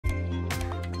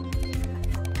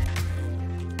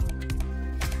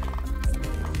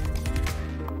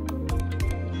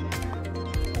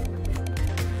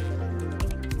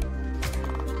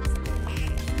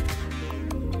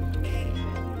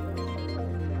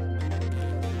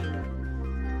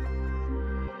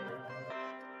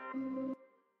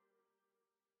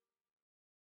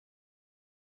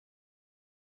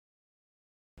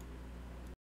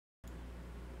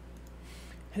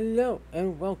Hello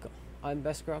and welcome. I'm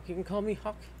Beskrock. You can call me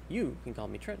Hawk. You can call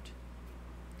me Trent.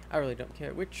 I really don't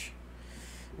care which.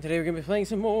 Today we're going to be playing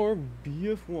some more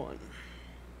BF1.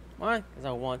 Why? Because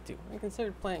I want to. I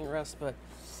considered playing Rust, but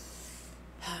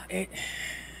it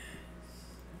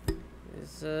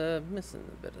is missing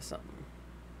a bit of something.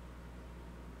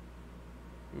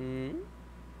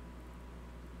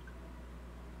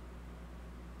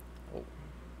 Oh.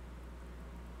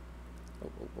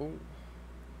 Oh.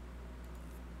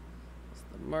 It's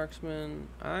the marksman.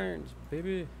 Irons,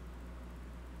 baby.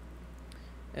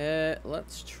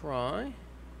 Let's try.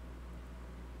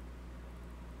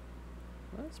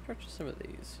 Let's purchase some of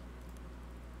these.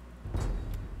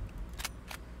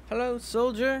 Hello,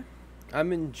 soldier.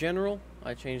 I'm in general.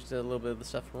 I changed a little bit of the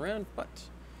stuff around, but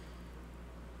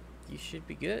you should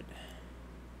be good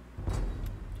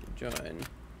to join.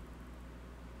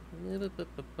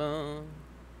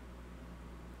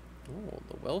 Oh,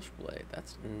 the Welsh blade.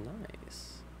 That's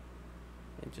nice.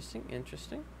 Interesting.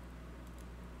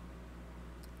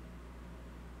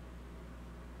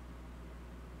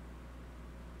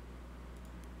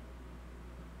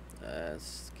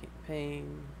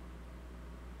 Campaign.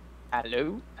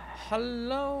 Hello.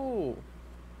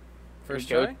 First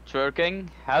try. Twerking.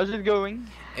 How's it going?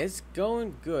 It's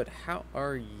going good. How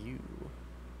are you?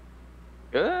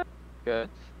 Good. Create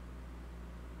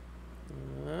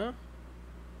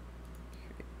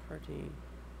party.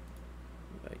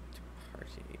 Invite to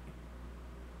party.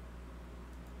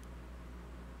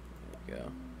 There we go.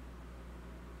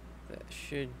 That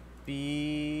should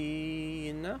be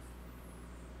enough.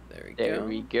 There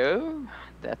we go.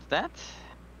 That's that.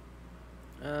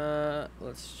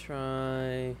 Let's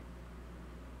try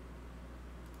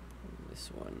this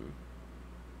one.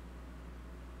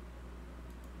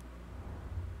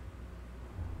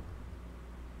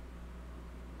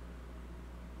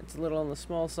 It's a little on the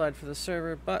small side for the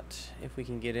server, but if we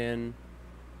can get in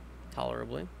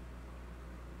tolerably.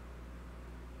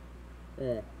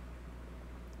 That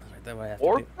way I have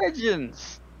Or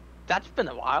pigeons. That's been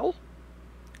a while.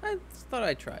 I thought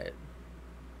I'd try it.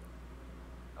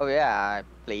 Oh yeah, I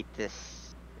played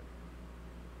this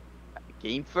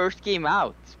game first came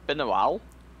out. It's been a while.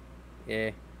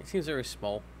 Yeah, it seems very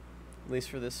small. At least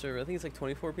for this server. I think it's like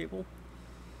 24 people.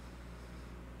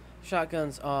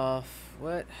 Shotguns off.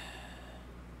 What?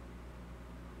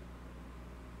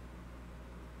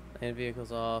 And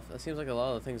vehicles off. It seems like a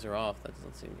lot of the things are off. That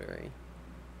doesn't seem very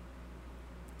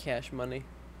cash money.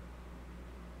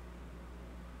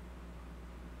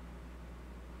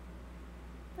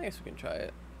 I guess we can try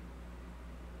it.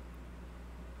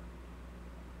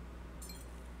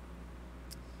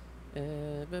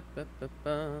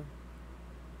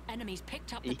 Enemies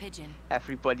picked up the pigeon.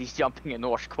 Everybody's jumping in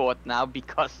our squad now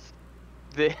because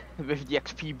with the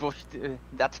XP boost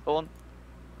that's on.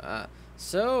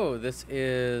 So this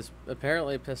is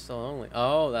apparently pistol only.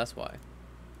 Oh, that's why.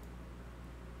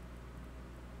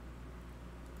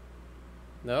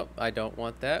 Nope, I don't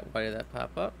want that. Why did that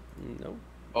pop up? Nope.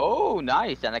 Oh,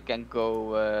 nice. And I can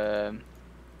go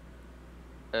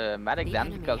medic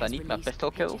then because I need my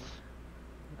pistol kills.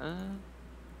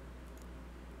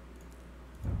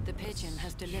 The pigeon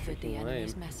has delivered the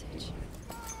enemy's message.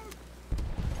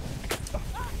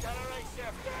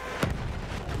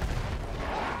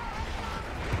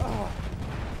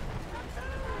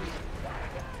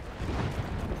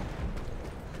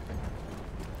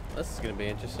 This is gonna be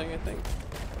interesting, I think.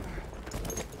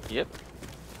 Yep.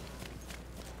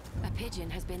 A pigeon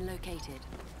has been located.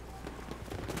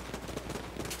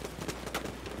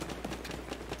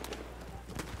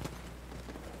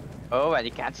 Oh, and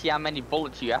you can't see how many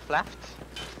bullets you have left.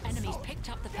 Enemies picked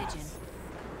up the pigeon.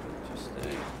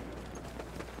 Interesting.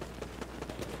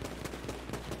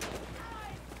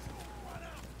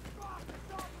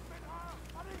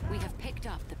 We have picked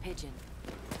up the pigeon.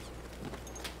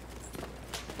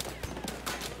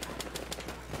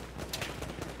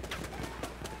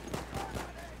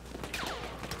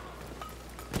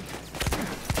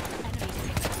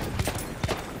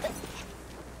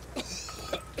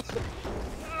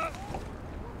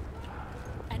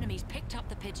 Enemies picked up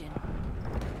the pigeon.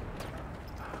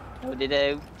 Hold it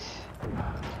out.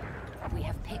 We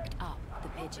have picked up the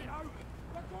pigeon.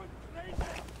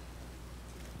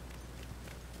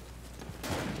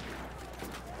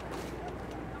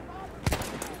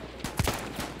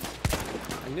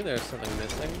 I knew there was something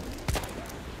missing.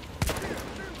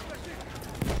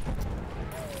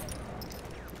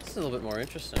 This is a little bit more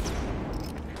interesting.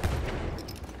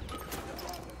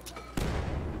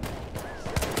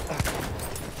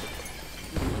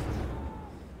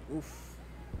 Oof.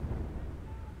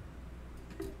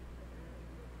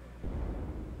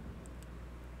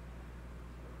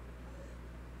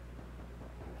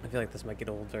 feel like this might get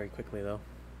old very quickly, though.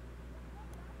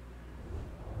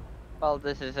 Well,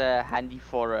 this is handy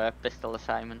for pistol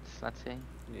assignments, let's say.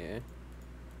 Yeah.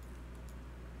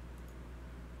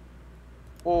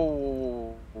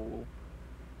 Oh.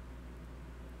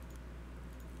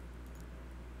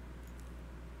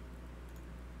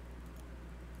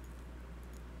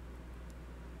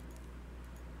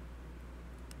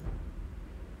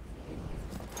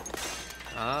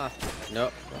 Ah, no.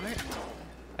 What?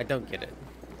 I don't get it.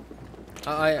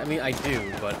 I mean, I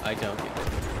do, but I don't get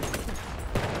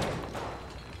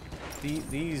it.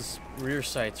 These rear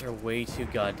sights are way too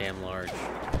goddamn large.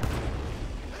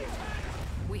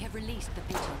 We have released the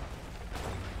pigeon.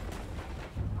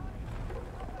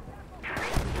 We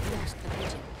have lost the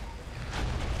pigeon.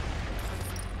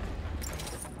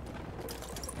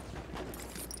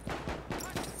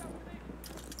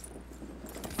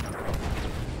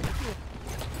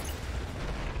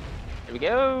 Here we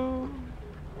go.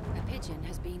 A pigeon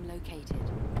has been located.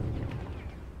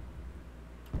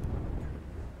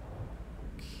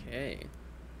 Okay.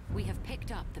 We have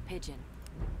picked up the pigeon.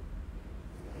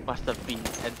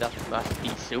 That must be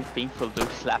so painful to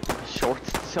slap a short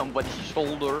somebody's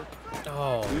shoulder.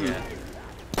 Oh, yeah.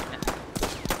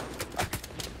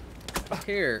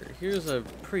 Here's a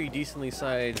pretty decently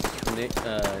sized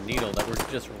needle that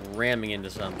we're just ramming into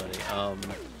somebody.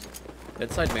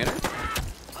 Bedside manner?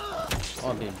 Oh,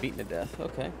 I'm being beaten to death.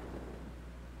 Okay.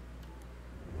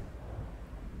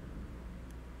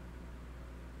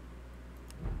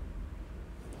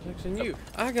 Jackson, you.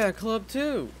 I got a club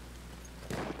too.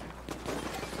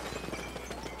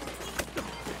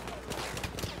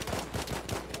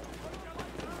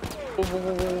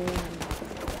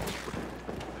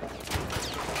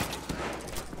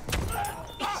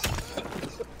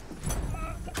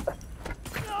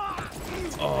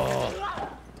 Oh.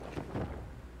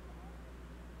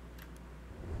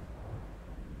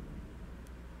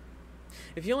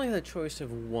 If you only had a choice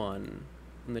of one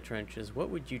in the trenches, what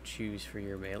would you choose for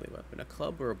your melee weapon? A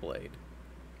club or a blade?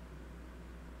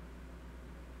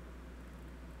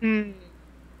 I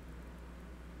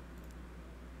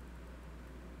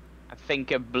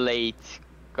think a blade,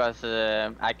 because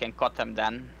I can cut them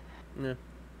then. Yeah.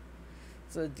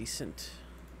 It's a decent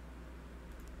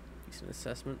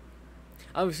assessment.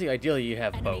 Obviously, ideally you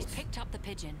have Enemies both. picked up the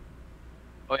pigeon.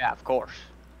 Oh yeah, of course.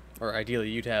 Or ideally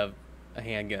you'd have a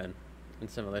handgun and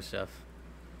some other stuff.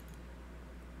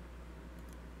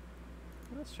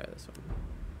 Let's try this one.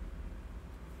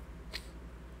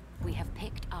 We have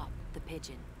picked up the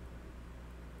pigeon.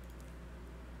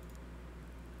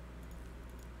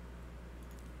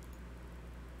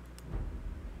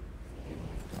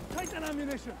 Take that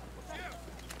ammunition!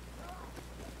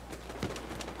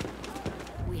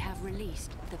 We have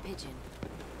released the pigeon.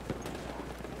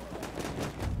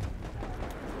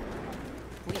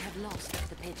 We have lost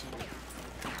the pigeon.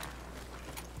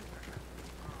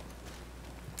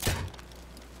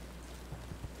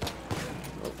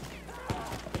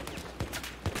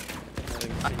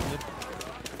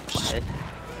 Shit.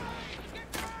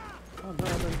 Oh no, I'm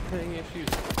having ping issues.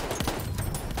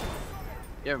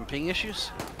 You having ping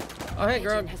issues? Oh hey, Pigeon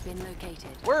Grog. has been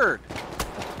located. Word!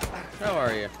 How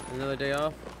are you? Another day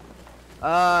off?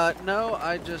 No,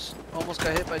 I just almost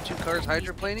got hit by 2 cars Enemies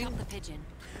picked hydroplaning, up the pigeon.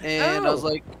 and I was Oh.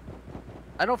 like,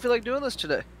 I don't feel like doing this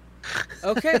today.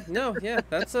 Okay, no, yeah,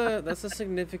 that's a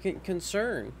significant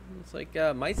concern. It's like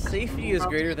my safety is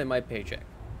greater than my paycheck.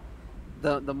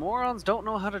 The morons don't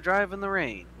know how to drive in the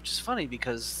rain, which is funny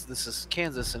because this is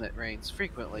Kansas and it rains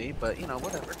frequently, but you know,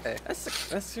 whatever. Hey.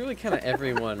 That's really kind of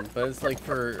everyone, but it's like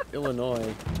for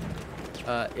Illinois,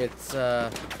 it's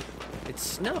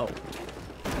snow.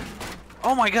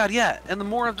 Oh my god, yeah, and the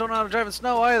morons don't know how to drive in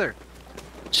snow either.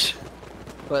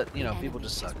 But, you know, The people enemy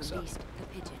just has suck, so. released the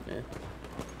pigeon. Yeah.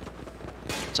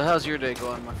 So how's your day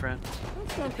going, my friend?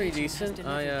 It's going pretty pigeon has decent.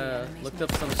 delivered I the enemy's looked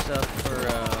up some stuff for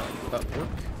about work.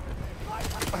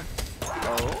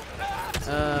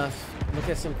 Oh? Look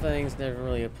at some things, never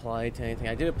really applied to anything.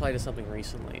 I did apply to something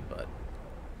recently, but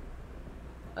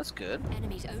That's good.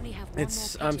 Enemies only have one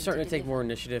it's more I'm pigeon starting to take deliver. more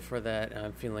initiative for that, and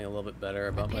I'm feeling a little bit better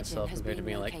about pigeon myself has compared to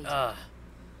been being like, located.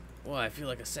 well, I feel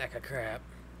like a sack of crap.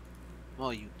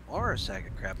 Well, you are a sack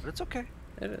of crap, but it's okay.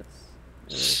 It is.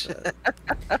 It is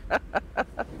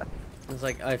it's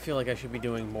like I feel like I should be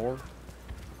doing more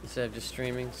instead of just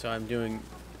streaming, so I'm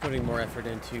putting more effort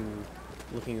into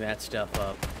looking that stuff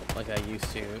up like I used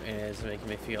to, and it's making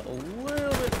me feel a little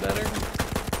bit better.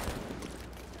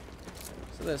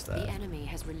 So there's that. The enemy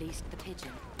has released the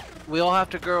pigeon. We all have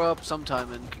to grow up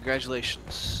sometime, and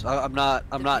congratulations. I'm not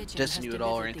The dissing pigeon has you at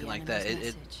all or delivered anything the like that. enemy's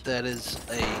It message. that is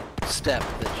a step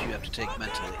that you have to take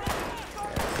mentally.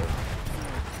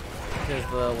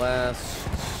 because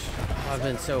I've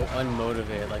been so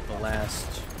unmotivated. Like the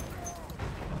last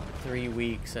 3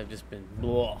 weeks, I've just been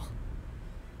blah.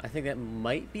 I think that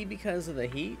might be because of the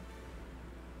heat,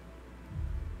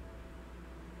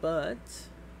 but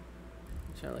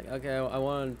I'm trying to like, okay, I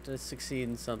want to succeed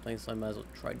in something, so I might as well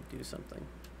try to do something.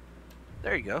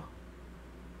 There you go.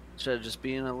 Instead of just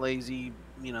being a lazy,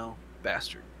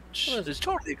 bastard. Well, It's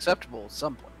totally acceptable at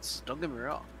some points. Don't get me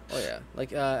wrong. Oh yeah,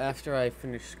 like after I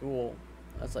finished school,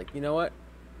 I was like, you know what?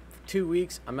 For 2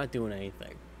 weeks, I'm not doing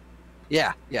anything.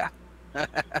 Yeah, yeah.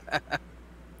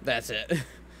 That's it.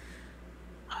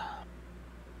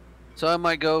 So I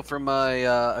might go for my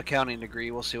accounting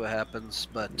degree. We'll see what happens.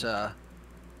 But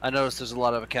I noticed there's a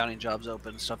lot of accounting jobs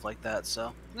open, stuff like that.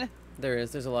 So,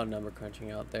 There's a lot of number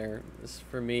crunching out there.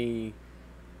 For me,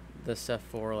 the stuff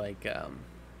for like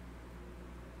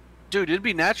dude, it'd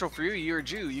be natural for you. You're a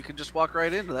Jew. You could just walk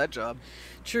right into that job.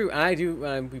 True, and I do.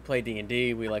 We play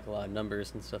D&D. We like a lot of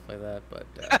numbers and stuff like that.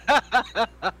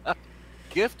 But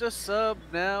Gift a sub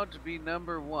now to be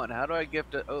number 1. How do I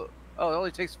gift a? Oh, it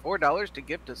only takes $4 to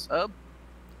gift a sub.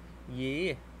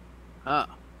 yeah,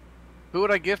 Who would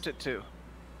I gift it to?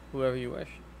 whoever you wish.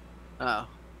 Oh,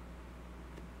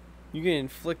 You can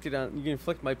inflict it on. You can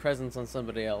inflict my presence on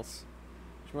somebody else.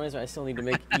 Which reminds me, I still need to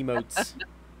make emotes.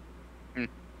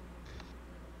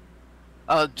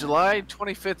 July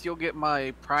 25th, you'll get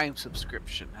my Prime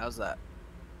subscription. How's that?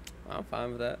 I'm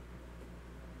fine with that.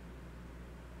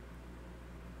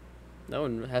 No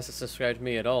one has to subscribe to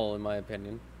me at all, in my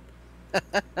opinion.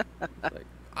 Like,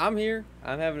 I'm here.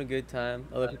 I'm having a good time.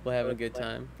 Other people are having a good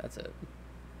time. That's it.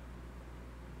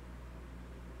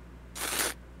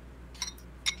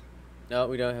 No,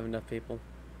 we don't have enough people.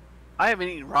 I haven't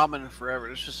eaten ramen in forever.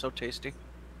 It's just so tasty.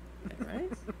 Right?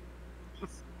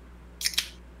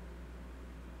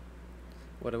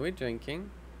 What are we drinking?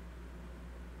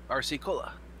 RC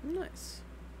Cola. Nice.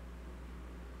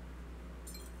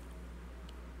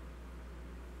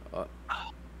 Oh,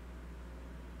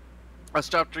 I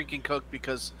stopped drinking Coke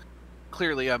because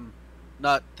clearly I'm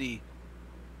not the.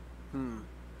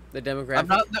 the demographic.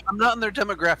 I'm not in their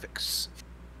demographics.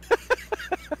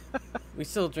 We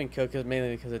still drink Coke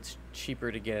mainly because it's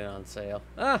cheaper to get it on sale.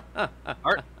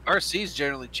 RC's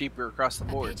generally cheaper across the A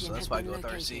board, pigeon so that's has why I been go with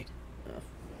RC. located.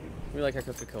 We like our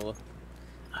Coca-Cola.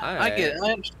 I get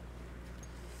it.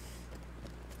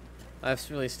 I've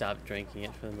really stopped drinking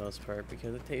it for the most part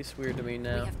because it tastes weird to me We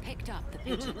now. have picked up the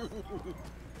pigeon.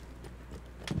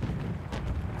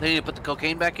 They need to put the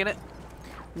cocaine back in it.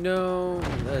 No,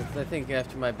 I think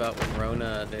after my bout with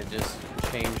Rona, they just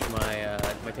changed my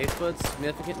my taste buds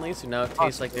significantly, so now it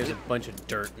tastes like there's a bunch of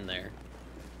dirt in there.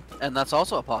 And that's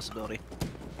also a possibility.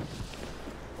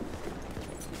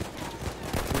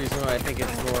 The reason why I think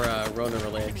it's more Rona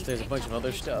related is there's a bunch of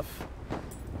other stuff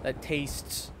that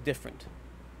tastes different.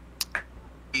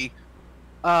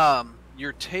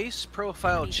 Your taste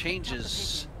profile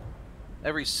changes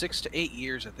every 6 to 8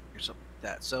 years, I think, or something like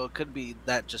that. So it could be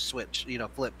that just switched,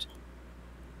 flipped.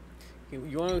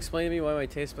 You want to explain to me why my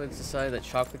taste buds decided that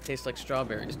chocolate tastes like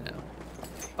strawberries now?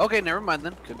 Okay, never mind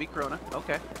then. Could be Corona.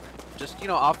 Okay. Just,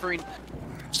 offering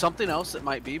something else that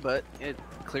might be, but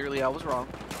clearly I was wrong.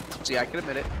 See, I can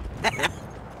admit it. Yeah.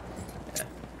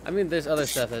 I mean, there's other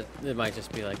stuff that it might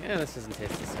just be like, this doesn't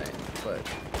taste the same. But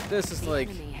this is The like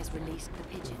enemy has released the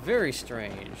pigeon. very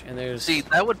strange, and there's See,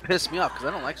 that would piss me off because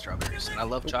I don't like strawberries and I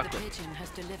love The chocolate. pigeon has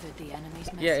delivered the enemy's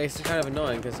message. yeah, it's kind of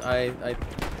annoying because I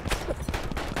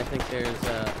think there's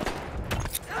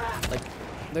like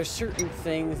there's certain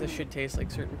things that should taste like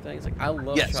certain things. Like I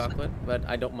love Yes. chocolate, but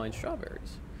I don't mind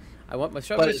strawberries. I want my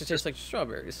strawberries to it's taste like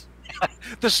strawberries.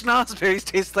 The schnozberries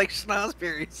taste like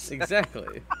schnozberries.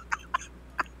 Exactly.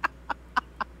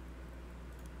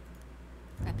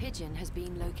 A pigeon has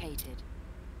been located.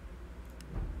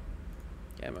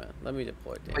 Yeah, man. Let me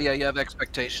deploy. Damn. But yeah, you have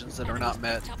expectations that are not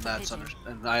met, and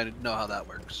and I know how that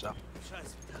works. So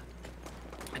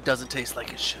it doesn't taste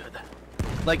like it should.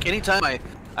 Like anytime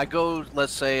I go,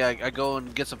 let's say I go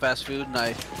and get some fast food and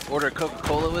I order a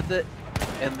Coca-Cola with it,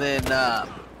 and then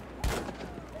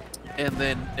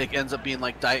it ends up being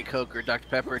like Diet Coke or Dr.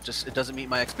 Pepper. It doesn't meet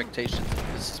my expectations. It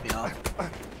pisses me off.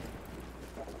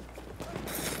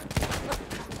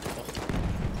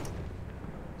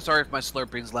 Sorry if my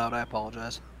slurping's loud. I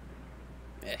apologize.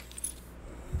 Eh.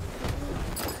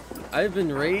 I've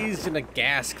been raised in a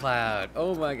gas cloud.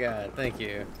 Oh my god, thank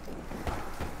you.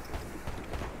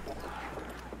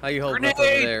 How you holding up over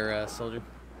Grenade! there, soldier?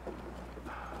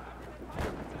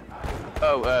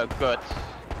 Oh, good.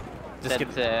 Just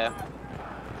That,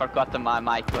 forgot that my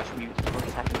mic was muted for a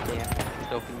second there.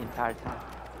 It was open the entire time.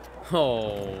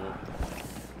 Oh.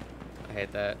 I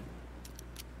hate that.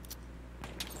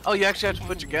 Oh, you actually have to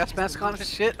put your gas mask on and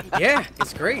shit? Yeah,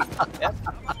 it's great. Yep.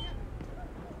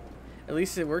 At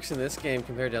least it works in this game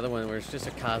compared to the other one where it's just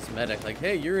a cosmetic. Like,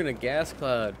 hey, you're in a gas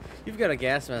cloud. You've got a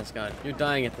gas mask on. You're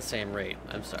dying at the same rate.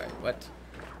 I'm sorry. What?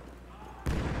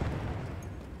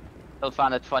 I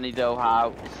find it funny though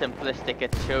how simplistic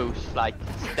it shows, like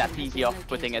it's that easy off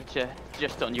putting it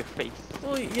just on your face.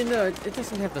 Well, you know, it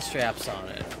doesn't have the straps on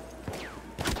it.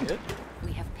 Good.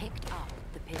 We have picked up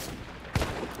the pigeon.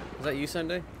 Is that you,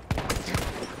 Sunday?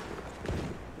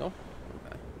 No?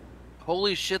 Okay.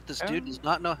 Holy shit, this dude does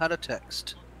not know how to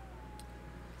text.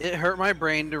 It hurt my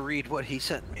brain to read what he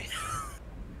sent me.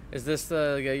 Is this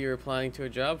the guy you're applying to a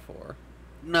job for?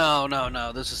 No, no,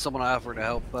 no. This is someone I offered to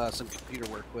help some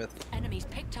computer work with. Enemies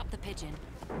picked up the pigeon.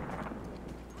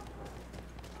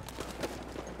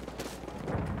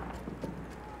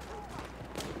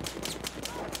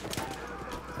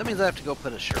 That means I have to go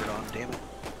put a shirt on, damn it.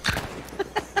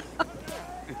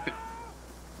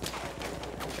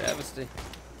 Travesty.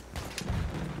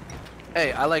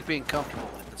 Hey, I like being comfortable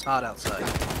if it's hot outside.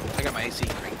 I got my AC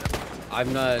cranked up.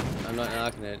 I'm not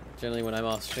knocking it. Generally when I'm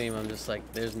off stream, I'm just like,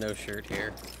 there's no shirt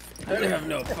here. I have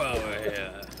no power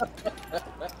here.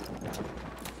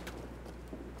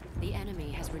 The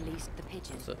enemy has released the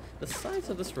pigeon. So, the size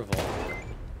of this revolver.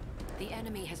 The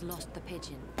enemy has lost the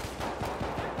pigeon.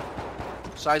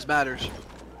 Size matters.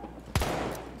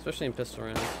 Especially in pistol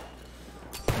rounds.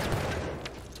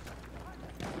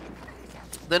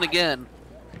 Then again,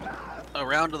 a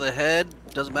round to the head,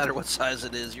 doesn't matter what size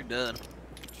it is, you're done.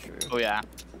 True. Oh yeah.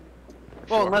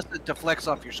 Well, Sure. unless it deflects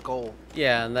off your skull.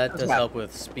 Yeah, and that does Yeah. help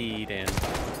with speed and...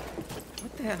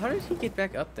 What the hell? How did he get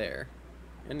back up there?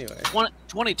 Anyway.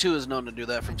 22 is known to do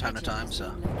that from time to time,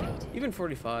 so. Even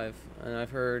 45. And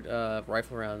I've heard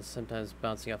rifle rounds sometimes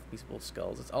bouncing off people's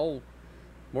skulls. It's all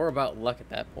more about luck at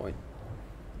that point.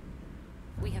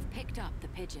 We have picked up the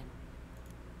pigeon.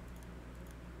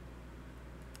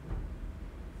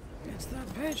 It's the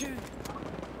pigeon!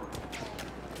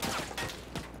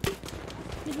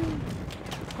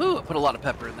 Ooh, I put a lot of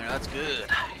pepper in there, that's good.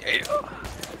 Yeah.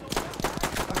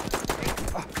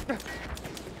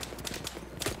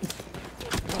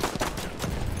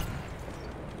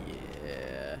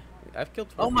 Yeah. I've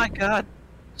killed 4 Oh my people. god.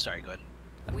 Sorry, go ahead.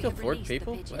 I've We killed have 4 released the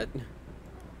people? pigeon. What?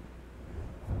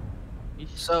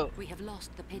 So, We have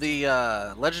lost the pigeon.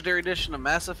 the Legendary Edition of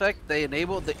Mass Effect, they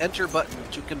enabled the enter button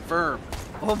to confirm.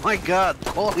 Oh my god,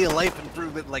 quality of life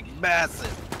improvement, like,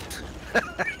 massive. A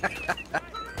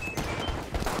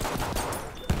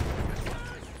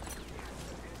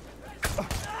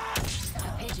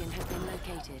pigeon has been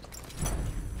located.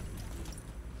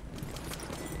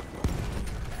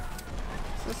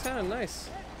 This is kind of nice.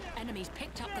 Enemies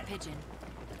picked up the pigeon.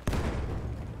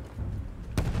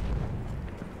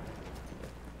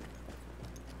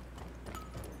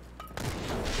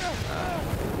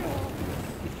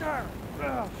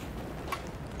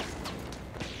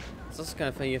 It's also kind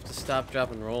of funny you have to stop,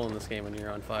 drop, and roll in this game when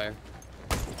you're on fire.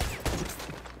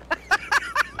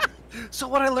 So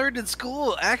what I learned in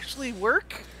school actually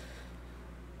work?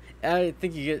 I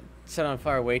think you get set on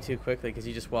fire way too quickly because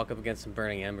you just walk up against some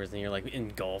burning embers and you're like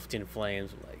engulfed in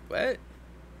flames. Like, what?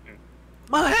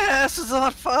 My ass is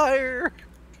on fire!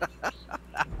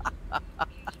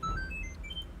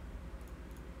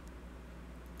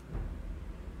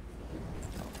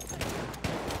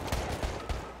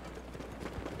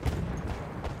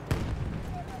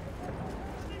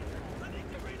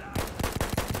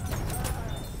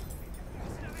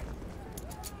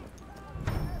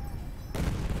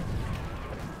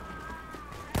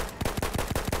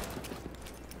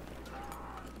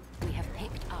 We have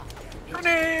picked up the pigeon.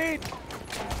 Grenade!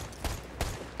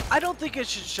 I don't think it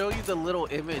should show you the little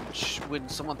image when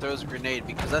someone throws a grenade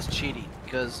because that's cheating.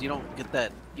 Because you don't get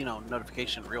that, you know,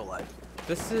 notification in real life.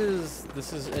 This is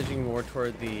edging more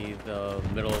toward the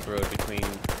middle of the road between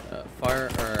fire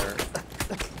or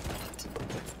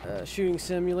shooting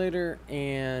simulator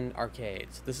and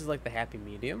arcades. This is like the happy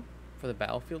medium for the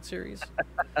Battlefield series.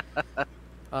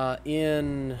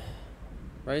 In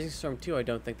Rising Storm 2, I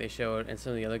don't think they show it, and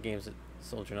some of the other games that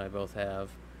Soldier and I both have,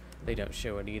 they don't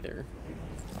show it either.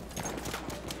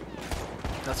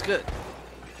 That's good.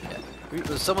 Yeah.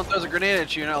 If someone throws a grenade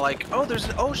at you, you're not like, oh,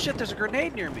 oh shit, there's a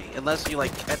grenade near me. Unless you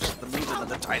like catch the movement of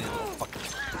the tiny little fucking.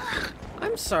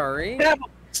 I'm sorry. Stab him!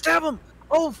 Stab him!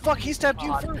 Oh fuck, he stabbed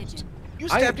you The first. pigeon. You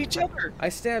stabbed each other. I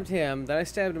stabbed him, then I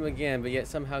stabbed him again, but yet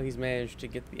somehow he's managed to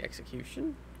get the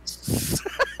execution.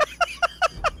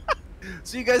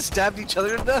 So you guys stabbed each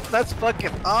other to death? That's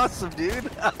fucking awesome, dude.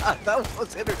 That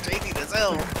was entertaining as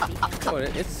hell. Oh,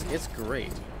 it's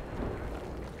great.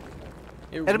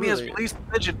 It Enemy has really released the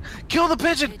pigeon. Kill the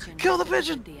pigeon! Pigeon Kill the has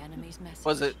pigeon! delivered the enemy's message.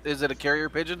 Was it? Is it a carrier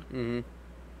pigeon? Mm-hmm.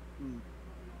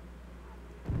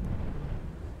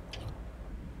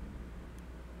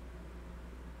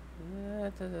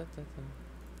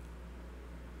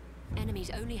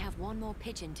 Enemies only have one more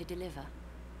pigeon to deliver.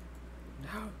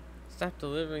 No! Stop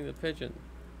delivering the pigeon.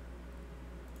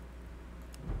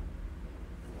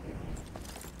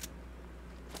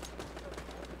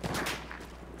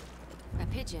 A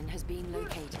pigeon has been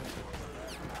located.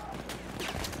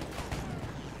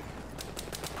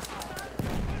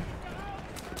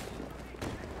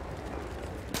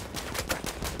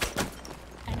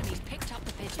 Enemies picked up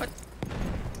the pigeon. What?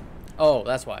 Oh,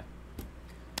 that's why.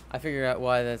 I figured out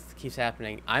why that keeps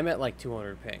happening. I'm at like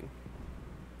 200 ping.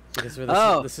 Because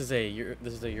this is a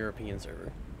European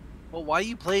server. Well, why are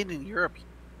you playing in Europe,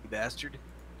 you bastard?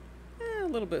 A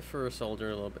little bit for a soldier,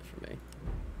 a little bit for me.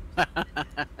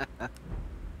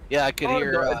 Yeah, I could Oh,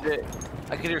 hear. no,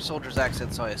 I could hear soldiers'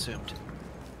 accent, so I assumed.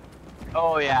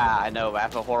 Oh yeah, I know. I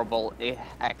have a horrible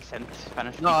accent.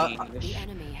 Spanish No, speaking The English.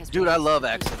 enemy has Dude, I released love the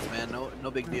pigeon. accents, man.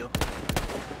 No big deal.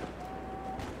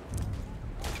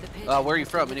 The pigeon Where are you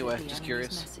has from, delivered anyway? the Just enemy's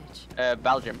curious. message.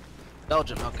 Belgium.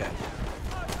 Belgium, okay.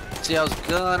 See, I was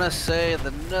gonna say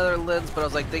the Netherlands, but I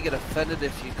was like, they get offended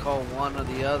if you call one or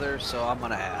the other, so I'm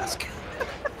gonna ask.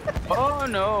 Oh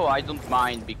no, I don't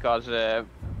mind because it's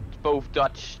both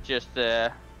Dutch. Just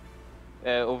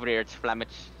over here it's Flemish,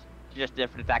 just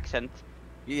different accent.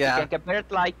 You Yeah. can compare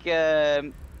it like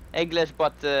English,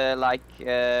 but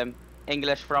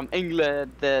English from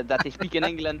England that they speak in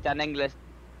England and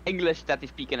English that they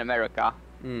speak in America.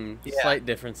 Yeah. Slight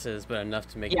differences, but enough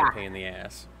to make it Yeah. a pain in the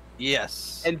ass.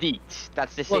 Yes. Indeed,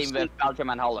 that's the Well, same see, with Belgium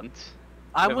and Holland.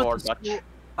 I'm Before with, Dutch.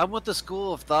 I'm with the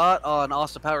school of thought on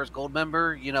Austin Powers Gold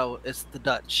Member. You know, it's the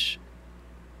Dutch,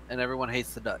 and everyone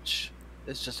hates the Dutch.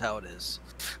 It's just how it is.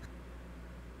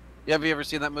 Yeah, have you ever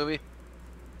seen that movie?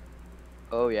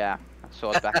 Oh yeah, I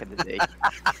saw it back in the day.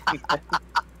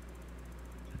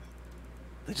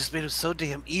 They just made him so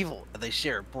damn evil, and they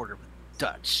share a border with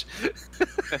Dutch.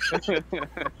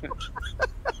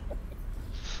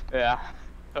 Yeah.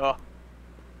 Oh.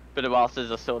 Been a while since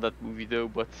I saw that movie though,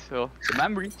 but the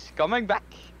memories coming back.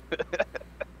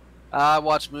 I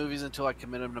watch movies until I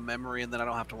commit them to memory, and then I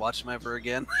don't have to watch them ever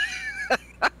again.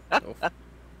 Oof.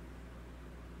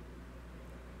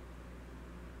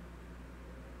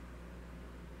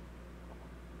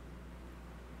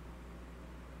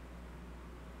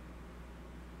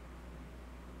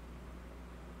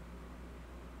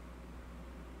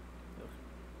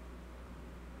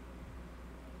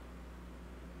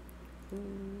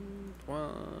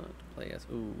 Want to play as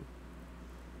ooh.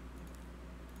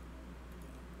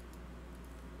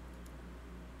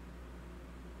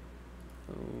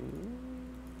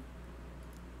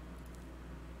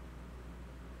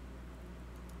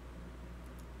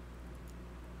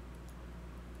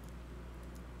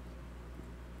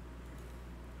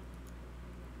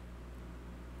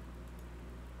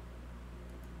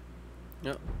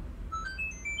 Yep.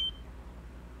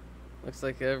 Looks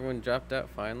like everyone dropped out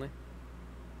finally.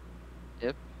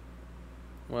 Yep.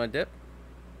 Wanna dip?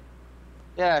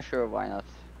 Yeah, sure, why not?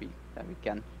 We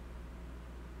can.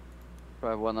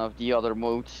 Try one of the other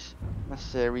modes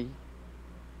necessary.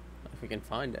 If we can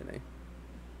find any.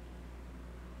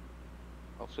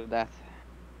 Also that.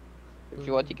 If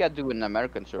you want, you can do an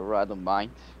American server, I don't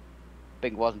mind.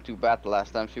 Ping wasn't too bad the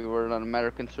last time we were on an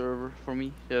American server for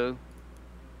me, so.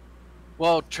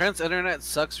 Well, Trent's internet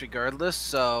sucks regardless,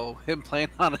 so him playing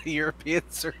on a European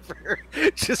server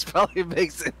just probably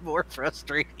makes it more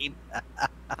frustrating.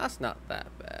 That's not that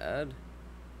bad.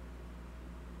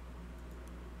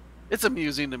 It's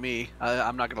amusing to me,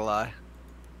 I'm not gonna lie.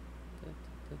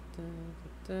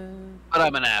 But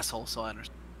I'm an asshole, so I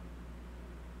understand.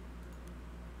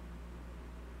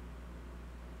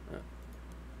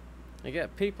 You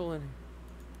got people in here.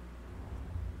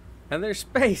 And there's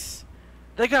space!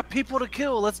 They got people to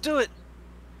kill, let's do it!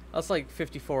 That's like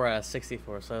 54 out of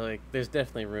 64, so like there's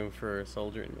definitely room for a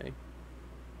soldier in me.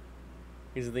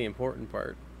 These are the important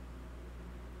part.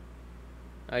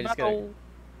 I just gotta...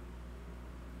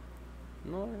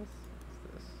 Noise?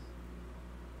 What's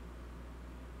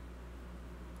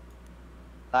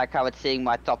Like how it's saying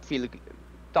my top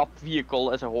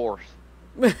vehicle is a horse.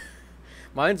 this?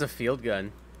 Mine's a field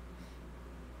gun.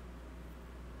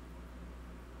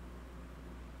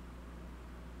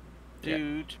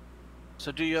 Dude.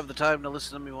 So do you have the time to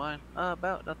listen to me whine?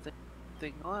 About nothing.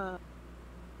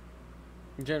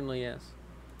 Generally, yes.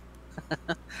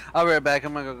 I'll be right back.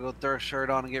 I'm gonna go throw a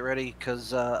shirt on and get ready because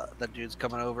that dude's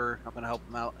coming over. I'm gonna help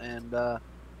him out, and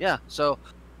yeah. So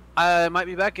I might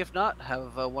be back. If not,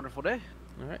 have a wonderful day.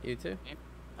 All right, you too.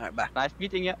 All right, bye. Nice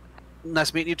meeting you.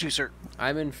 Nice meeting you too, sir.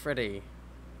 I'm in Freddy.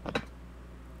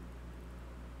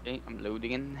 Okay, I'm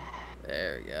loading in.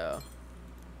 There we go.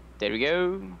 There we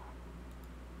go.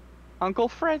 Uncle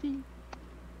Freddy.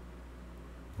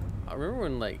 I remember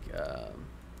when like what's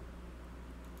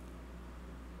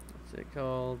it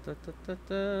called? Da, da, da,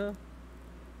 da.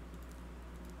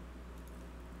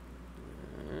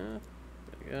 There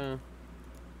we go.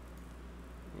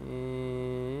 And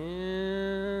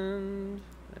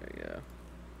there we go.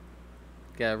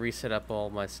 Gotta reset up all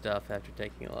my stuff after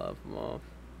taking a lot of them off.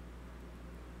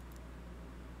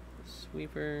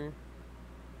 Sweeper.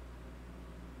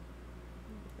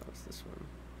 What's this one?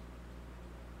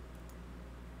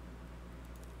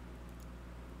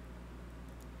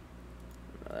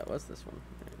 Oh, that was this one.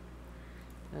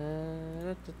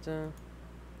 Da, da, da.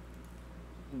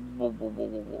 Whoa, whoa, whoa,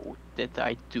 whoa, whoa. Did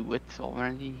I do it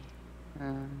already?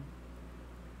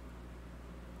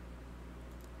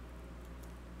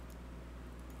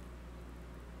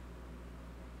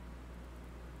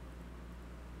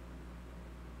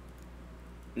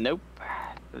 Nope.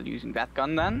 Still using that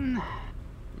gun then.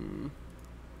 Hmm.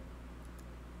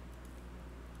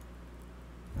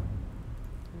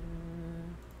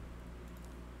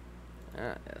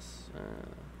 Yes.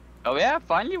 Oh yeah,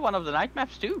 finally one of the night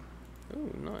maps too.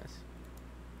 Ooh, nice.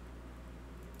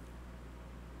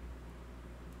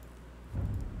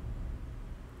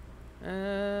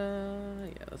 Yeah,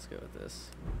 let's go with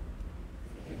this.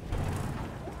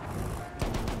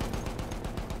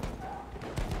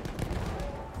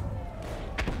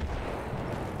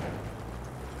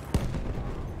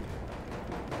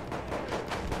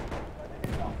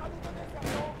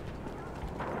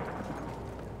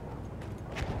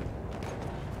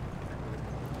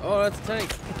 Oh, that's a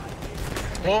tank.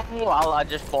 Oh, well, I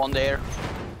just spawned there.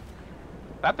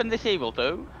 Weapon disabled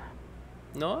though.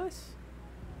 Nice.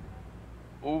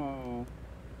 Ooh.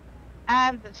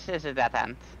 And this is a dead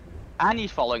end. And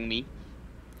he's following me.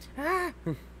 Ah.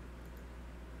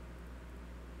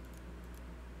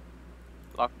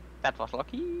 That was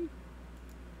lucky.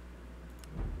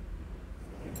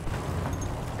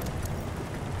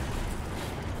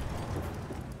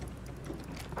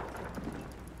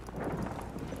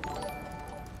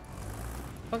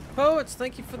 Punk Poets,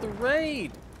 thank you for the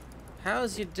raid.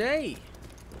 How's your day?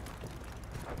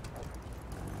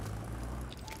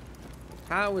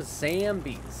 How was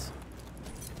Zambies?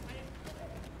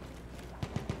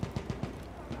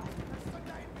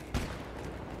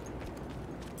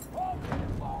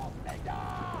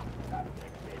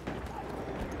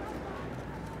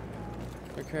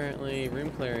 We're currently room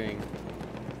clearing.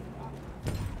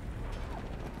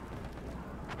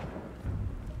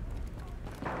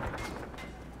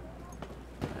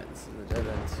 That's in the dead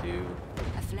end too.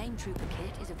 A flame trooper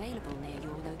kit is available near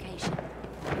your location.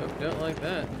 Nope, don't like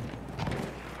that.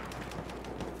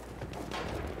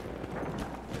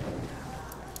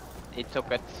 He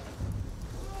took it.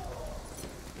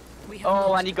 We have Oh,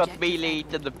 lost and he got objective melee to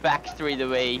Apple. the back straight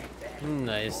away.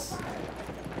 Nice.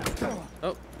 Oh,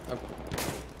 up.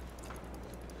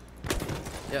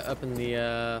 Yeah, up in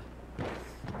the,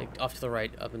 like off to the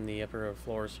right, up in the upper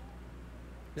floors.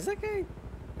 Is that guy?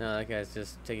 No, that guy's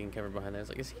just taking cover behind there. It's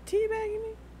like, is he teabagging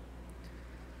me?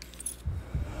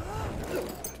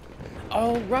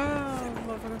 Oh, wow,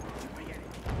 motherfucker.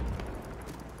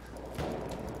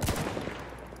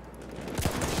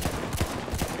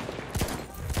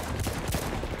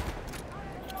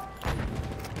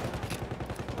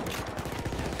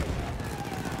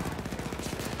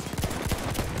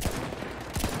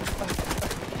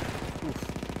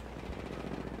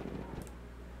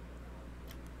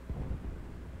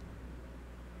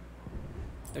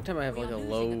 Every time I have We like are a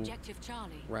losing low objective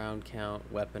Charlie. round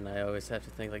count weapon, I always have to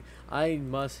think like, I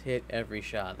must hit every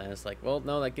shot. And it's like, well,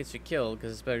 no, that gets you killed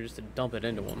because it's better just to dump it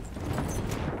into him.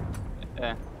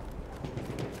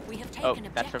 We have Oh,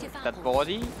 taken that's objective that apples.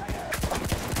 body.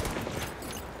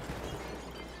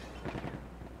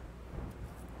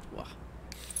 Wow.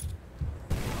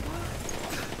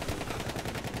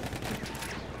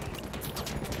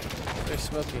 There's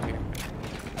smoking here.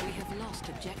 We have lost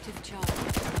objective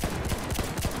Charlie.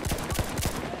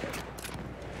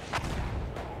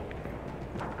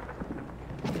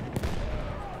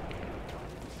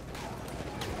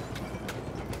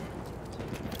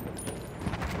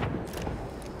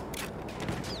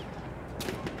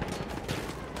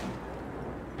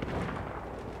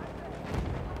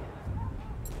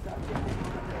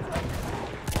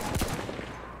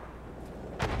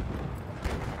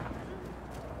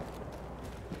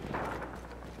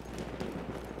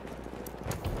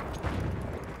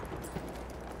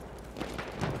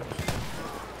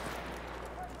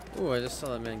 Ooh, I just saw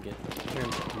that man get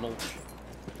turned to mulch.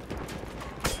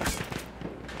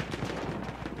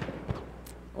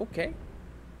 Okay.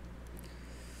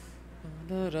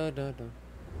 Da da da da.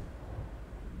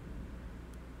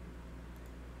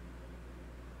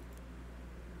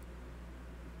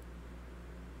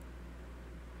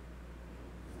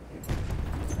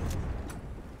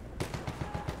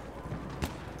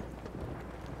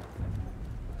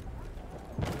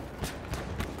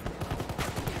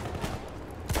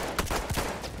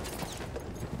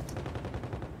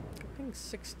 I think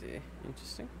 60.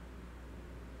 Interesting.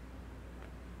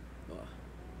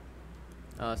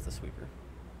 Oh, that's the sweeper.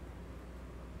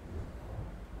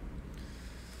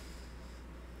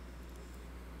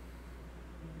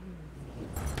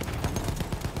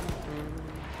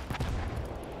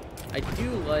 I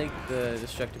do like the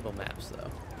destructible maps,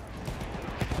 though.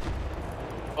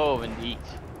 Oh, indeed.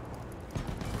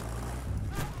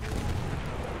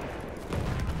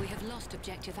 We have lost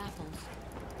objective apples.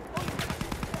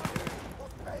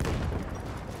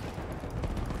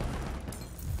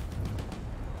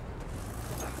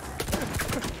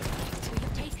 We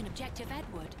have taken objective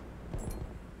Edward.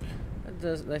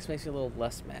 That makes me a little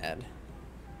less mad.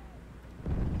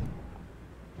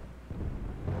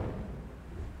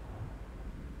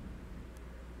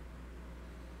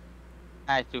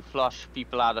 I had to flush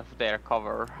people out of their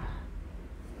cover.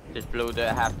 Just blow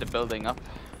half the building up.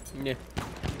 Yeah.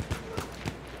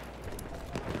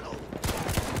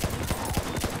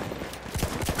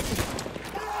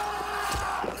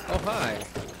 Oh, hi.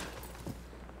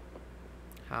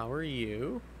 How are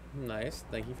you? Nice.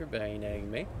 Thank you for bayoneting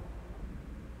me.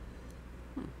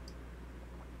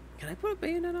 Can I put a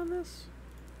bayonet on this?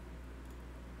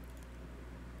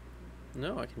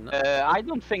 No, I cannot. I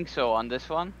don't think so on this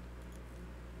one.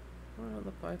 Oh,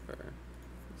 the Piper.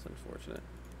 That's unfortunate.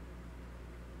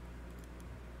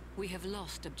 We have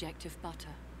lost objective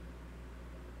butter.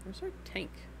 Where's our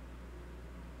tank?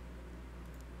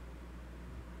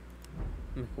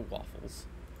 Waffles.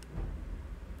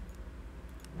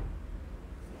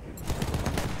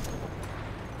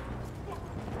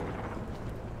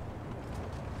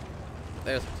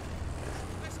 There's.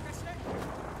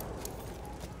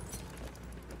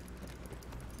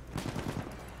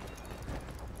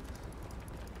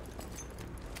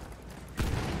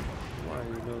 Why are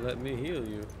you gonna let me heal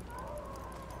you?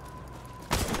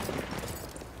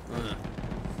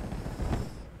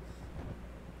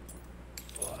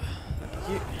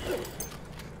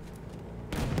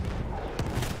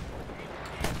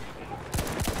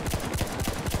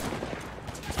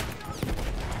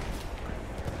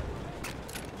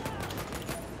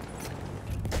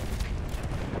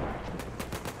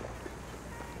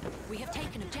 We have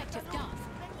taken objective Duff.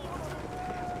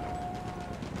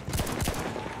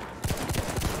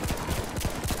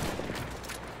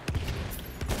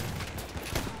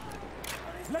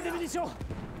 La démunition!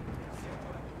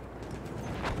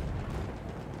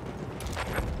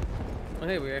 Oh,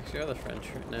 hey, we actually are the French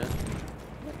right now.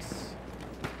 Nice.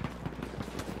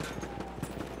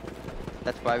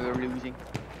 That's why we're losing.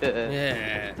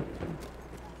 Yeah.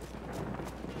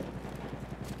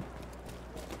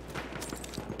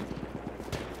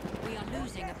 We are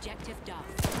losing objective Duff.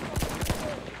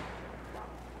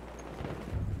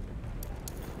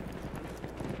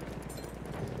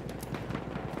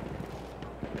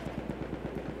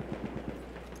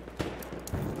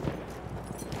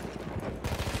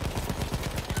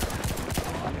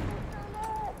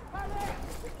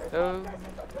 Oh.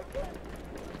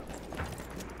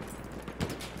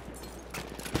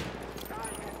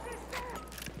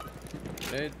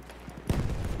 Grenade.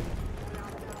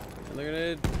 Another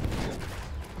grenade.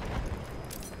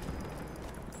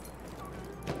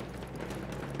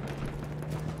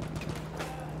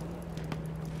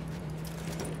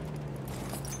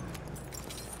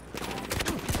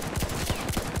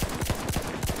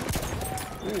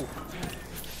 Ooh.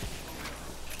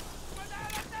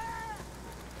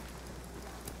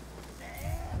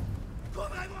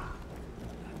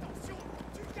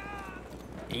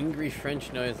 Angry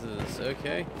French noises,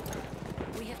 okay.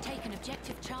 We have taken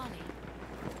objective Charlie.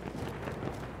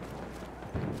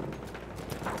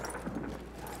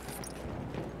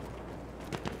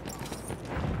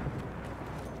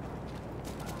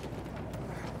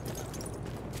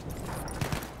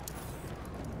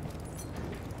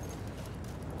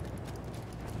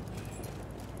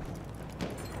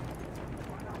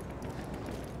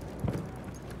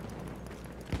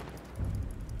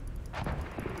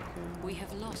 We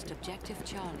have lost objective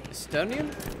Charlie.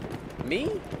 Estonian?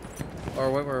 Me? Or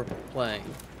what we're playing?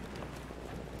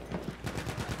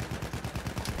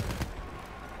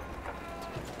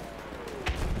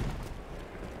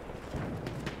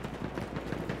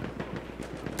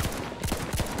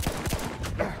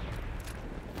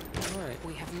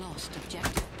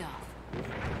 objective Duff.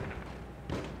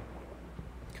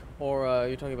 Or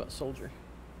you're talking about soldier.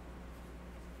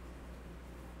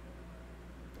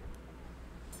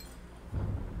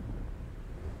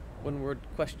 One word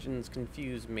questions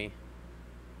confuse me.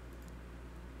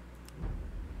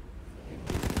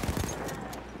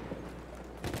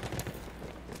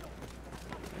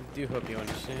 I do hope you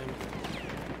understand.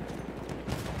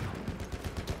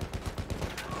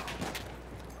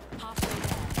 Halfway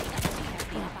there, the enemy has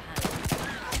the upper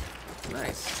hand.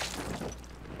 Nice.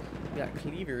 Got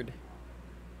cleavered.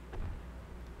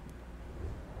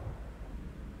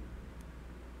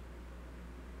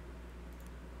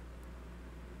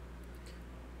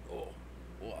 Oh,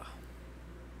 wow.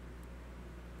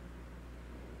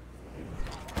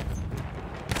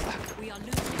 We are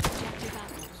losing objective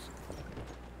apples.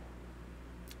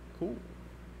 Cool.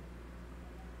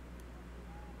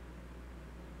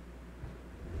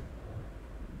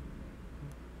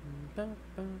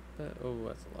 Oh,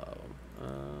 that's a lot of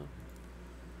them.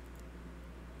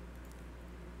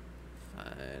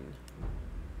 Fine.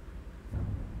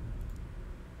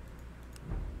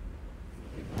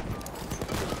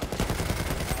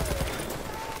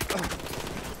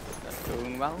 That's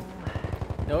going well.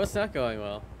 No, it's not going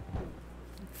well.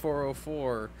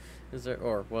 404 is our,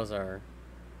 or was our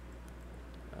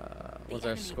The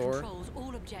enemy score? controls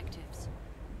all objectives.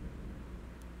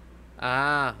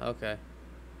 Ah, okay.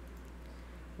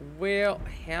 Well,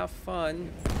 have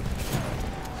fun.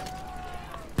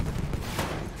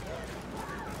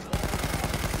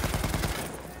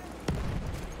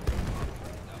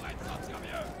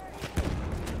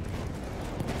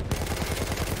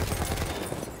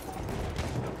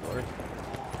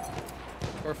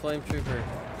 Or flame trooper.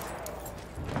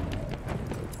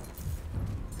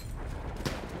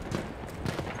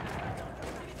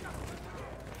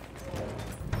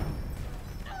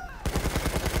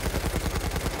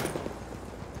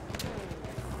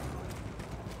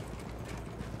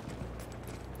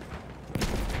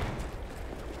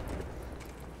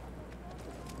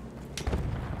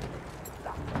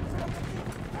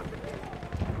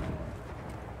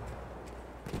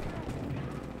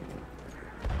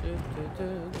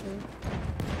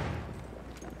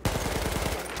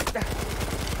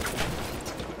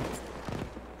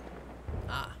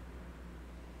 Ah.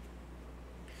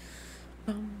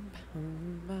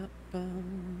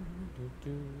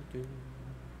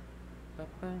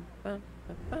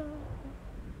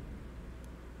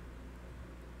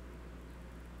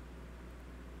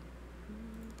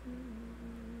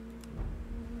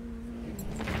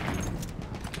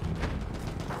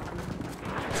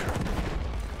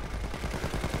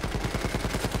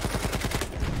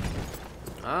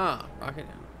 Ah, rocket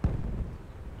down.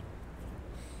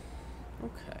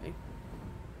 Okay.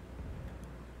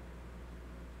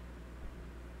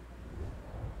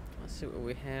 Let's see what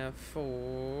we have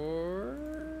for.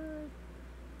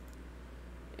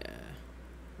 Yeah,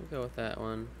 we'll go with that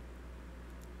one.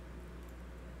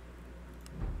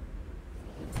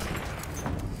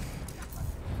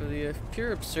 For the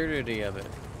pure absurdity of it,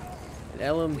 an We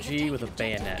have LMG taken with a objective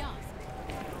bayonet. Duff.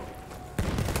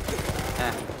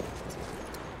 Ah.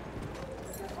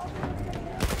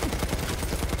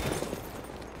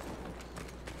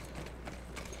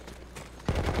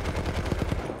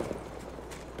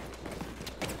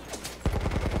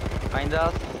 Find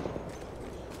us.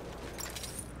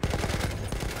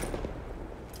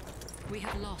 We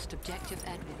have lost objective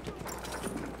Edward.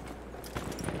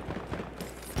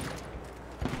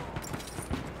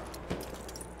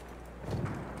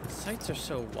 The sights are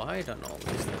so wide on all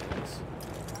these things.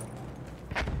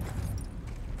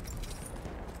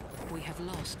 We have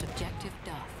lost objective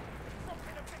Duff.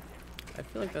 I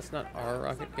feel like that's not our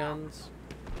rocket guns.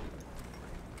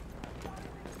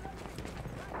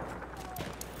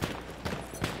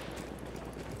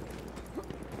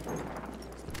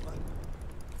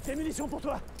 Des munitions pour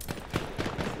toi.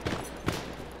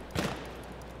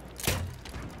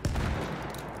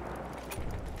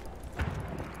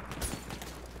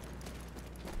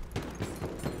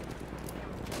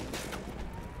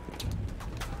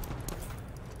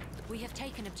 We have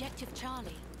taken objective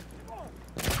Charlie.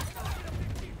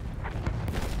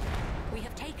 We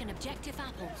have taken objective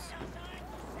apples.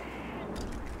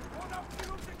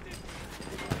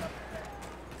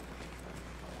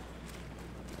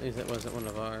 At least that wasn't one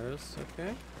of ours.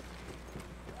 Okay.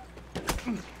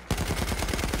 Ooh.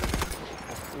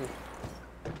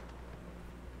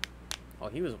 Oh,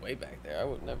 he was way back there. I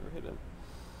would never hit him.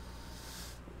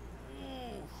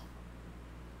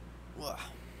 Ugh.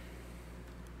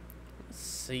 Let's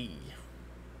see.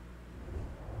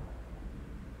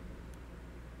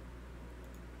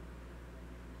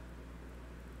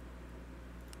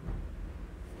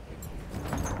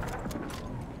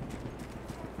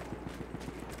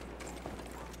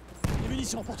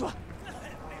 munitions pour toi.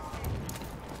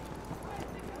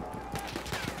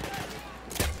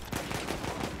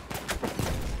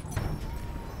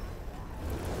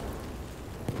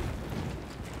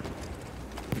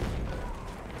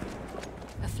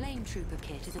 A flame trooper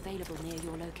kit is available near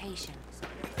your locations.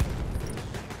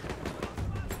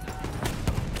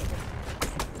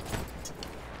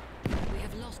 We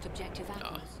have lost objective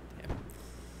apples. Damn.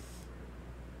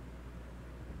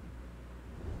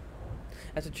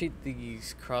 I have to treat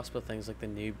these crossbow things like the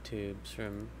noob tubes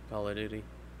from Call of Duty.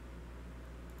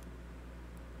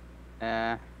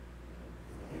 Des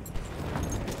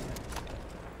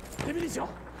munitions.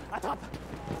 Attrape.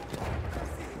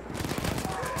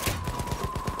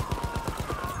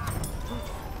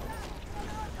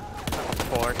 Of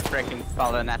course, freaking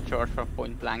fallen at short from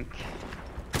point blank.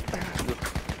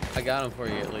 I got him for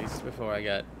you at least before I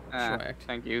got schwacked.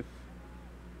 Thank you.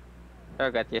 I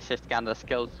got the assist count as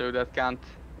kill, so that count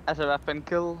as a weapon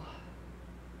kill.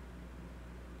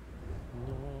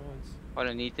 Nice. All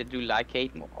I need to do like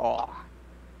 8 more. Oh,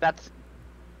 that's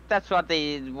what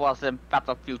they was in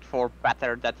Battlefield 4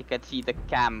 better, that you can see the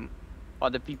cam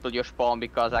or the people you spawn,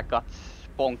 because I got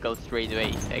spawn killed straight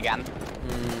away again.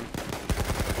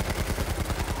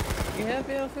 You have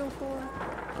Battlefield 4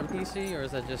 on PC, or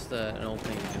is that just an old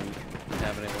thing you don't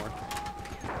have anymore?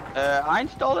 I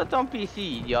installed it on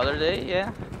PC the other day,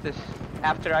 yeah. This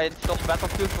after I installed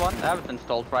Battlefield 1, I have it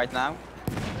installed right now.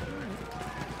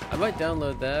 I might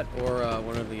download that or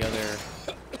one of the other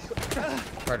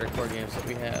harder core games that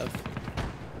we have.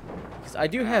 'Cause I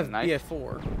do have nice.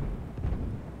 BF4.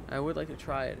 I would like to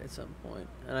try it at some point,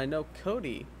 and I know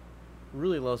Cody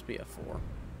really loves BF4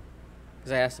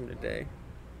 because I asked him today.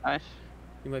 Nice.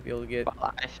 You might be able to get. Well,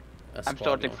 a I'm squad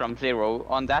starting going. from 0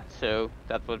 on that, so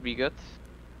that would be good.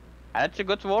 And it's a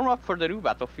good warm up for the new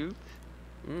Battlefield.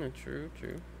 True,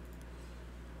 true.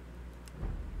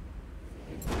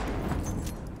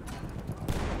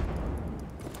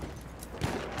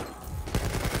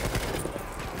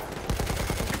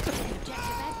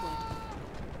 Objective Edward.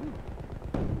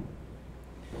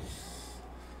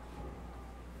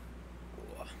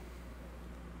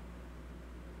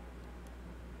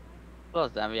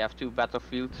 Plus then we have 2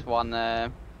 Battlefields, one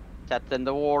set in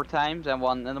the war times and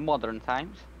one in the modern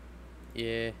times.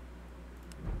 Yeah.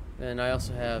 And I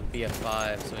also have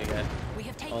BF5, so we got We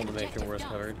have taken all the major objective wars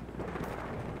Duff. covered.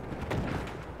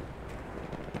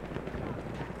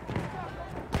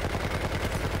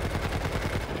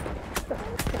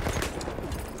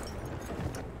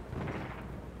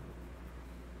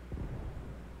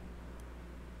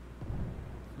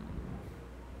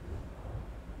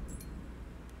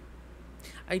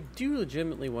 I do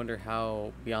legitimately wonder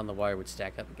how Beyond the Wire would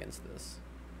stack up against this.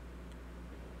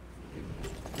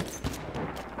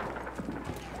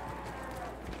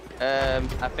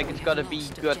 I think it's gonna be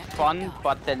good fun,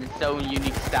 but in its own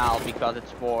unique style, because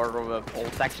it's more of a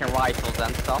bolt action rifles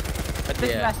and stuff. But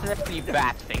this Yeah. is necessarily a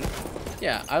bad thing.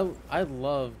 Yeah, I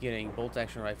love getting bolt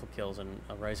action rifle kills in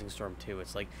a Rising Storm 2.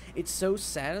 It's like, it's so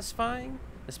satisfying,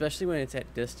 especially when it's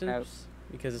at distance,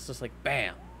 because it's just like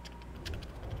bam.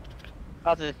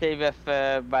 As I say with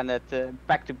when it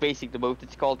back to basic the mode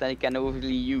it's called, and you can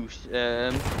overly use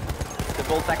the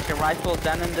bolt action rifle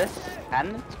then in this,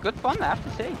 and it's good fun, I have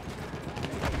to say.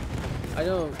 I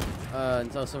know,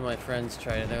 until some of my friends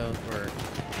tried it out, or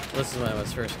this is when it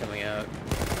was first coming out,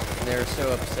 and they were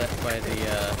so upset by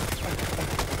the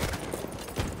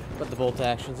bolt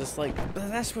actions. It's like, but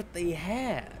that's what they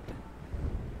had.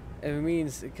 And it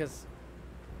means, because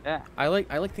Yeah. I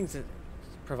like things that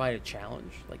provide a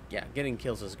challenge. Like, yeah, getting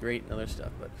kills is great and other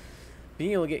stuff, but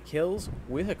being able to get kills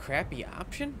with a crappy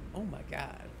option, oh my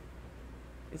god,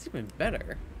 it's even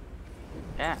better.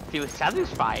 Yeah, feels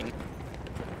satisfying.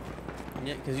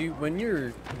 Yeah, because when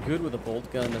you're good with a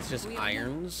bolt gun that's just We are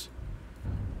irons,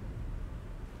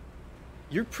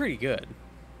 you're pretty good.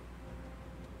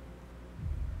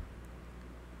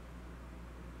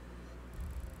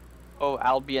 Oh,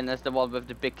 Albion is the one with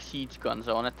the big siege guns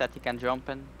on it that you can jump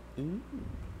in. Ooh.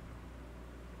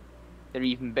 They're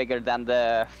even bigger than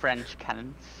the French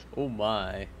cannons. Oh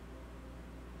my.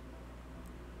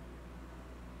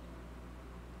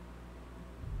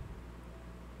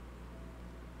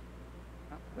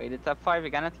 Wait, it's top 5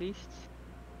 again at least.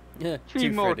 Yeah, 3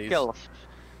 two more Freddies. kills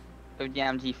with the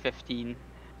MG15.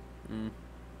 Mm.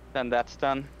 Then that's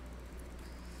done.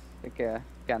 I think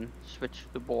can switch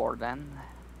the board then.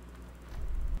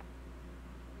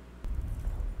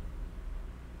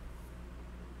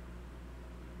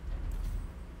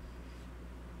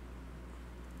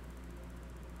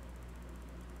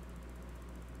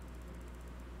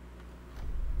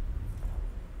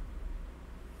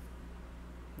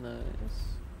 Nice.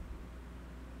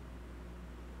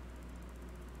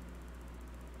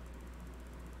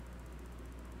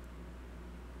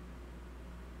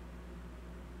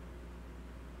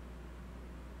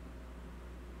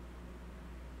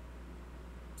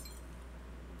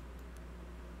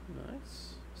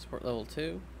 Nice. Sport level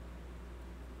 2.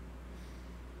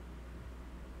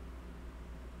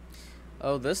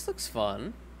 Oh, this looks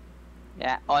fun.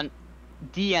 Yeah, on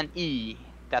D and E,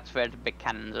 that's where the big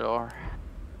cannons are.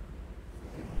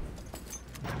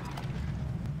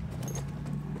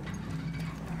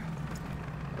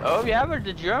 Oh yeah, we're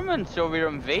the Germans, so we're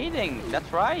invading.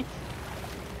 That's right.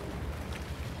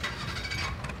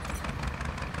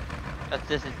 But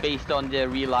this is based on the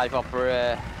real life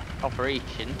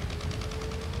operation.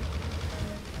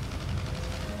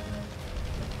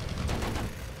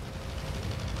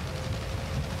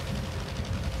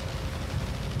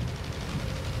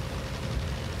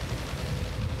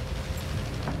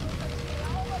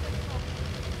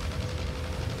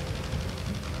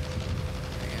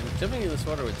 Jumping in this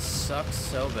water would suck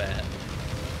so bad.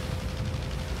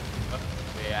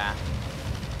 Yeah.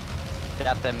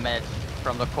 Got the meds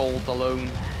from the cold alone.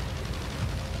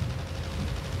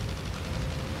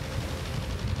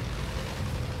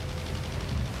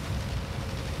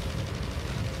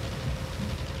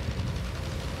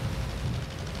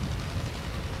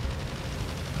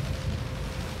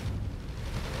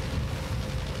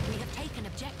 We have taken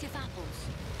objective apples.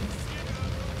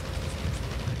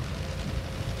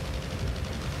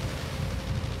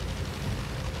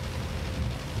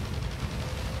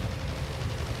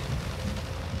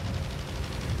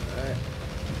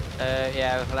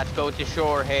 Yeah, let's go to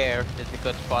shore here. It's a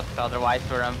good spot, otherwise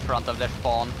we're in front of their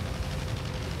spawn.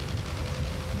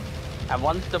 And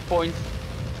once the points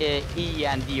E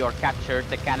and D are captured,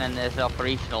 the cannon is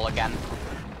operational again.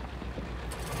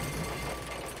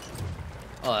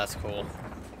 Oh, that's cool.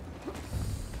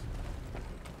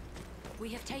 We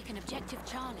have taken objective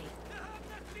Charlie.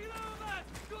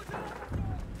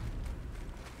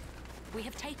 We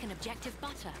have taken objective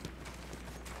Butter.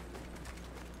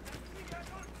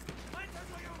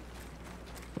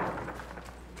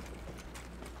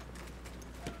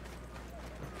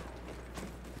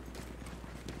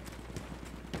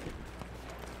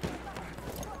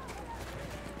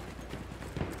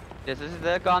 This is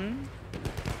the gun.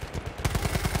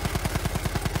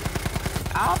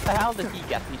 How the hell did he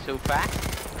get me so fast?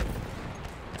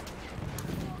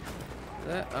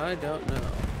 That I don't know.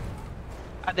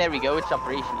 Ah, there we go, it's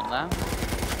operational now.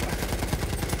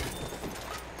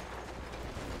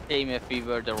 Shame if we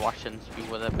were the Russians, we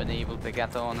would have been able to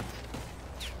get on it.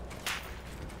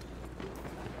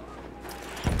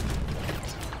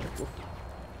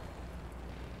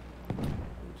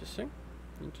 Interesting.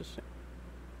 Interesting.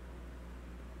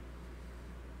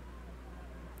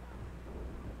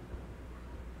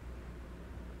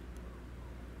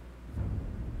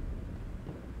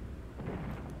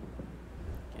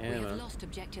 We Yeah, have man. lost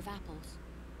objective apples.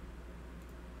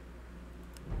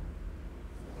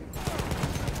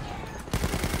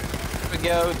 Here we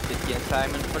go, city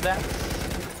assignment for that.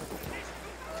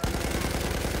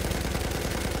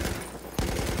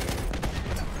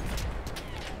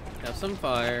 Have some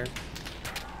fire.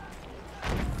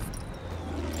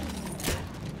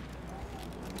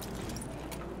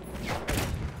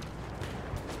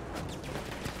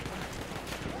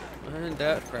 And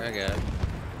that frag out.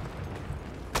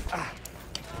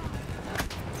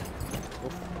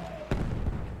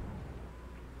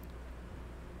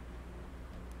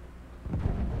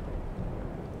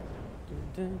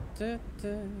 I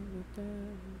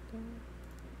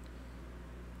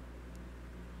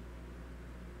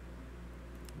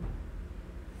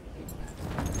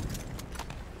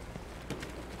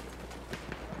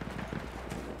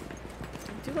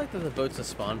do like that the boat's a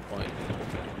spawn point.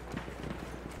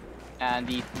 And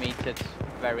it makes it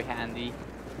very handy.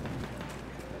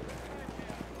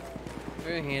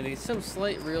 Very handy. Some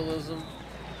slight realism.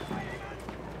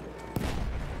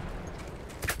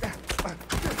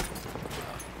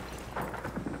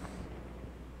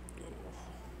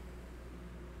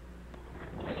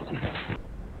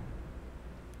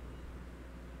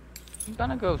 I'm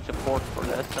gonna go support for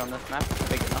this on this map, it's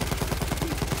big enough.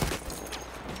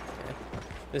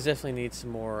 This definitely needs some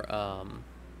more,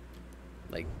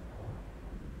 like,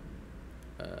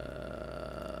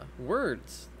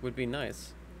 words would be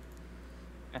nice.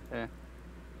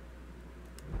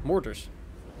 Mortars.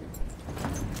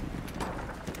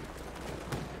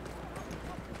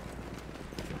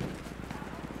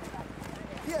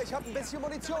 Hier, ich habe ein bisschen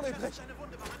Munition übrig.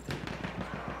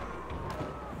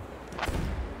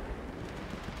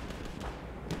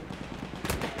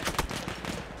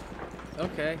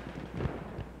 Okay.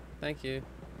 Thank you.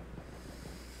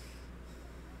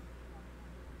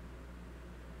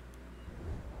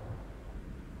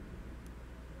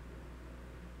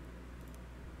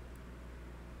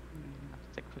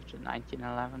 Stick with the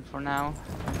 1911 for now.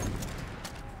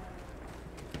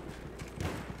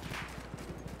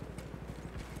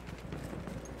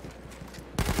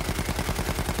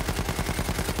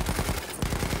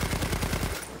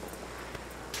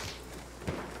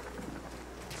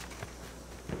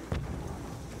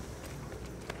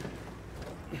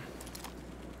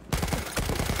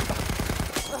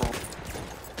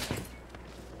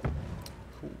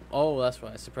 Oh, that's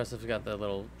why. Suppressive's got the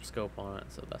little scope on it,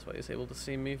 so that's why he's able to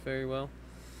see me very well.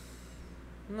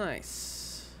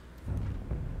 Nice.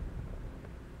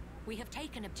 We have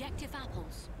taken objective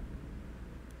apples.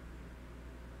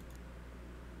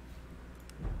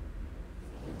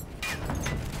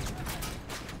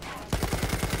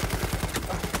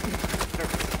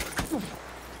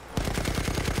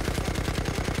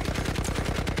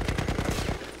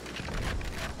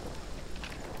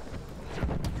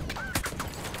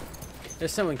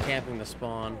 There's someone camping the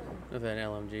spawn with an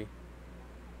LMG.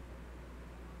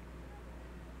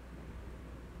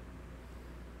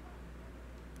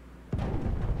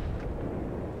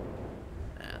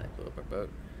 Ah, they blew up our boat.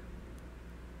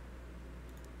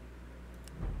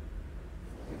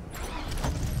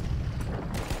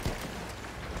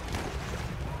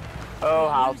 Oh,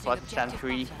 how Losing was objective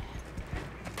Sentry? butter.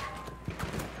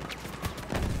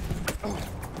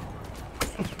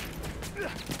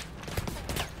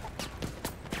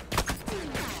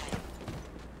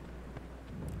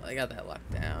 They got that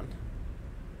locked down.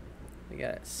 They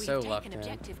got it We so have locked taken down.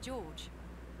 objective George.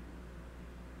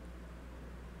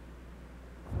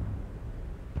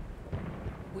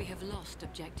 We have lost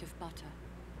objective butter.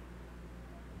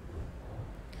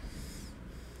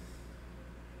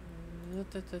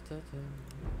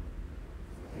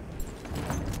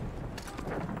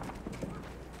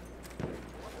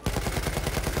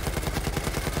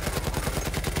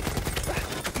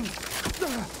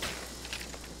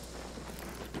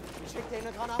 Ich schick dir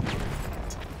eine Granate.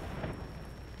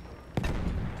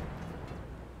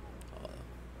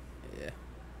 Yeah.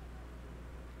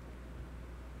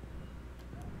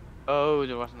 Oh,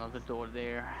 there was another door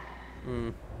there. Hmm.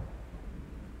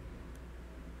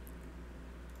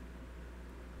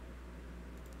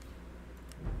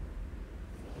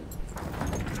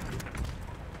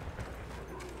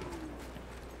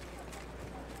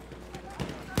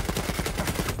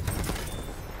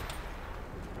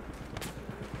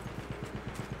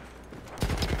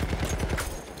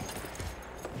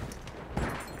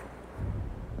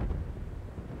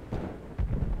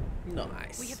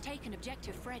 Nice. We have taken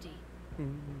objective Freddy.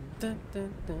 Dun, dun,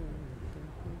 dun, dun,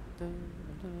 dun,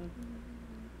 dun.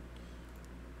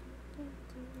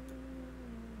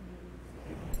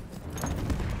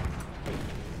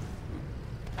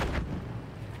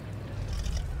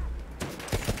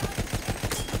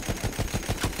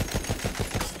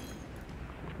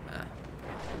 Ah.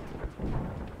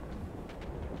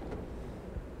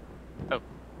 Oh,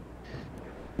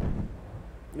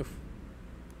 Oof.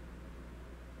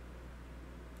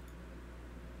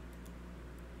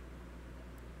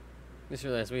 Just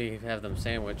realized we have them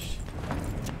sandwiched.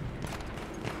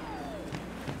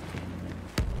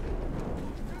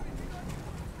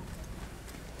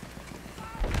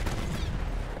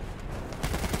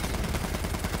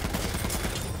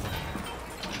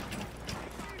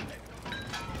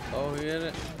 Oh, he hit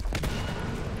it.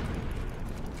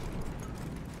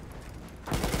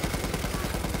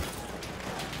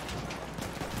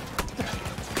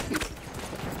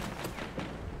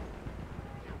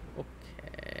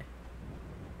 Okay.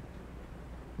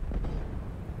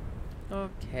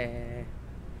 Okay.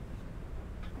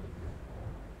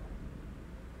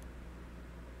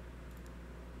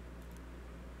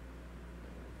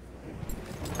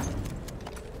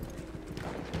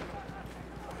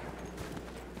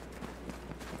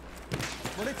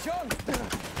 Munition!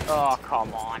 oh,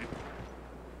 come on.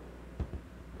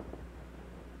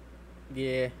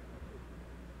 Yeah.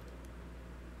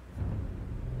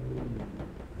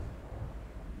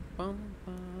 Bum,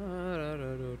 ba, da,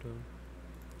 da, da, da.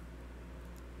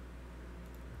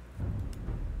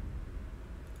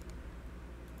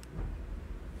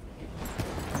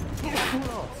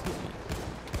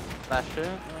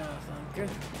 Flasher. Oh, sound good.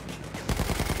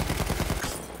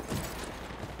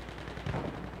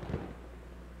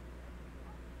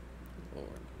 Lord.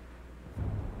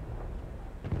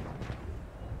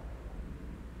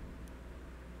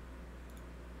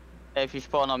 If you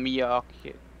spawn on me,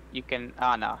 you can.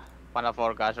 Ah, no. One of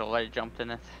our guys already jumped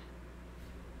in it.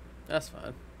 That's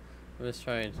fine.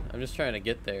 I'm just trying to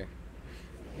get there.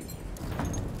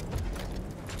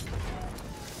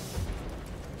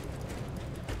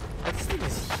 That thing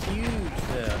is huge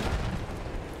though.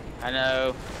 I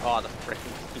know. Oh, the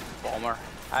freaking stupid bomber.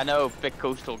 I know, big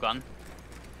coastal gun.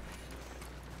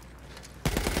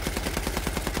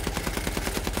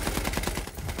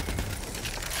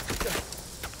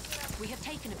 We have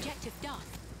taken objective Duff.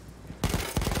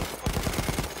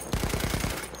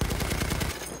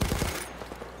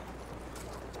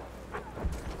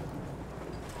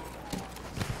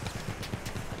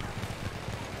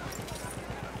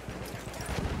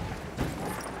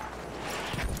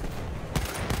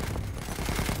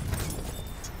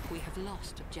 We have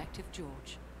lost objective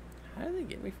George. How did they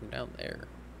get me from down there?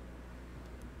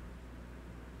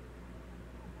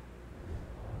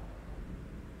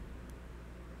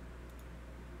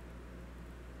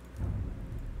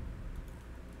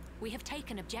 We have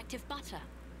taken objective Butter.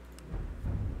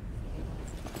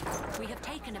 We have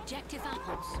taken objective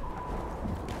Apples.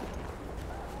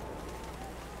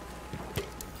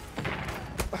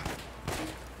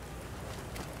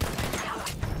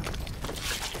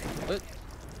 What?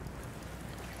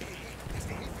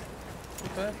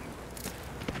 Okay.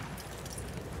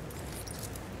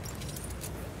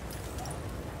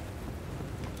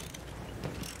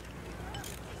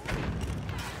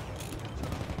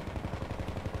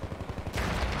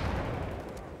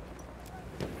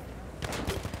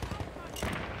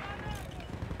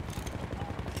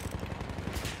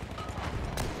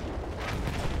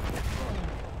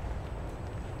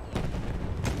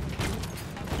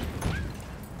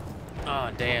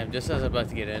 Oh damn, just as I'm about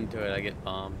to get into it, I get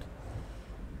bombed.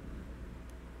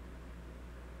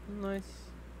 Nice.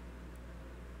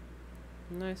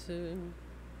 Nice. A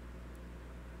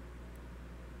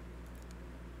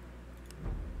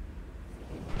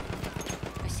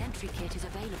sentry kit is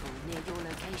available near your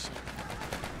location.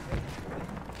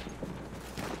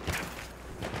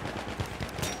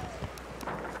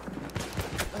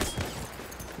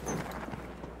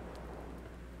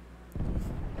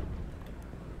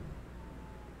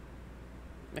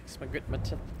 Makes my grit my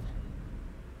teeth.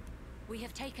 We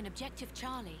have taken objective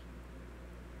Charlie.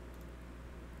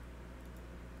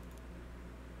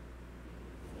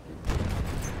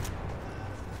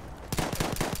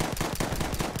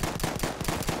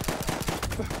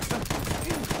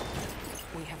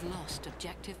 We have lost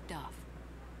objective Duff.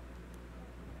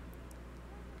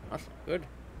 That's good.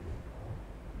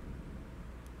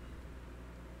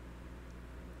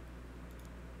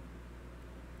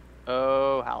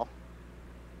 Oh, hell.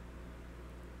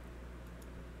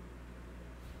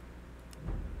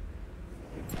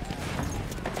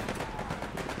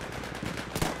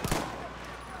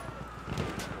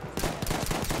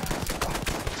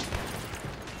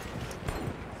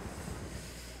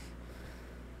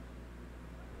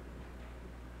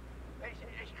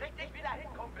 Ich krieg dich wieder hin,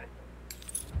 Kumpel.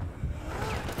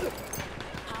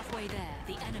 Halfway there,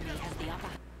 the enemy has the upper.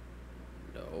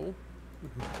 No.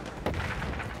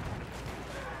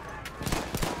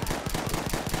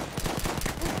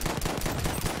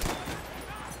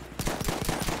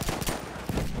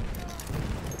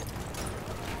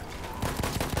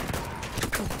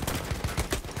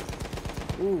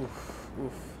 Oof,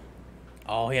 oof.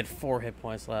 Oh, he had 4 hit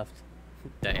points left.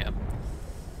 Damn.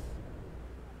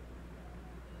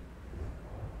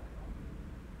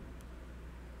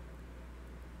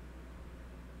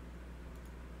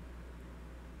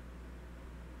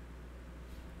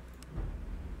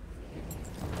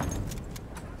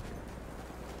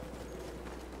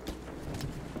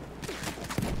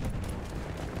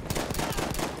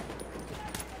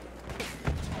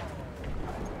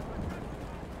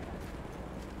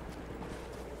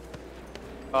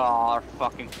 Oh, our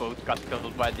fucking boat got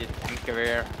killed by the tank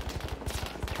carrier.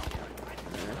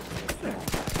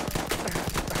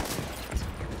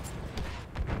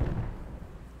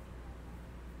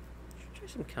 Should try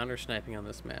some counter sniping on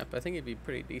this map. I think it'd be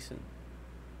pretty decent.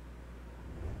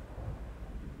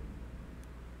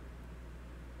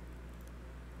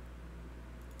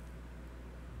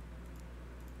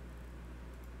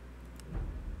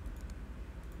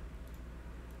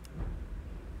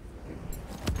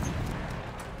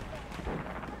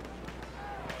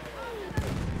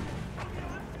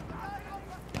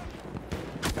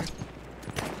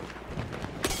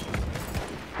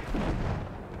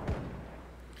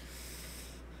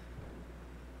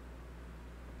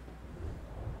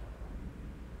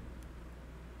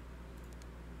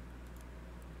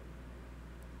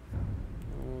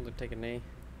 Take a knee.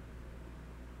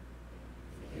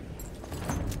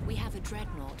 We have a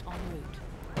dreadnought en route.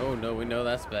 Oh no, we know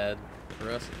that's bad.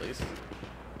 For us at least.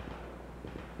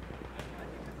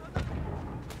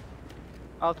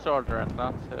 I'll throw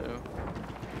Dreadnought too.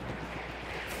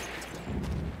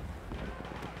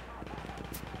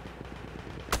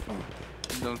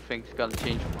 Don't think it's gonna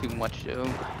change too much though.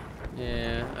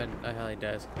 Yeah, I highly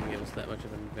doubt it's gonna give us that much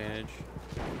of an advantage.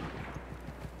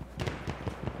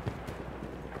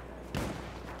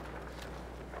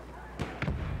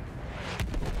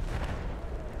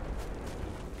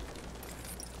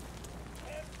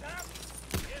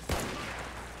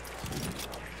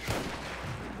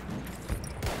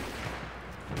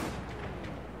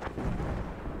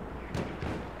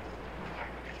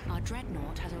 Our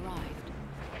dreadnought has arrived.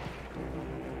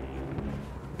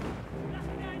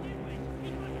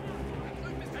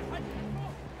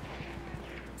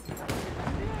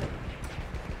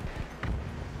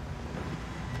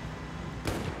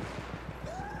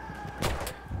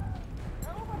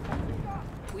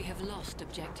 We have lost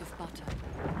objective butter.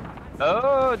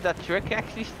 Oh, that trick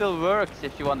actually still works.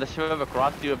 If you want to swim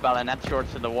across, do a bayonet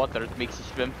shorts in the water, it makes you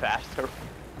swim faster.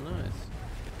 Nice.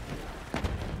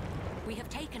 We have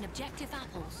taken objective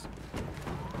apples.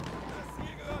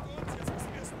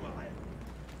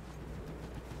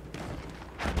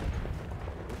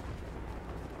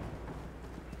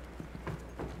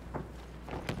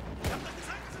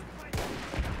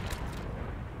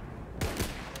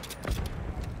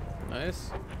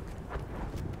 Nice.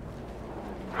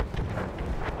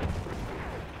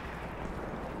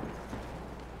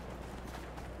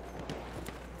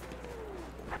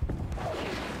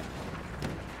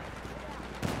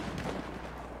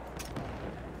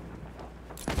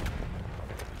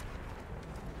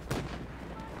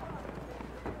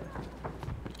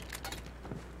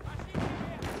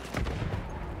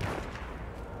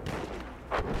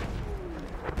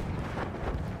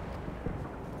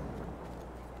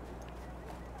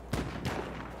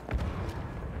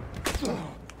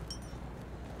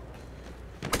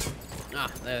 Ah,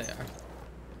 there they are.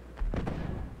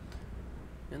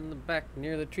 In the back,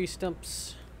 near the tree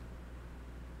stumps.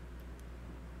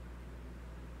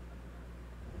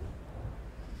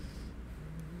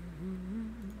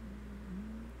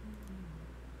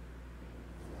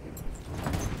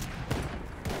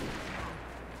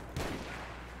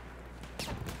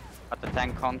 Got the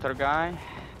tank hunter guy.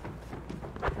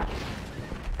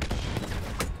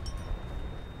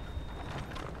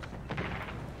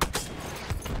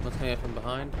 What's coming up from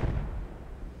behind?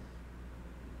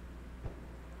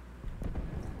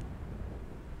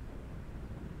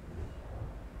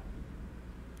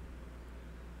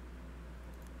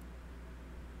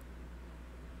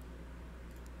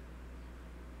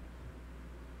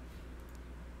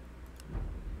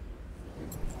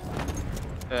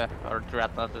 Our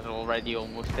Dreadnought is already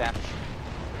almost dead.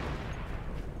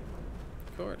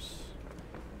 Of course.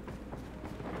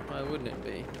 Why wouldn't it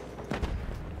be?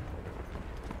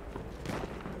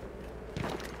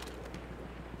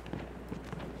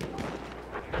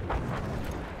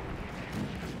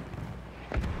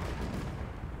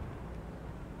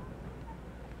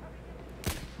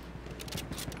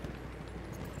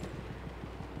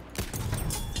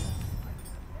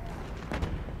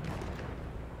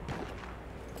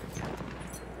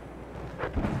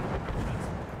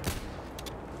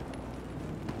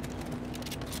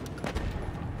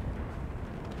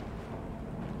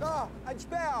 Da, ein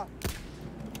Speer!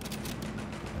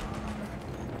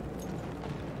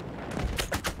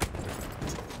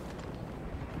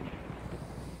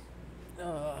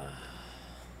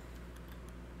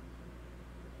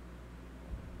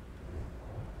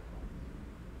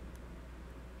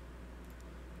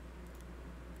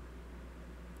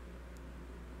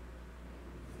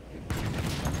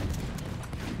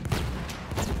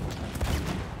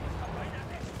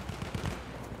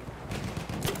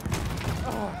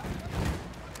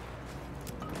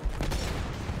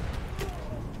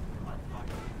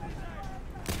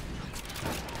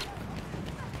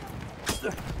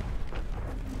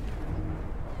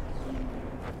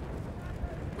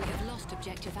 We have lost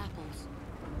objective apples.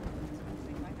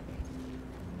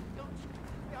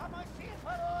 Wir haben ein Ziel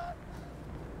verloren!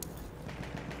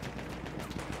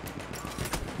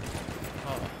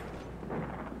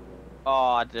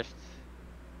 Oh, I just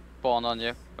spawned on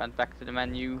you. Went back to the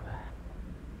menu.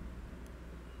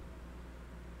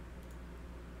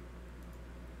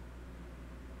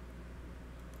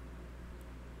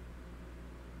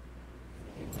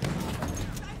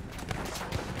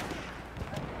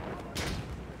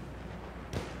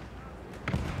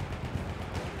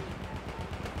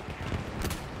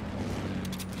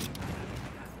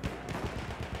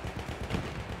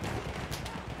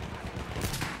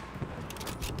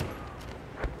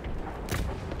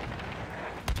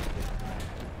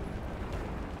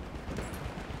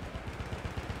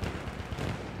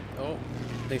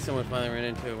 think someone finally ran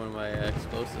into one of my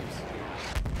explosives.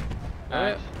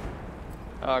 Nice.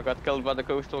 Oh, I got killed by the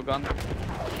coastal gun.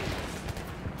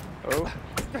 Oh.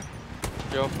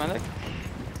 You're off, medic?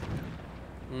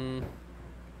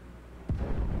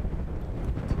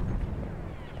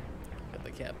 Got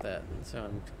to cap that, so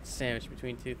I'm sandwiched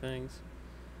between two things.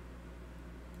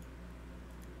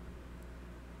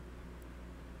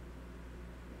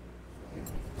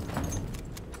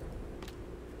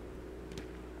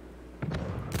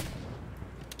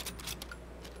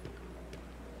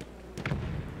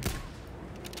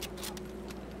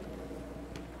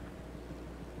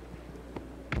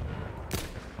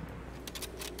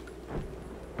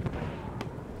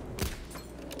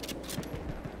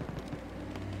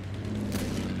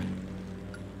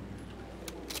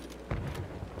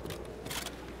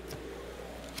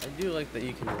 I do like that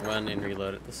you can run and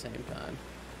reload at the same time.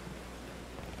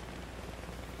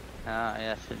 Ah,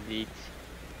 yes, indeed.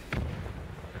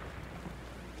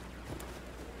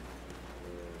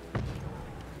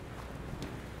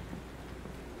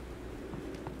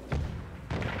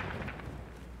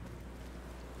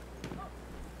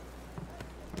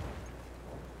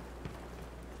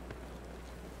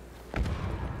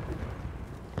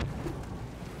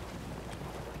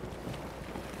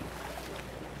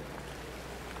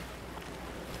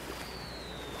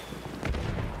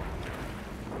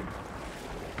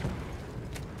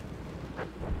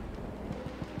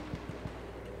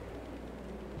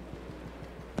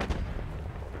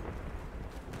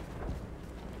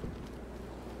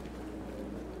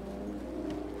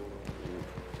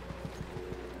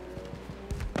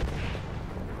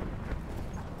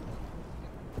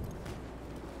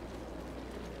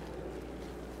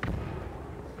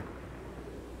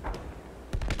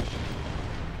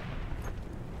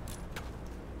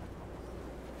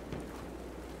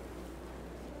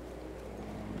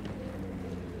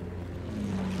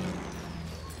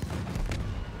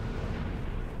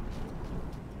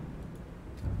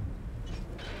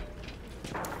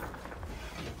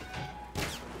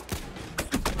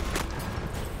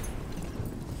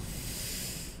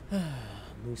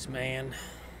 Moose man.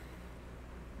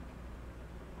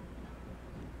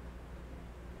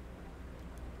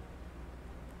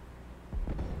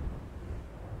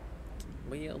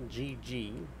 Well,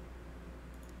 GG.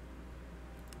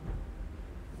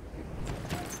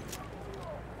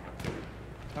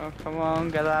 Oh, come on,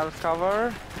 get out of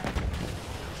cover.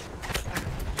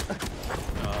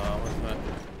 Oh, what's that?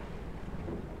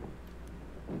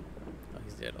 Oh,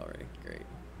 he's dead already. Great.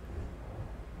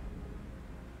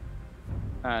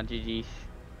 GG's.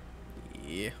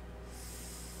 Yeah.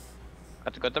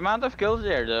 Got a good amount of kills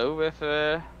there though with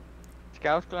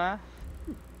scout class.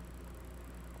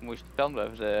 Moest done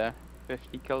with the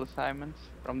 50 kill assignments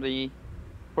from the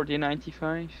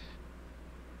 4095.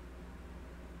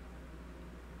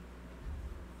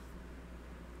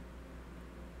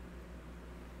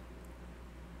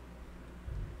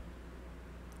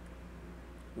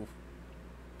 Oof.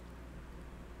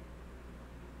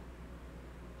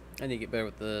 I need to get better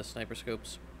with the sniper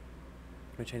scopes.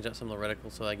 I'm gonna change out some of the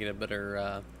reticles so I get a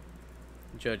better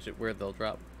judge at where they'll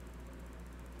drop.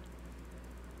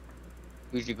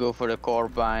 We should go for the core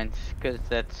binds, cause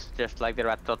that's just like the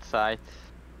red dot sight.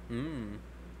 Hmm.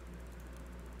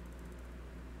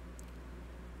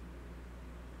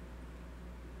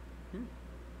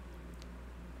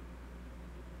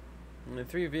 And then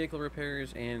 3 vehicle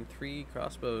repairs and 3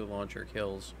 crossbow launcher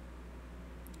kills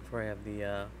before I have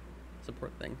the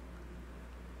support thing.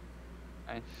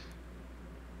 Nice.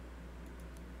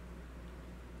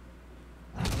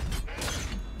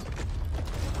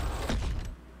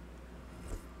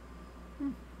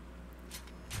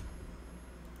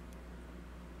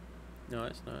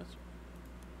 Nice, nice.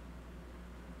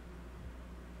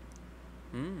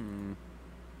 Hmm.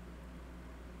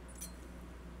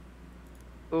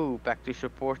 Ooh, back to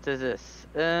support is this.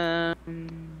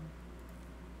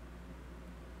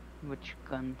 Which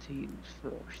gun to use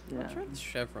first? I'll try the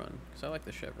chevron, because I like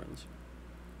the chevrons.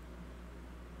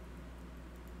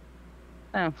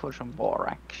 And for some bore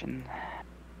action.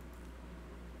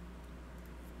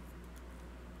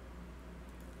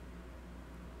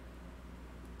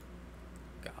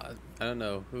 God, I don't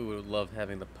know who would love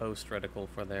having the post reticle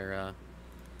for their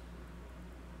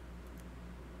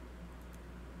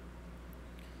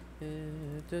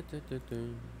there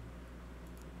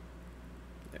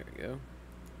we go.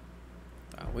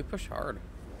 Wow, we push hard.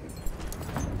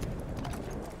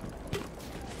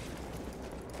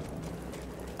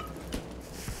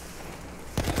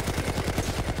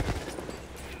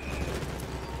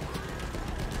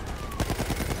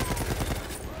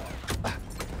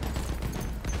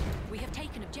 We have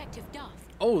taken objective Duff.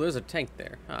 Oh, there's a tank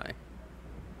there. Hi.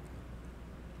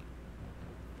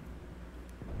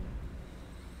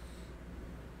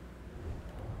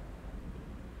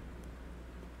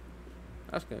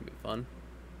 That's gonna be fun.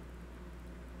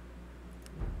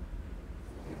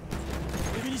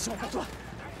 Des munitions pour toi.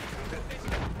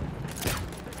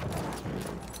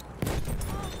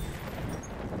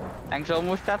 Thanks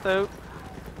almost tattoo.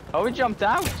 Oh, we jumped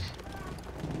out.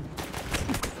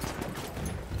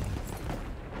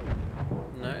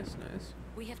 Nice, nice.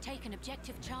 We have taken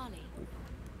objective Charlie.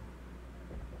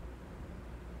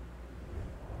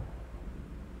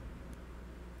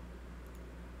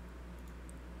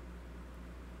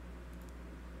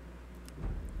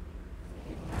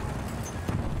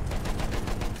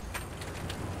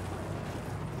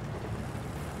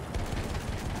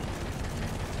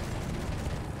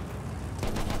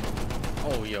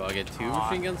 Oh, yo, I get two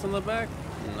machine guns on the back?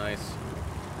 Nice.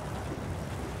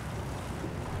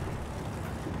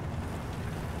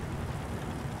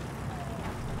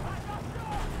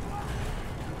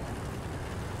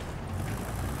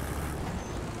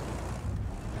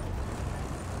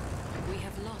 We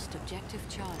have lost objective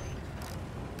Charlie.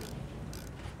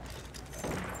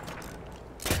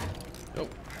 Oh,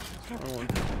 wrong one.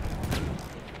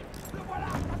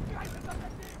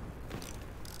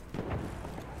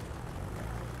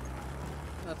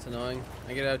 That's annoying.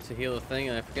 I get out to heal a thing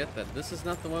and I forget that this is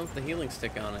not the one with the healing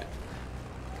stick on it.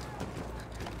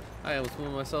 I almost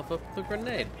blew myself up with a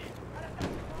grenade.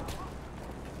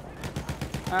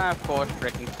 Of course,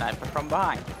 freaking sniper from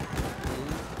behind.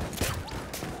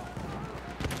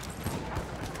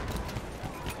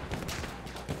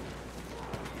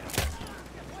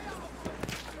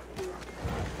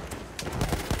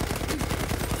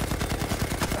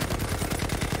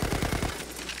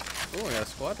 Oh, I got a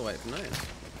squad wipe. Nice.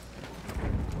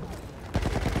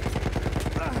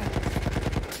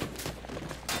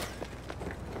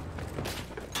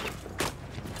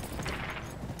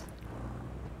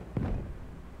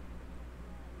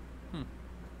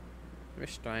 Very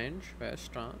strange. Very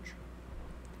strange.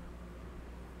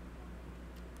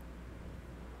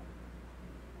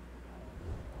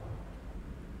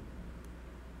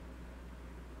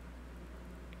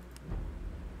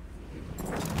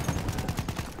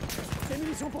 Des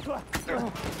munitions pour toi.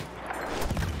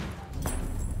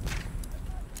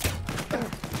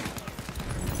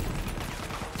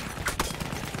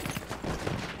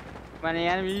 Many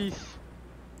enemies.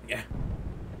 Yeah.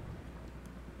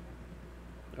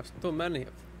 There's too many of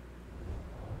them.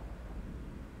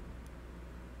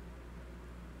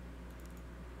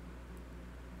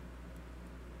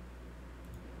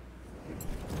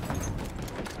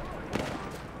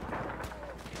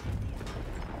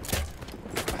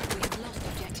 We have lost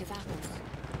objective apples.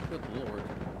 Good lord.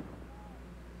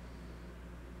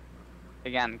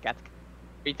 Again, get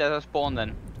Rita spawned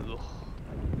then. Ugh.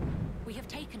 We have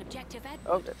taken objective Edward.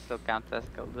 Oh, that still counts as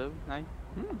kill though. Nice.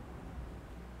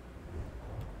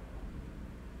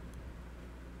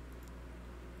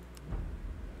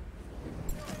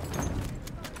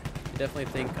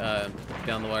 Definitely think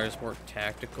Beyond the Wire's more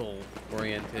tactical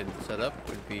oriented setup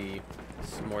would be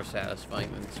more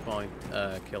satisfying than spawning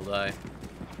kill die.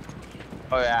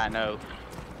 Oh yeah, I know.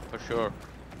 For sure.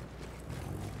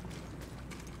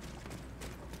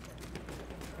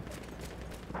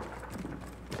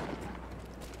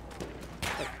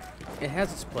 It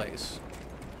has its place.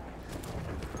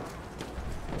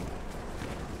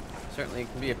 Certainly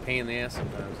it can be a pain in the ass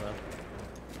sometimes though.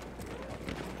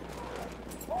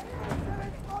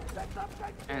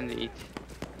 Indeed.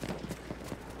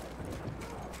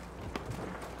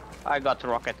 I got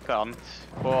rocket cunt.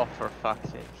 Oh, for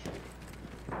fuck's sake.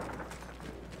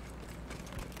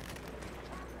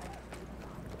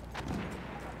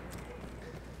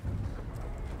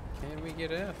 Can we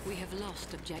get F? We have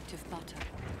lost objective butter.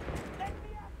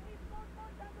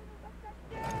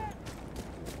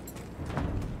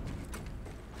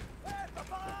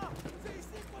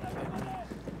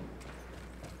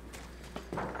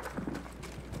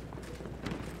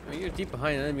 When you're deep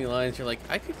behind enemy lines, you're like,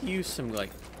 I could use some like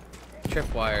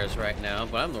tripwires right now,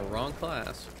 but I'm the wrong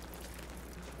class.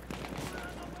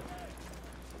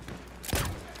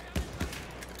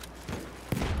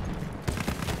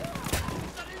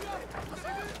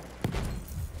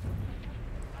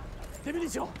 Des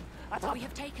munitions. Attrape. We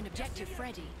have taken objective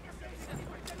Freddy.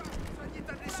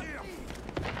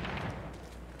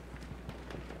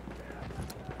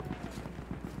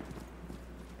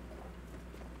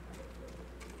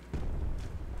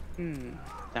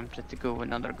 Tempted to go with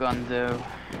another gun though.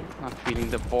 Not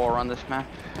feeling the bore on this map.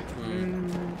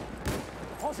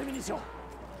 Prends ces munitions.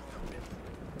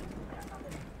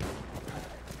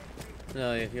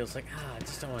 No, it feels like, I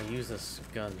just don't want to use this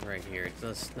gun right here. It's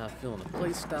just not feeling the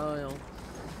play style.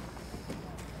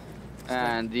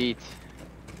 Indeed.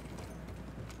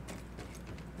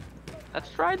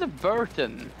 Let's try the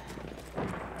Burton.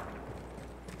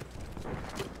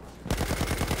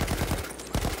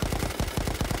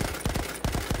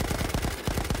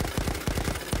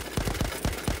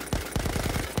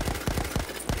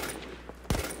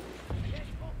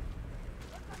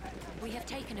 We have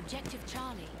taken objective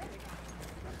Charlie.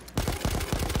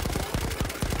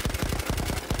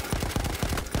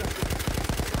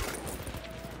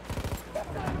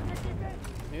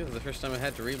 This is the first time I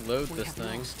had to reload We this have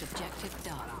thing. lost objective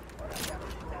Duck.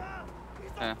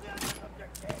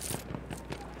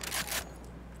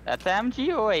 That's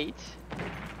MG08.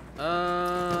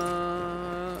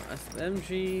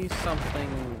 MG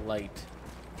something light.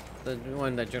 The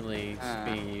one that generally is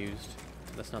being used.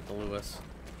 That's not the Lewis.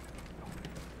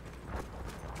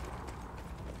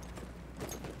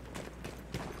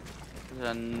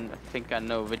 Then I think I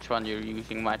know which one you're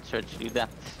using. Might search do that.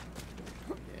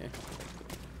 Yeah.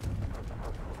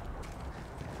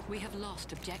 We have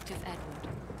lost objective Edward.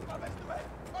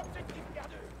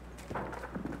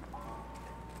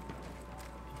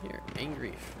 Here,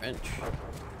 angry French.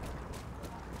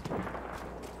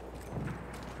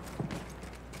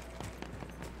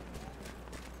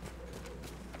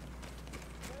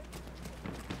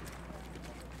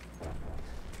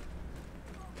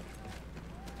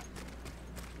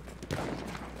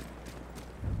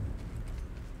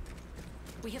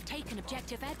 We have taken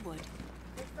objective Edward.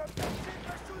 Have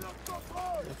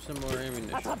some more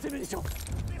ammunition. Attrape tes munitions.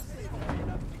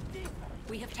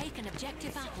 We have taken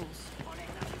objective Apples.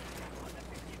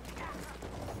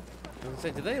 I was gonna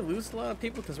say, did they lose a lot of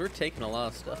people? Because we're taking a lot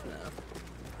of stuff now.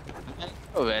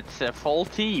 Oh, it's a full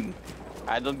team.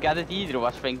 I don't get it either.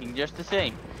 Was thinking just the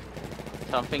same.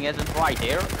 Something isn't right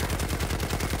here.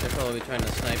 They're probably trying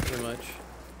to snipe too much.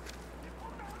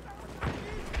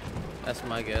 That's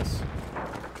my guess.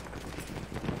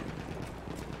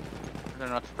 They're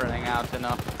not spreading out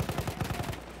enough.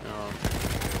 Oh.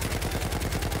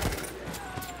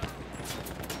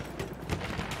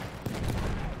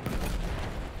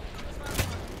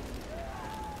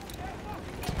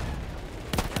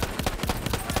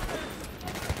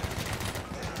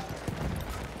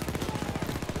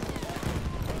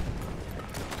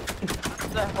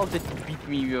 The hell did you beat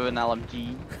me with an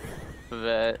LMG? With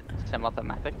a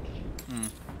semi-automatic?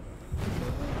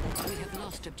 We have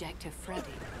lost objective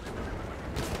Freddy.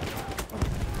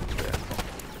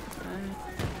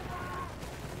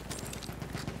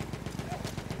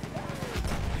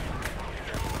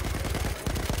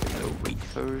 No weak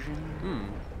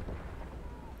version.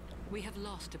 We have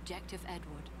lost objective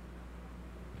Edward.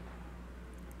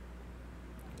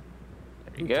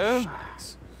 There you go.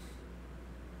 Shucks.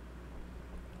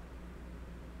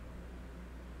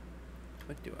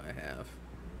 What do I have?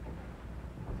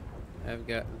 I've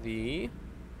got the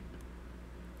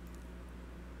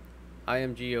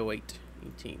IMG 08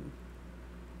 18.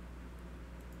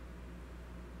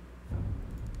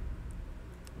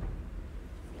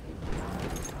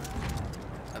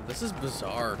 This is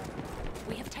bizarre.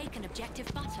 We have taken objective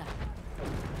Butter.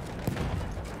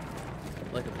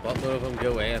 Like a buttload of them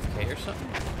go AFK or something?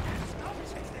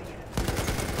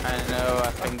 I know,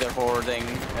 I think they're hoarding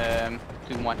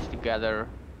too much together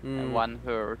and one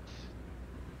hurts,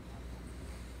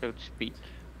 so to speak.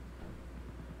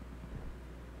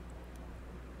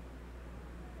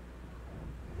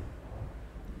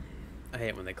 I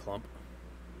hate when they clump.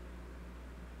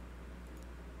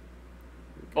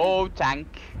 Oh,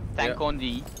 tank. Tank Yeah. on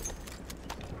D.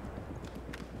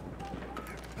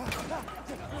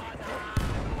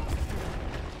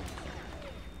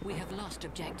 We have lost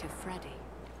objective Freddy.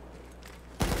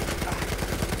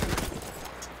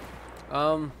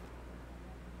 I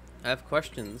have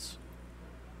questions.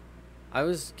 I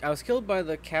was killed by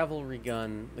the cavalry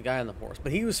gun, the guy on the horse,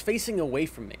 but he was facing away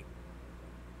from me.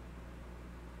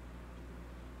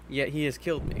 Yet he has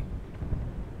killed me.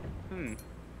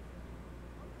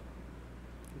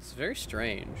 It's very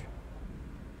strange.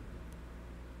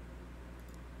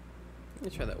 Let me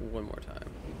try that one more time.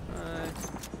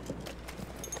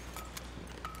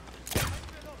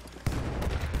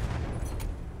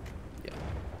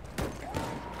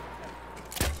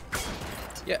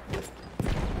 Yeah.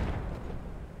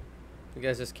 The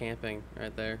guy's just camping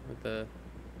right there with the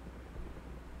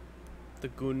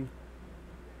gun.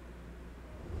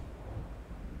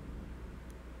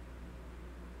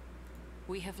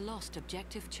 We have lost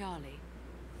objective Charlie.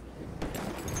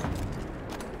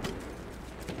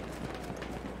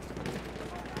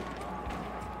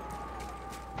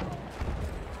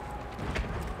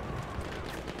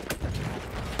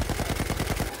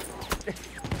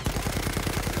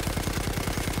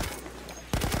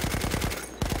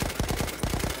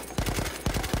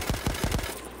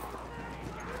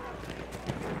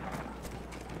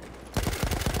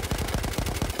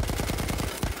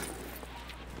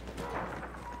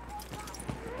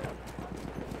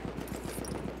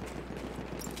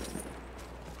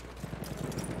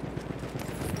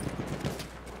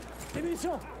 Tes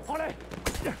munitions,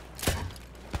 prends-les.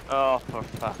 Oh, for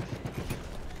fuck's sake.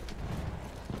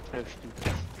 So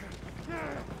stupid.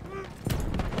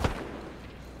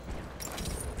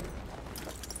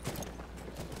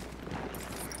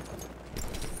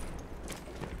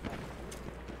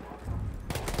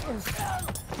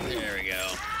 There we go.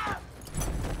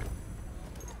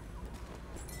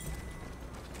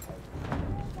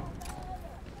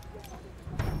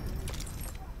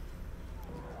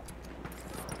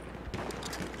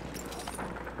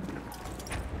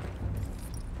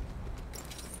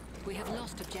 We have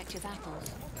lost objective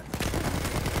apples.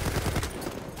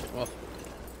 Well,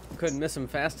 couldn't miss him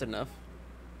fast enough.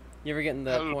 You ever getting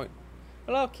to that point?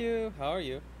 Hello, Q. How are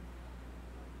you?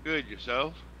 Good,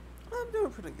 yourself? I'm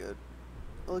doing pretty good.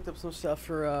 I looked up some stuff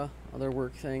for other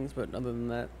work things, but other than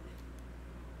that,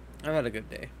 I've had a good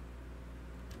day.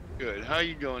 Good. How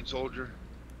you doing, soldier?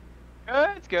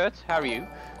 Good, good. How are you?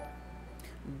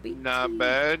 Not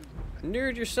bad.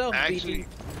 Nerd yourself, Actually, BT.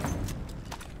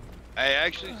 I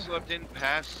actually slept in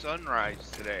past sunrise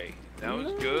today. That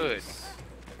was good.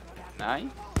 Nice.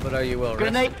 But are you well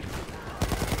Good rested? night.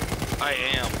 I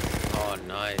am. Oh,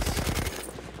 nice.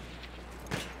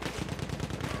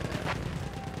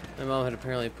 My mom had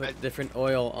apparently put different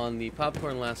oil on the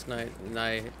popcorn last night, and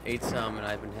I ate some, and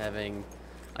I've been having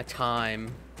a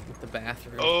time with the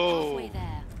bathroom. Oh, Halfway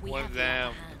there, we one have of the upper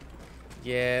them. hand.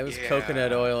 Yeah, it was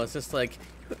coconut oil. It's just like,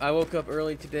 I woke up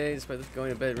early today, despite going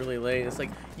to bed really late. It's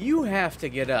like, you have to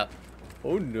get up.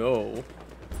 Oh, no.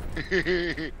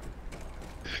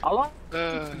 Hello?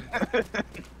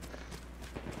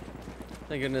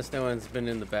 Thank goodness no one's been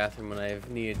in the bathroom when I've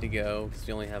needed to go, because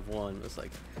we only have one. It's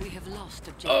like, We have lost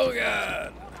objective. oh,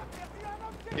 God.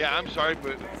 Yeah, I'm sorry,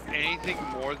 but anything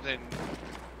more than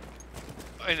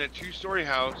in a two-story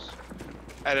house,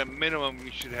 at a minimum,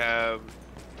 you should have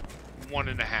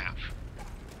 1.5.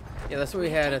 Yeah, that's what we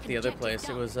had at the other place.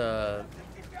 It was a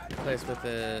place with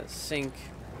a sink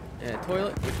and a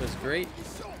toilet, which was great.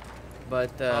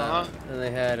 But then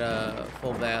they had a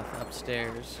full bath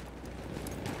upstairs.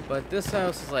 But this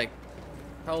house is like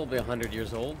probably 100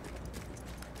 years old.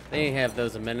 They didn't have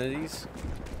those amenities.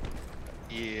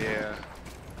 Yeah.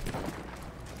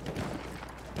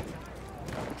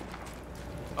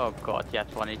 Oh god, yes,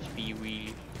 1 HP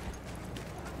really.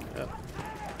 Yep.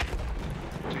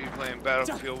 So you playing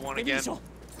Battlefield 1 Tes again? munitions.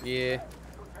 Yeah.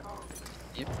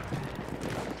 Yep.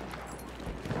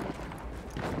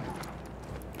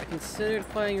 I considered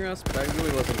playing Rust, but I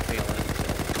really wasn't feeling it.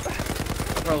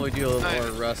 So I'll probably do a little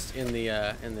more Rust in the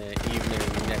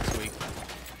evening next week.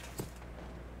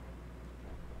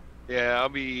 Yeah,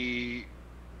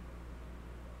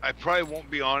 I probably won't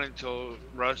be on until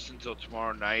Rust until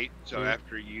tomorrow night. So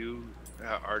after you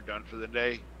are done for the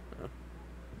day.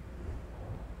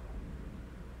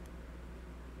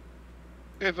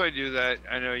 If I do that,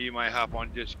 I know you might hop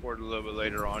on Discord a little bit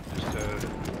later on just to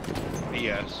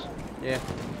BS. Yeah.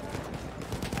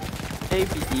 Hey,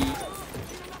 BD.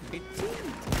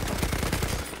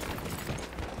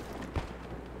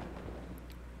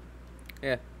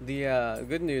 Yeah, the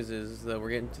good news is that we're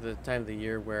getting to the time of the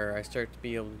year where I start to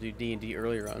be able to do D&D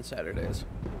earlier on Saturdays.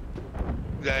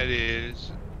 That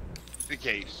is the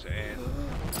case, and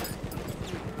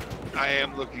I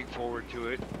am looking forward to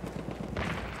it.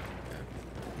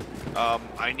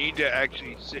 I need to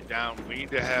actually sit down. We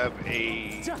need to have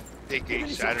take a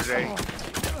Saturday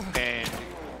and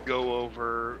go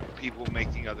over people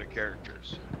making other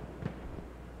characters.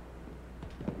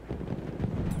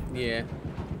 Yeah.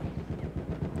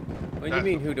 What do you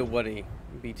mean, who to whaty,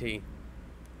 BT?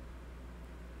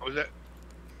 What was that?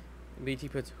 BT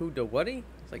puts who to whaty?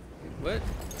 It's like, what?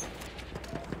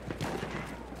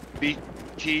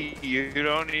 BT, you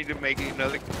don't need to make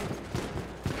another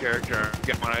character.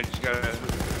 Get one. I just gotta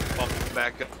bump him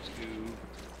back up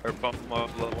to, or bump him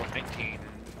up to level 19 and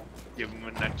give him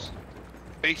a next.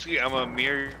 Basically, I'm a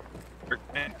mirror.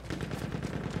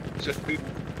 So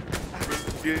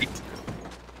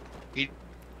he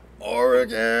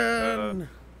Oregon!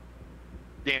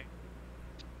 damn.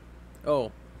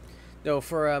 Oh. No,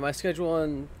 for my schedule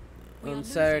on losing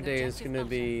Saturday is objective going to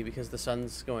be, butter. because the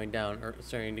sun's going down, or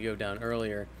starting to go down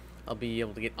earlier, I'll be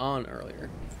able to get on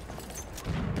earlier.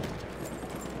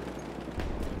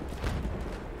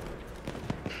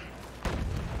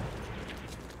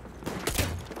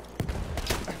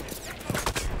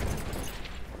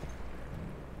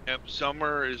 Yep,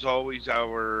 summer is always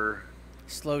our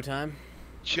Slow time.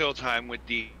 chill time with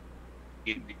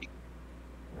D&D.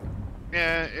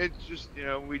 Yeah, it's just, you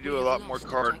know, we do We a have lot more lost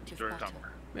cards objective during butter.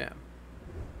 summer. Yeah.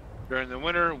 During the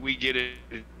winter, we get it.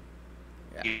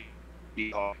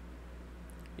 Yeah.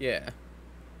 Yeah.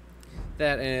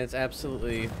 That and it's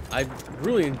absolutely... I'm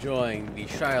really enjoying the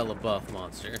Shia LaBeouf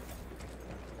monster.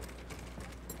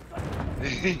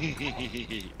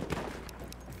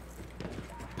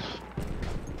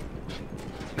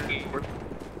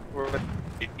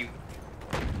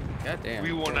 God damn.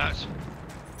 We will not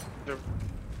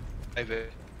survive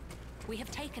it We have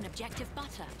taken objective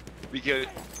butter. because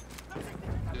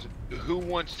who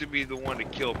wants to be the one to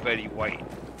kill Betty White?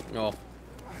 Oh.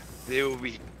 They will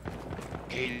be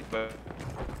hated by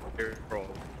their role.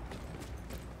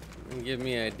 Give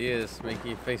me ideas. Make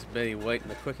you face Betty White in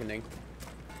the quickening.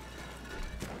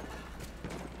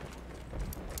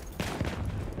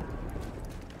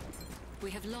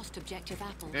 We have lost objective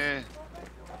apple. Eh.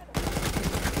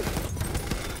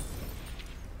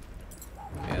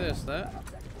 Yeah, there's that.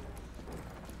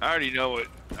 I already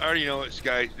know what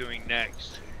Sky's doing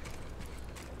next.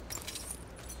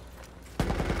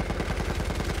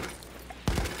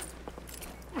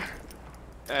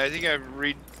 I think I've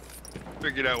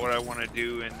figured out what I want to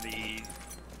do in the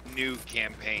new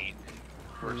campaign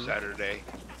for Saturday.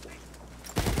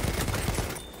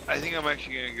 I think I'm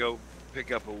actually gonna go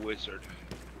pick up a wizard,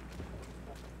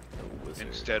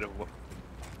 instead of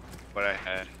what I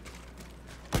had.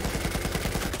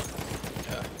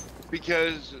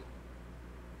 Because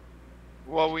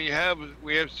while we have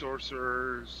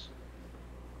sorcerers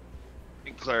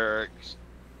and clerics,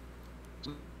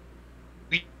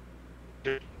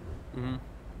 Mm-hmm.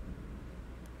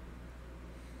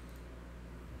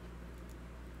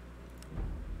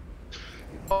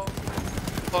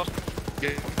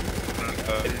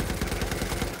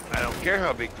 I don't care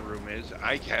how big the room is,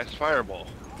 I cast Fireball.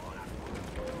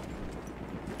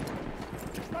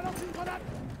 Balance une grenade.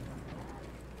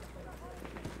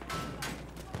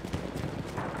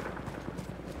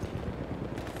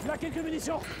 Là, quelques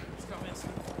munitions.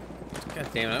 God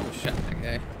damn it, I almost shot that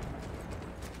guy.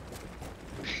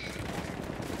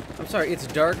 I'm sorry, it's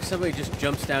dark, somebody just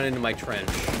jumps down into my trench.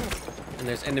 And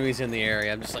there's enemies in the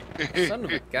area. I'm just like, son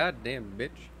of a goddamn bitch.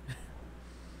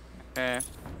 Eh.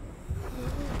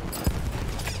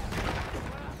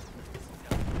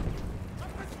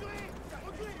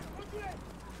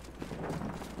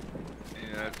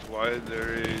 And that's why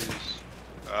there is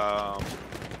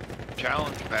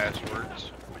challenge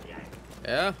passwords.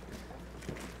 Yeah?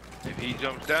 If he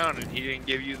jumps down and he didn't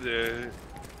give you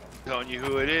telling you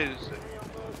who it is,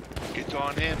 it's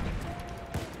on him.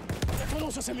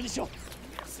 Prenons sur ces munitions.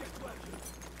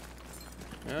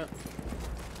 Yeah.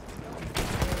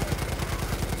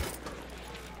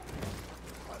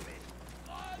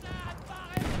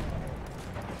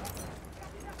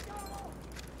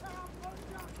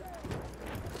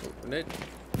 Open it.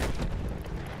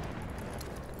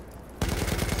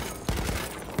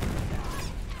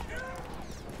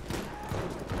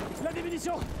 Là, des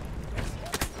munitions.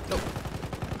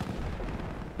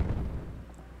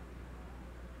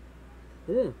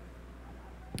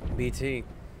 BT.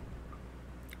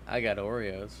 I got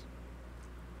Oreos.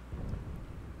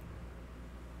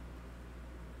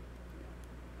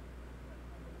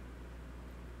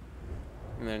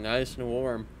 And they're nice and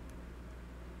warm.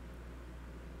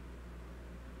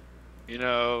 You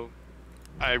know,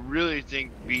 I really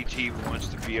think BT wants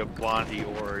to be a Blondie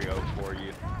Oreo for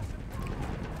you.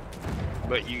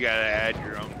 But you gotta add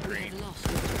your own We cream. have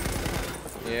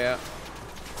lost. Yeah.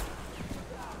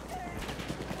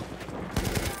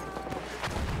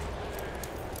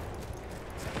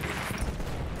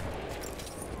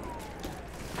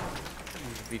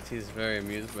 BT is very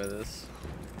amused by this.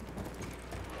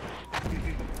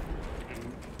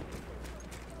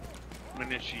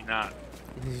 When is she not?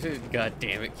 God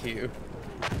damn it, Q.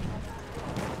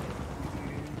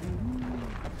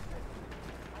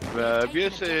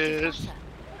 Fabius is.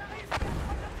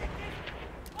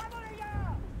 Butter.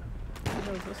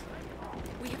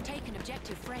 We have taken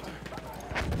objective Freddy.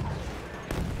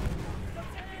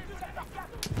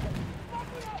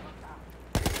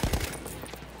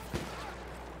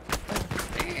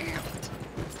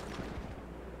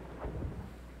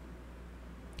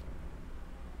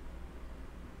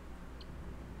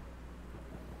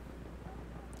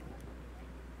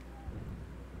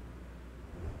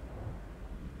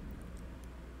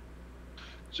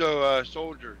 So,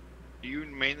 Soldier, do you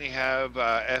mainly have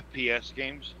FPS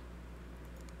games?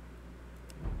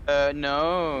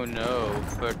 No.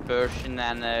 Third person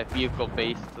and vehicle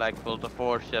based, like World of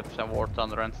Warships and War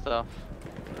Thunder and stuff.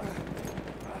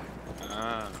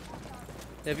 Ah.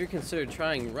 Have you considered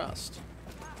trying Rust?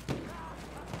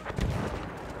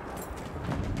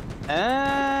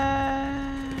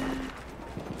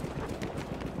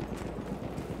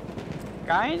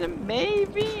 Kinda,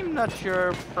 maybe, I'm not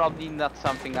sure. Probably not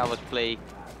something I would play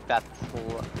that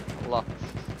lot.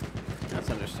 That's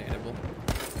understandable.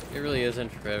 It really isn't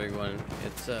for everyone.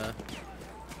 It's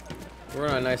we're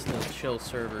on a nice little chill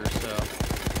server, so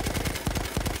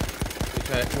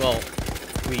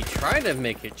we try to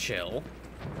make it chill.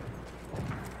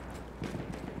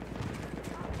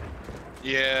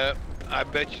 Yeah, I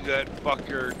bet you that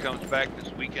fucker comes back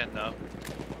this weekend though.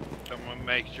 So I'm gonna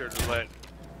make sure to let,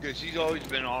 because he's always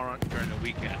been on during the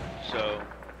weekend. So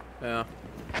Yeah.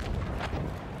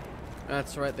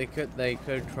 That's right. They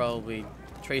could probably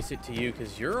trace it to you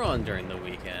because you're on during the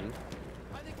weekend.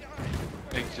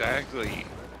 exactly.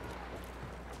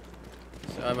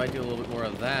 So I might do a little bit more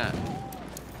of that.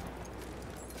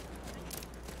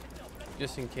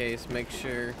 Just in case, make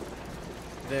sure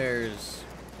there's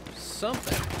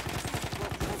something.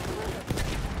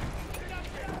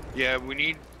 Yeah,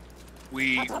 we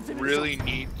really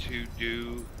need to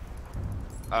do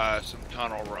some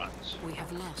tunnel runs. We have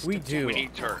lost. We do. We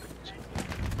need turrets.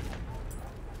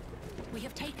 We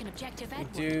have taken objective We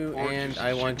Edward. do, Or and just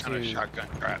I a want shit ton of to, shotgun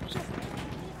traps.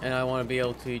 and I want to be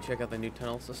able to check out the new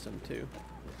tunnel system too.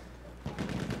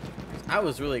 I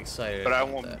was really excited. But I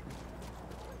about won't- that.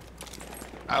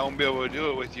 I won't be able to do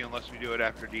it with you unless we do it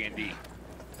after D&D.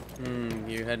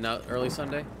 You heading out early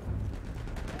Sunday?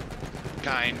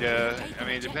 Kinda. I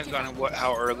mean, it depends on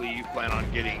how early you plan on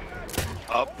getting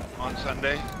up on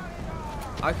Sunday.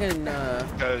 I can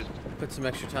Because put some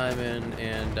extra time in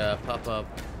and pop up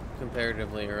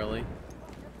comparatively early.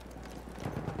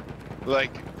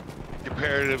 like,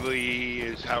 comparatively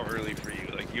is how early for you,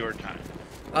 like your time.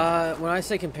 When I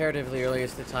say comparatively early,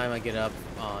 it's the time I get up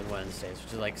on Wednesdays,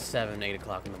 which is like 7, 8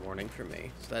 o'clock in the morning for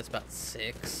me. So that's about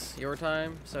 6 your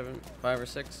time, 5 or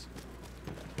 6.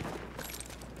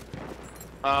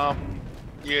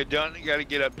 You gotta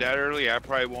get up that early. I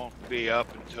probably won't be up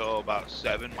until about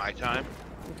 7 my time.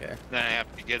 Okay. Then I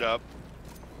have to get up,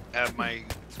 have my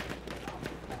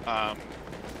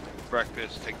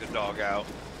breakfast, take the dog out,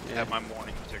 Yeah. have my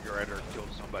morning cigarette or kill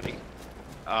somebody.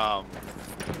 And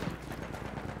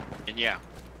yeah,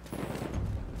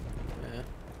 Yeah.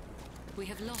 We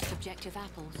have lost objective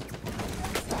apples.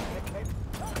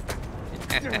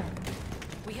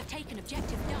 We have taken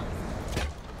objective Duff.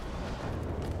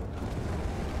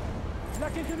 Là,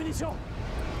 quelques munitions.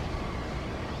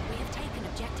 We have taken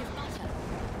objective Butter.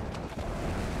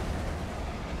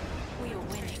 We are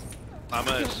winning. I'm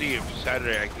gonna see if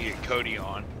Saturday I can get Cody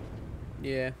on.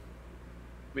 Yeah.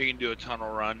 We can do a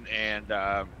tunnel run and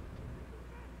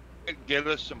get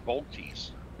us some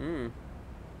bolties.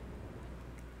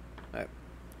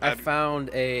 I found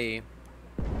when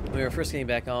we were first getting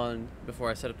back on, before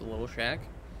I set up the little shack,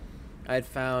 I had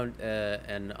found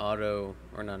a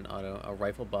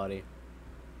rifle body,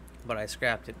 but I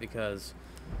scrapped it because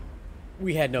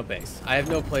we had no base. I have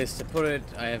no place to put it.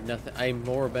 I have nothing. I'm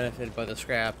more benefited by the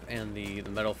scrap and the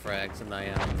metal frags than I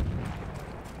am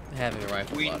having a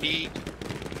rifle body.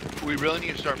 We really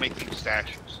need to start making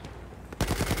stashes.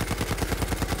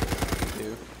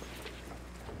 Do.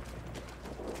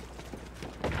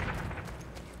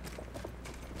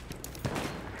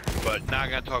 But not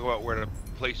gonna talk about where to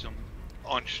place them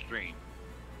on stream.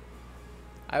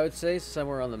 I would say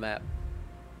somewhere on the map.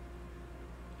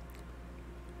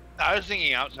 I was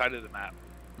thinking outside of the map.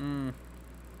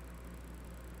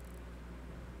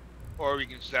 Or we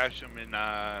can stash them in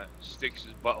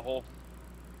Styx's butthole.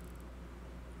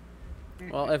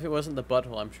 Well, if it wasn't the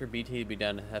butthole, I'm sure BT would be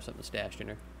down to have something stashed in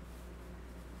her.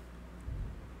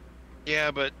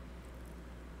 Yeah, but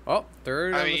Oh,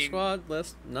 third I on the mean- squad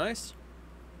list. Nice.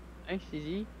 Nice,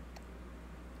 easy.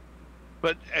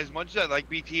 But as much as I like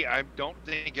BT, I don't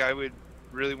think I would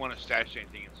really want to stash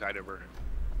anything inside of her.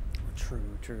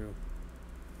 True, true.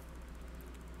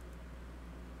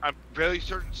 I'm fairly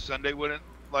certain Sunday wouldn't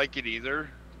like it either.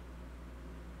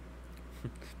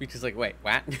 Because like, wait,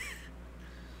 what?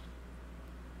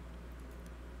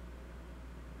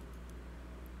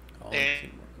 Oh,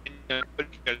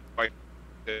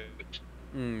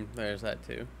 And there's that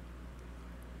too.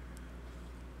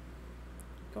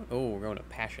 Oh, we're going to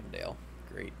Passchendaele.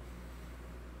 Great.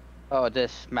 Oh,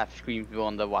 this map screams me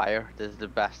on the wire. This is the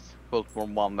best World War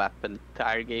 1 map in the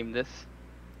entire game, this.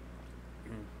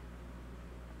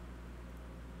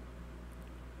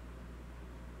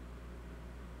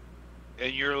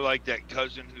 and you're like that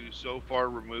cousin who's so far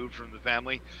removed from the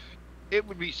family, it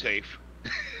would be safe.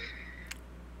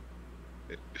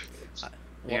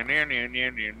 Well,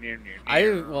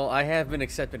 Well, I have been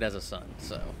accepted as a son,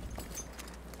 so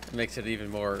it makes it even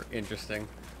more interesting.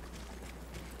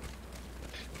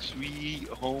 Sweet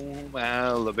home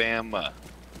Alabama.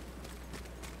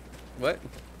 What?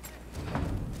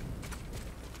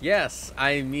 Yes,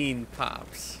 I mean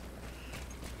Pops.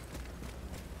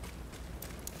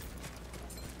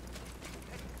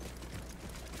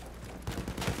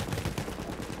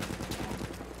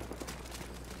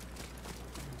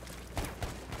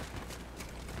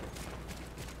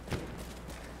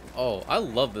 Oh, I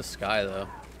love the sky though.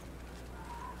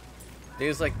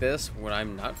 Days like this, when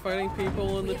I'm not fighting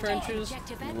people in the trenches,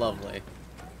 lovely.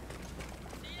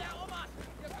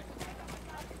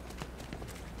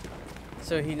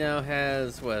 So he now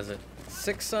has, what is it,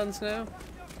 6 sons now?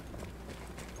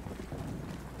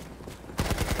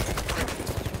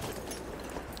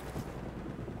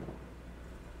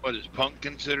 What, is Punk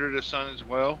considered a son as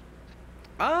well?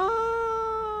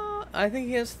 I think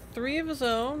he has 3 of his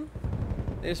own.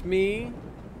 There's me,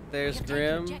 there's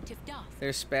Grim,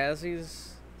 there's Spazzies.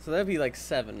 So that'd be like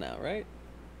 7 now, right?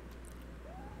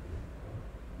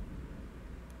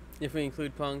 If we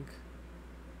include Punk.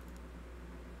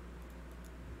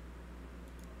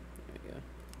 There we go.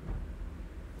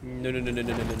 No.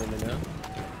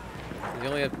 You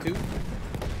only have 2?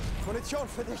 Munition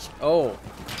für dich. Oh,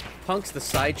 Punk's the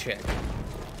side chick.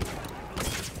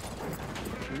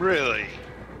 Really?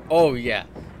 Oh yeah,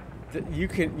 you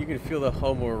can feel the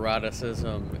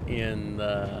homoeroticism in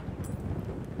the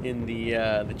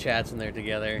chats when they're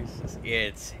together.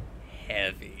 It's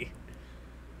heavy.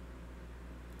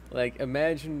 Like,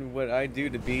 imagine what I do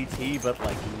to BT, but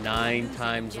like 9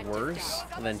 times worse,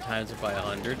 and then times it by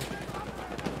 100.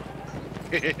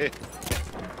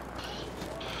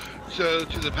 So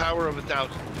to the power of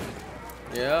 1,000.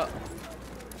 Yeah.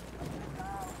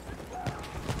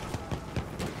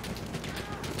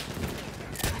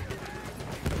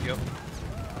 Yep.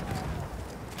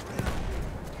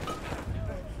 I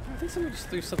think someone just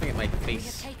threw something at my We have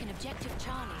face. taken objective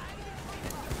Charlie.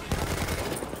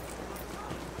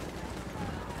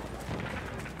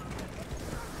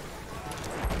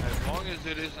 As long as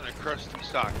it isn't a crusty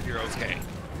sock, you're okay.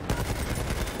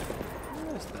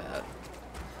 What was that?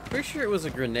 Pretty sure it was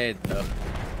a grenade though.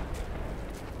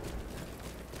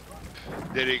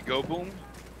 Did it go boom?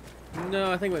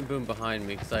 No, I think it went boom behind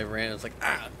me because I ran. I was like,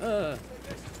 ah.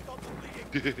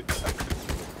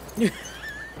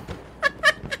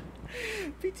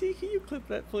 PT, can you clip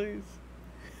that, please?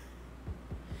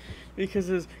 Because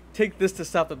it's take this to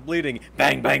stop the bleeding.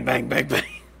 Bang, bang, bang, bang,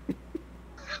 bang.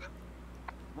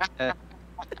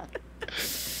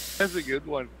 That's a good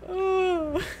one.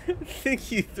 Oh, I think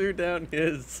he threw down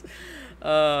his,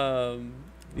 med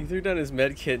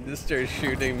kit and just started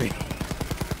shooting me.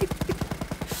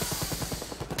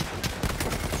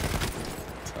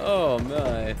 Oh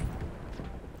my.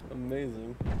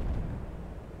 Amazing.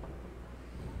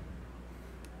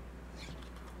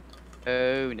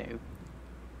 Oh no.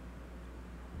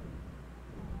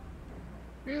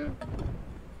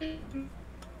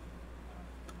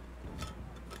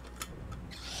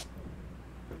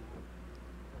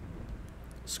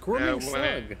 Squirming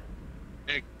slug.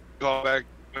 Call back.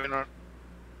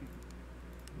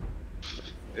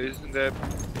 Isn't that?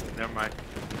 Never mind.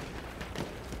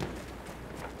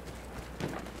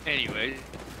 Anyway,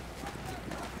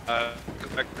 go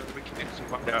back to the mechanics and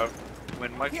find out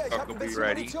when my Hier, ich truck hab will ein be bisschen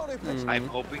ready. Munition übrig. I'm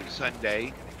hoping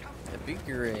Sunday. That'd be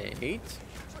great.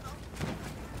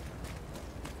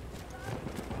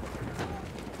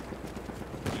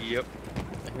 Yep.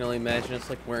 I can only imagine it's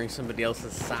like wearing somebody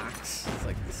else's socks. It's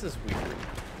like, this is weird.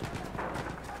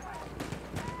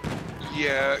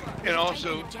 Yeah, and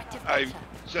also, I've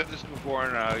said this before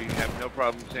and I have no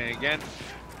problem saying it again.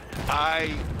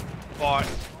 I bought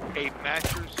a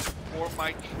mattress for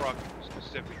my truck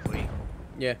specifically.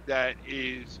 Yeah. That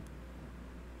is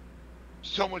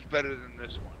so much better than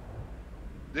this one.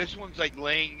 This one's like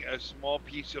laying a small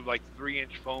piece of like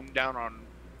 3-inch foam down on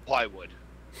plywood.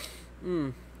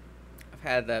 I've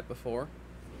had that before.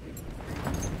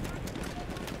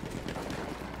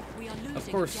 We are losing Of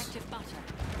course. objective butter.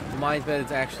 My bed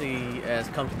is actually as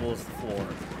comfortable as the floor.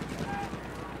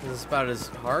 This is about as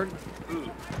hard.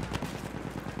 Ooh.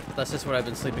 That's just what I've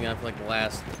been sleeping on for like the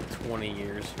last 20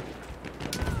 years.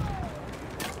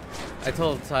 I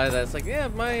told Ty that it's like, yeah,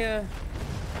 my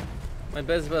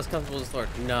bed's about as comfortable as the floor.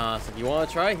 Nah, it's like, you want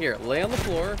to try? Here, lay on the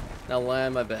floor. Now lie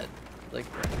on my bed. Like,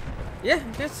 yeah,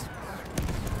 it's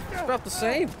about the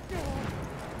same.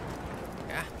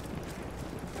 Yeah.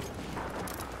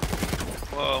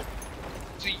 Well,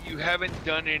 see, you haven't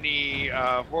done any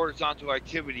horizontal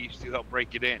activities to help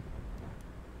break it in.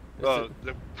 Well,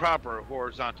 the proper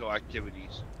horizontal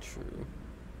activities. True.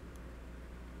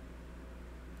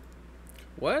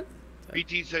 What?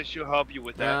 PT says she'll help you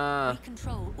with that. Ah, We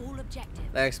control all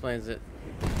objectives. that explains it.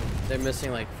 They're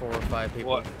missing like 4 or 5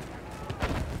 people. What?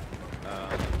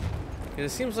 'Cause it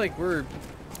seems like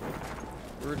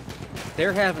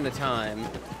they're having a time,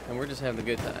 and we're just having a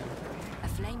good time. A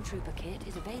flame trooper kit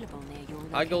is available near your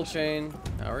location. Hi, Gold Chain.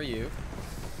 How are you?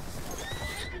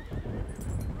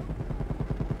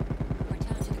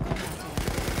 Return to the combat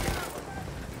area.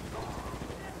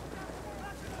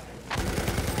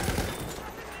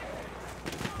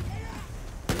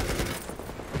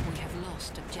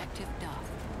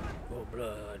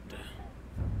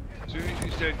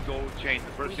 said gold chain,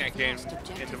 the first thing that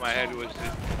came into my head was,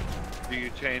 do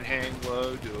your chain hang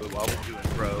low? Do it while we're doing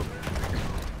pro?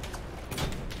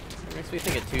 It makes me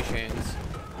think of 2 Chainz.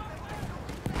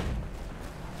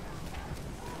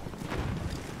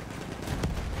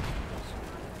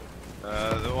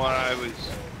 The one I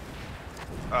was,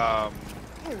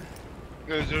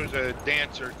 there's a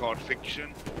dancer called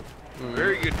Fiction,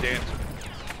 very good dancer,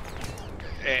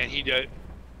 and he did,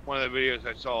 one of the videos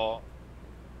I saw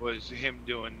was him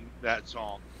doing that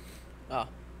song. Ah,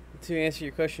 to answer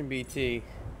your question, BT,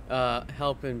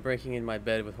 help in breaking in my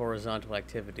bed with horizontal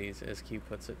activities, as Q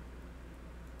puts it.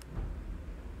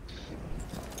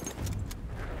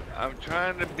 I'm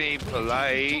trying to be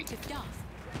polite Objective Duff.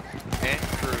 and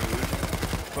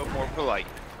crude, but more polite.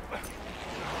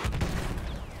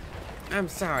 I'm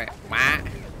sorry. What?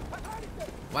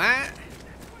 What?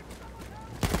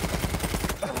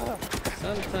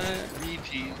 Sometimes.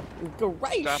 BT,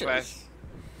 Gracious.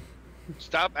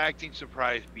 stop acting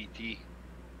surprised, BT.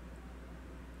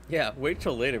 Yeah, wait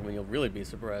till later when you'll really be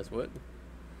surprised. What?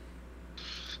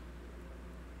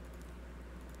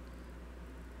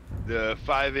 The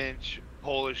 5-inch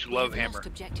Polish We love have hammer. lost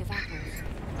objective apples.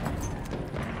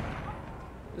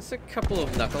 Just a couple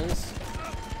of knuckles.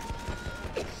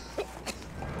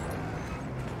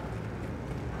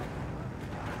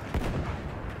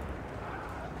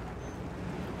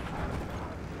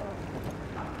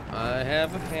 I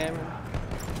have a hammer.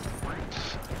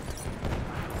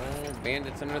 Oh,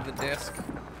 bandits under the desk.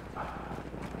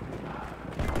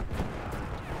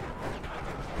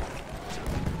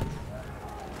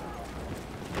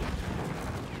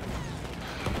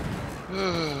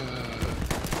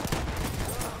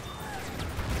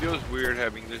 Feels weird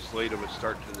having this late of a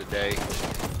start to the day.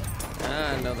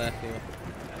 Ah, I know that feel.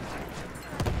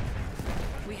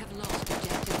 We have lost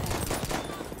objective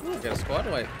apples. Ooh, got a squad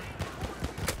wipe.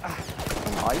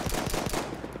 Nice.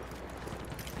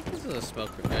 This is a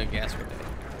smoke gas grenade.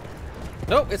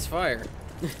 Nope, it's fire.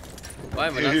 Why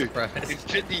am I not surprised?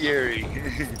 Incendiary.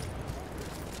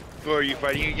 Who are you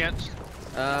fighting against?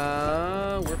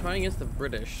 We're fighting against the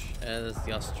British as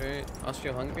the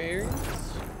Austro-Hungarians.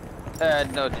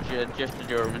 No, just the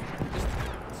Germans.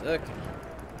 Okay.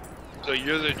 So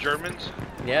you're the Germans?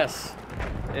 Yes.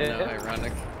 No, Yeah.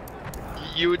 ironic.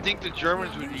 You would think the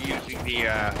Germans would be using the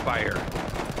fire.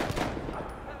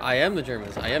 I am the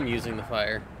Germans. I am using the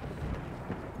fire.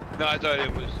 No, I thought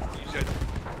it was, you said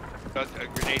a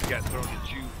grenade got thrown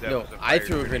at you. That No, was a I fire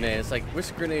threw a grenade. It's like,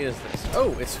 which grenade is this?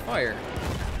 Oh, it's fire.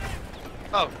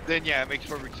 Oh, then yeah, it makes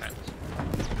perfect sense.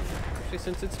 Actually,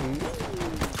 since it's me.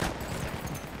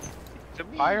 To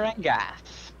me, Fire and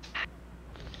gas.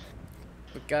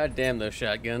 But goddamn those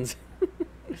shotguns.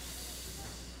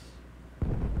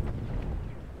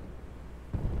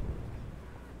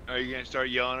 are you gonna start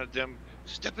yelling at them?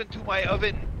 Step into my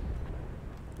oven.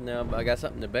 No, but I got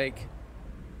something to bake.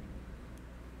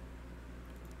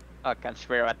 I can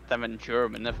swear at them in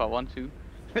German if I want to.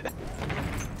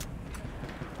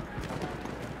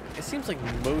 It seems like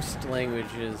most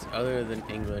languages other than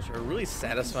English are really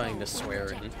satisfying to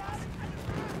swear in.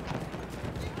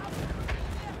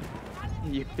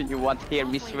 You want to hear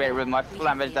me swear with my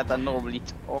Flemish that I normally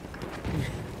talk?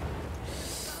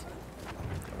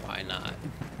 Why not?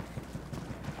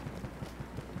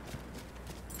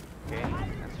 Okay,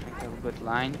 that's a good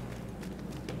line.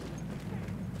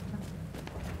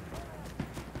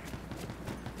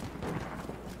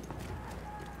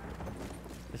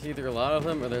 There's either a lot of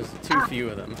them or there's too few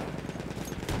of them.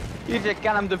 Hier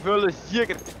kan hem de vullen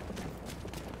zeker.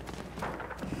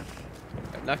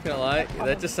 I'm not gonna lie,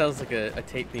 that just sounds like a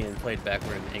tape being played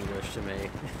backward in English to me.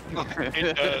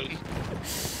 It does.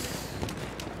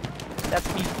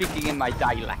 That's me speaking in my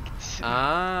dialect.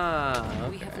 Ah,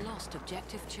 We okay. have lost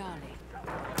objective Charlie.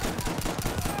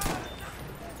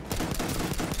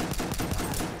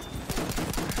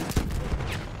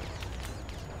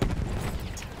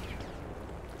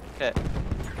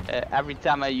 Every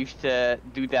time I used to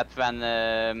do that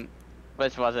when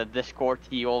was a Discord,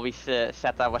 he always said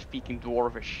I was speaking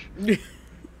Dwarvish.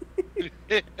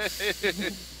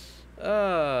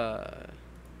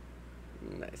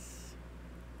 Nice.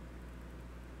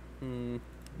 Hmm.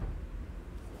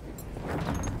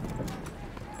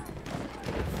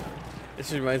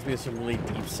 This reminds me of some really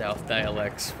deep South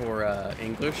dialects for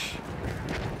English.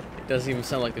 It doesn't even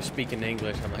sound like they're speaking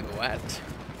English. I'm like, what?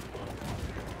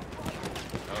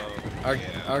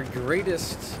 Our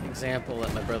greatest example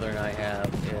that my brother and I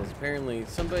have is apparently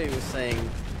somebody was saying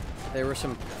there were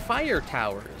some fire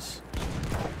towers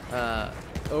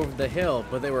over the hill,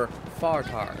 but they were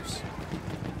fartars.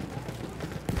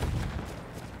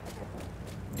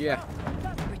 Yeah.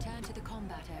 Return to the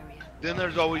combat Then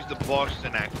there's always the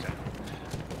Boston accent.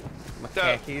 My So-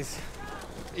 khakis.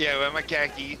 Yeah, with my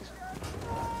khakis.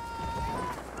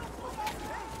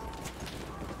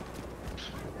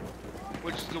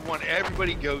 Which is the one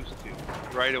everybody goes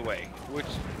to right away, which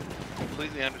is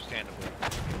completely understandable.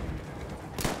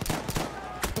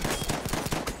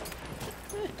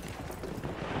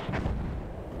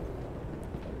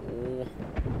 Oh,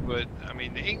 But I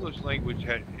mean, the English language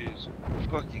is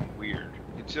fucking weird,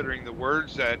 considering the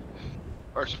words that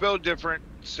are spelled different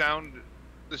sound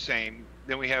the same.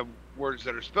 Then we have words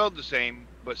that are spelled the same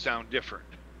but sound different.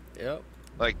 yep.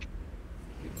 Like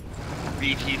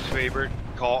BT's favorite,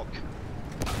 caulk.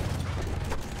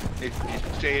 If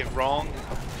you say it wrong,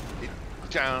 it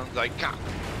sounds like cock.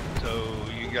 So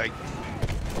you like.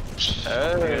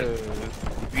 Oh.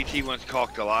 BT wants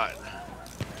caulked a lot.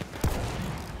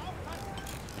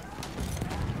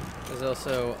 There's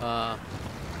also a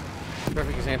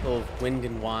perfect example of wind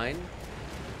and wine,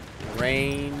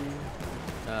 rain,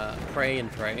 pray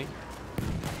and pray.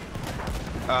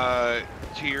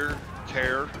 Tear,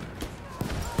 tear.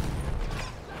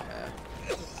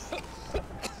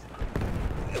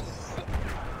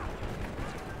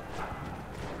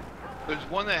 There's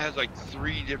one that has like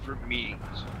 3 different meanings.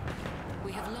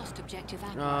 We have lost objective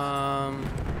apples.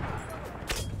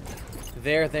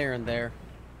 There, and there.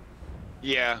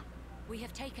 Yeah. We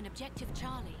have taken objective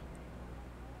Charlie.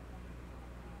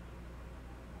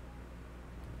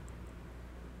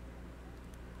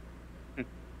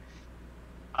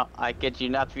 I kid you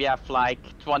not, we have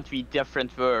like 20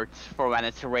 different words for when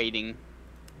it's raining.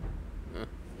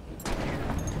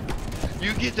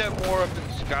 You get that more up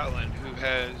in Scotland, who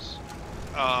has,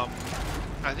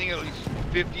 I think at least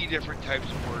 50 different types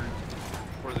of words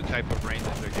for the type of rain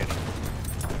that they're getting.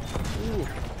 Ooh.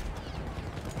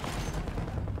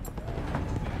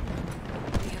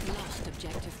 We have lost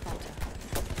objective butter.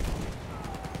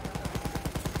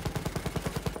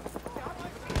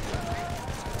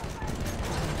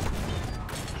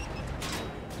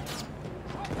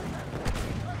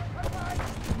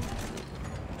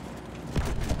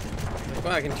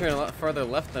 Wow, I can turn a lot farther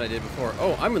left than I did before.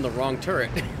 Oh, I'm in the wrong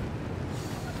turret.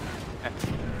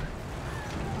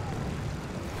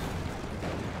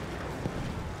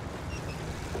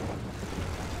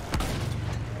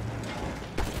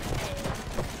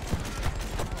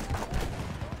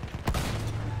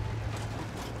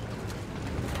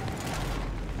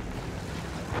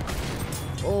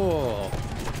 Oh.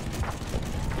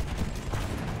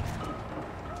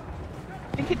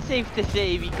 I think it's safe to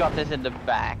say we got this in the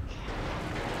back.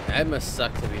 That must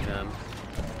suck to be them.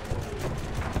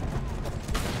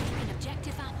 Taken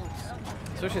objective apples.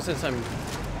 Especially since I'm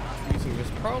using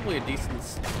just probably a decent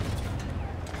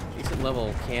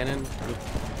level cannon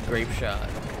with grape shot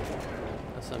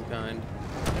of some kind.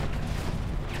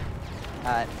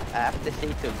 I have to say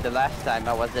too, the last time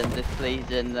I was in this place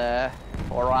in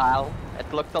Oral,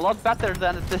 it looked a lot better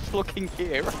than it is looking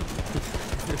here.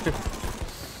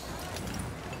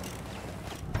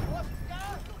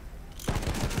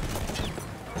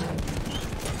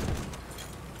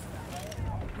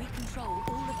 We control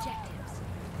all objectives.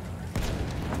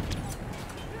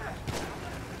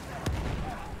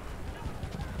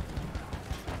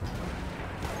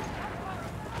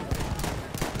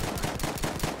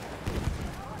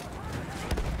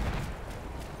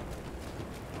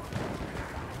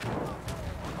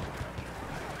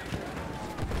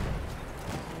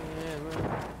 Yeah, man.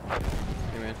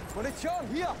 Hey, man. Munition,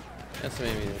 hier! That's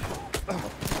maybe.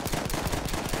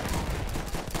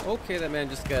 Okay, that man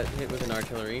just got hit with an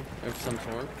artillery of some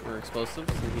sort, or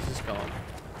explosives, and he's just gone.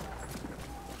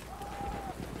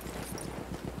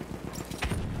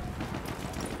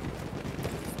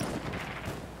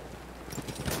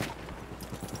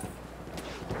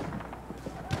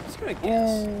 Just gonna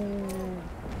guess.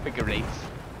 Figure eight.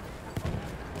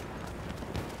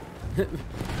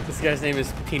 This guy's name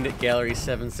is Peanut Gallery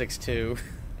 762.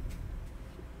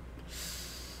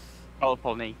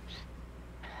 Colorful names.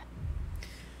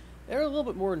 They're a little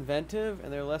bit more inventive,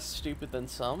 and they're less stupid than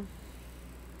some.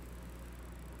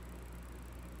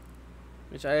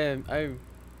 Which I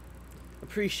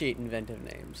appreciate inventive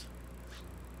names.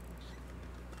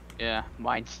 Yeah,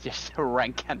 mine's just a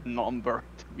rank and number,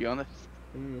 to be honest.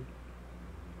 Mm.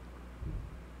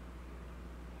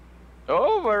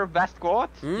 Oh, we're best squad.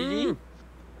 Mm. GG.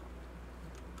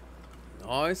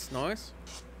 Nice, nice.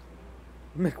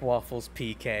 McWaffles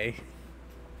PK.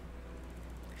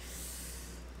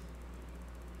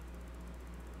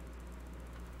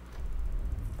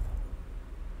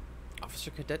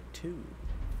 Officer Cadet 2.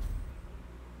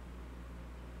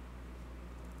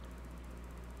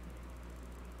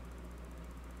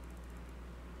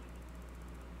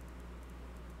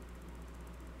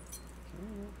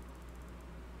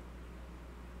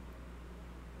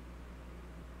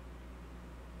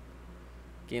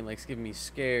 Game likes giving me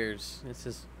scares. It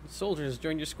says soldiers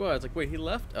joined your squad. It's like, wait, he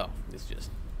left? Oh, it's just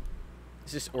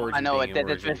Origin. I know being it did it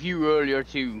Origin. with you earlier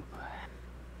too.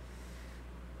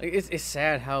 Like, it's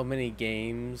sad how many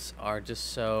games are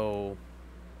just so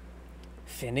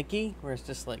finicky, where it's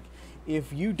just like,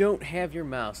 if you don't have your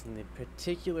mouse in the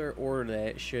particular order that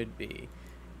it should be,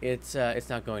 it's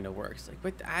not going to work. It's like,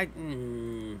 but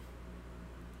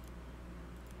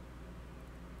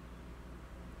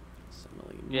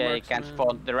Yeah, you can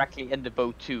spawn directly in the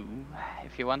boat too,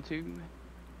 if you want to.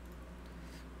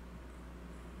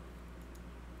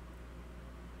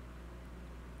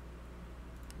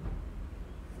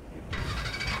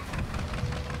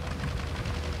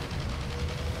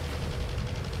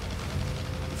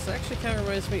 This actually kind of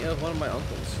reminds me of one of my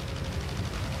uncles.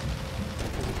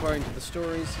 Because according to the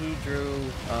stories, he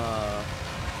drew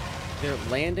their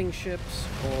landing ships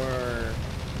or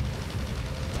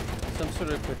some sort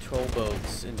of patrol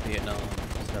boats in Vietnam.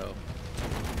 So,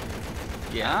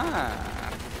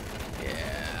 Yeah.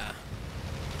 yeah.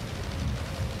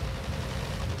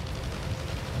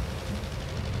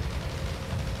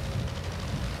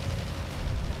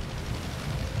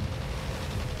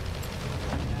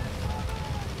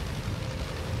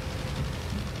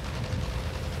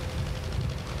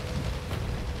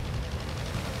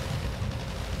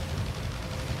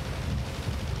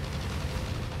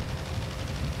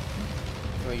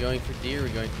 Are we going for D or are we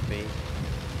going for B?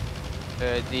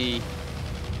 The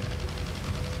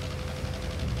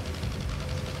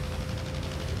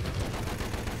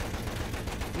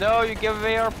No, you give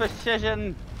away our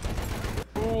precision.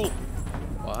 Fool.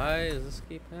 Why does this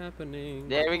keep happening?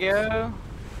 There we go.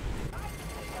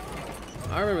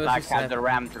 I remember Like this used to had the happen.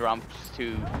 ram drums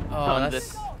too. Oh, on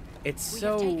that's... this. It's We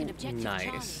so have taken objective nice.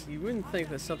 Charlie. You wouldn't think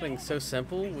that something so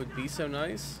simple would be so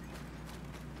nice,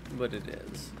 but it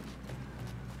is.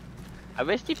 I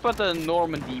wish they put a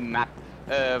Normandy map,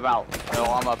 well,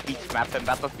 on a beach map in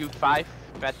Battlefield 5,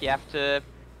 that you have to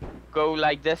go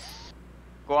like this,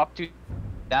 go up to,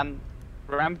 then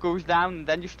the ramp goes down, and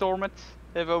then you storm it,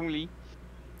 if only.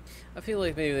 I feel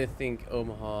like maybe they think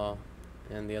Omaha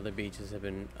and the other beaches have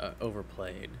been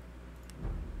overplayed.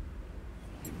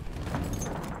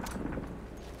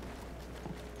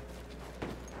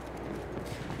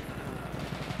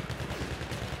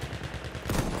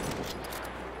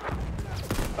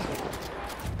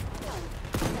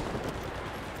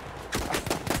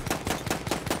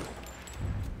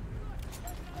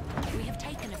 We have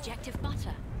taken objective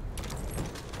butter.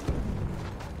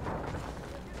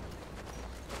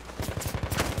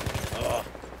 Oh.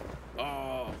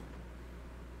 Oh.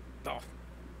 Oh.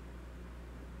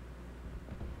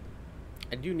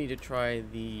 I do need to try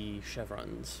the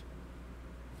chevrons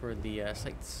for the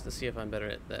sights to see if I'm better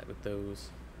at that with those.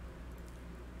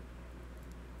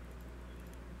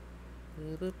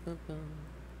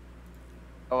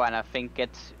 Oh, and I think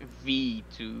it's V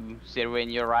to zero in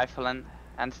your rifle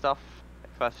and stuff,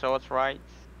 if I saw it right.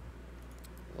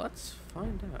 Let's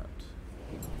find out.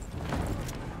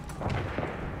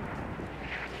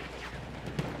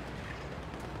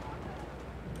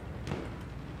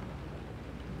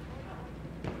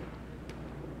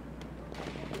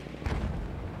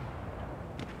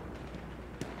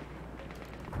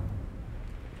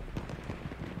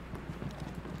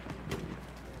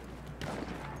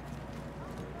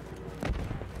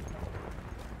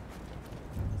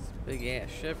 Big ass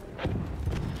ship.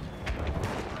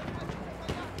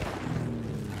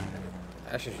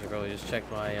 Actually, should probably just check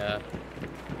my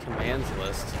commands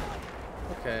list.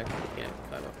 Okay, can't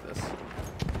climb up this.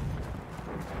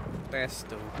 That's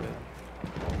stupid.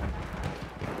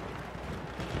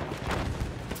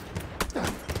 There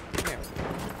we go.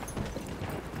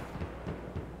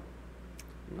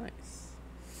 Nice.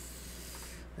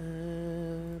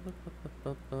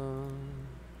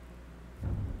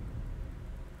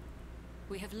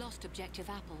 We have lost objective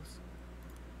apples.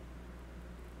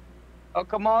 Oh,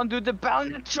 come on, do the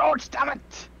balance charge, damn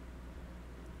it!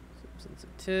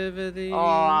 Sensitivity. Oh,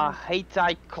 I hate how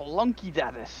clunky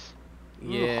that is.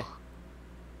 Yeah. Ugh.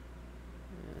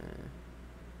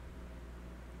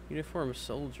 Uniform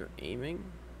soldier aiming.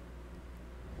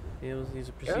 Able to use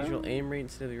a procedural aim rate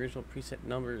instead of the original preset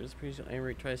numbers. Procedural aim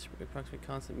rate tries to approximate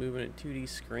constant movement in 2D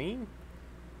screen.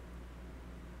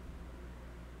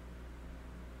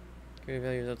 Greater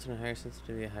value results in a higher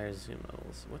sensitivity at higher zoom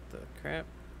levels. What the crap?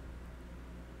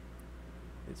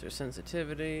 These are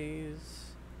sensitivities.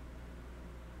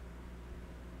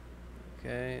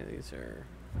 Okay, these are...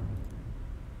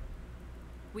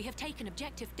 We have taken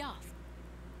objective Duff.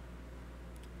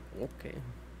 Okay.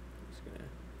 Just gonna.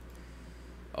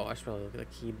 Oh, I should probably look at the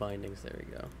key bindings. There we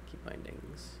go. Key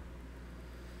bindings.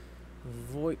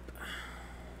 VoIP.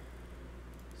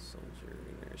 Soldier.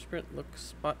 Sprint. Look.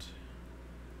 Spot.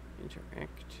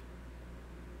 Interact.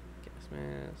 Gas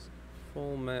mask.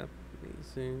 Full map.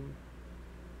 Zoom.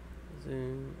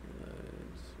 Zoom.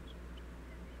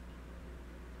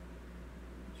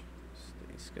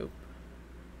 Steady scope.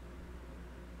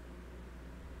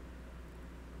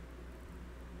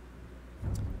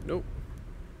 Nope.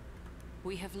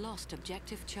 We have lost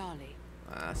objective Charlie.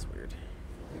 Ah, that's weird.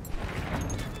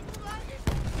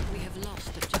 We have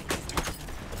lost objective Delta.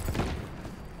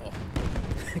 Oh.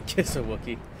 Kiss a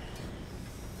Wookiee.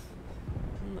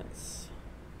 Nice.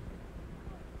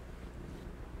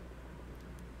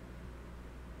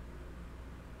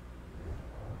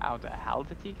 How the hell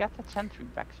did he get that sentry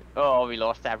back? Oh, we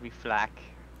lost every flag.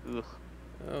 Ugh.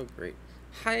 Oh, great.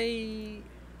 Hi.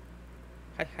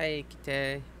 Hi, hi,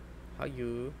 Kitty. How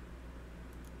you?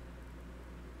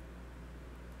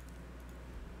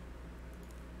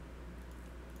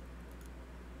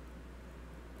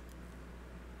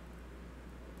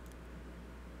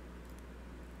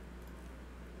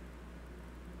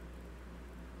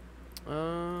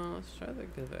 Let's try to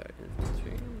give that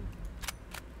infantry.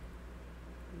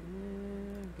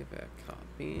 Yeah, give that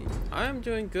copy. I'm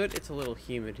doing good. It's a little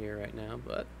humid here right now,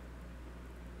 but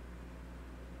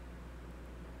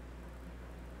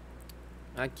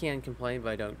I can complain,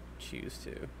 but I don't choose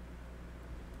to.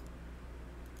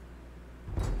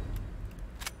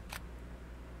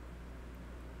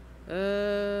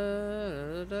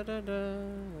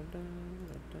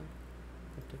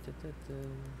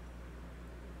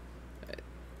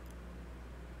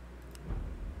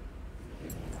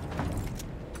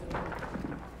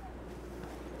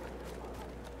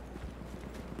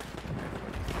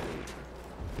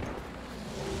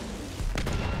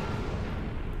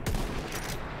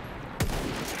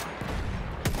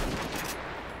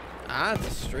 Ah, it's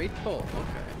a straight pull.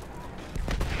 Okay.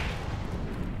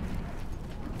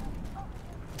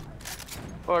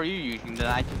 Or are you using the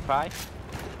 95?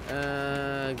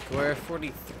 Guerra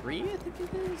 43, I think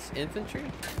it is. Infantry.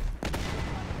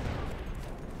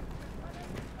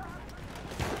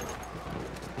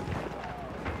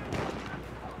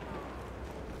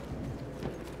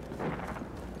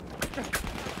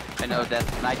 I know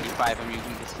that 95 I'm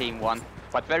using the same one.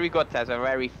 But very good, has a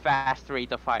very fast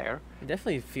rate of fire. It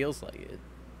definitely feels like it.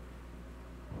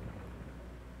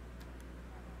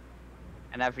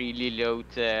 And every reload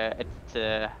it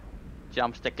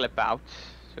jumps the clip out.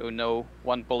 So no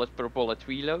 1 bullet per bullet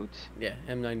reload. Yeah,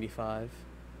 M95.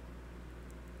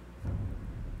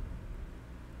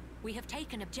 We have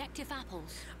taken objective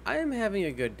apples. I am having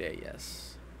a good day,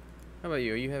 yes. How about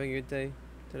you? Are you having a good day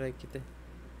today, Kitty?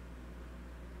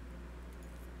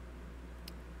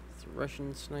 It's a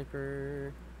Russian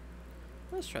sniper.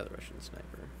 Let's try the Russian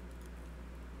sniper.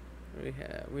 What do we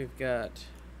have? We've got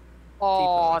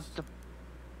Oh, T-post.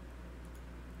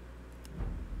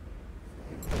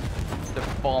 the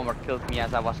bomber killed me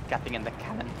as I was getting in the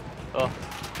cannon. Oh.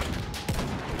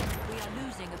 We are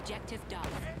losing objective Duff.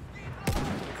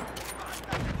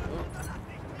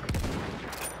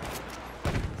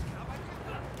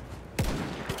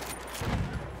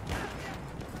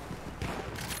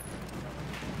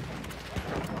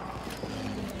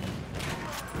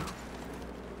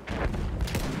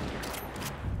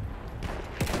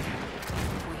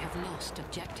 We have lost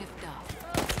objective Duff.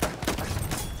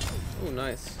 Oh,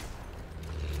 nice.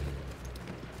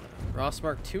 Ross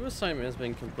Mark II assignment has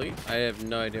been complete. I have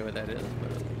no idea what that is,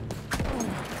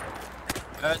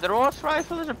 but The Ross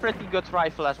rifle is a pretty good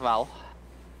rifle as well.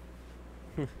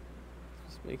 this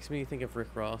makes me think of Rick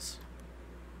Ross.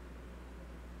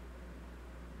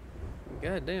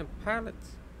 Goddamn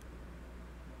pilots.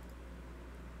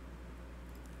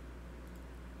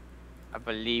 I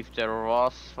believe the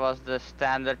Ross was the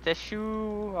standard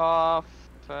issue of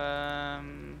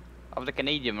the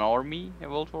Canadian Army in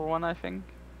World War I think.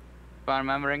 If I'm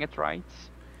remembering it right.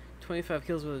 25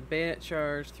 kills with a bayonet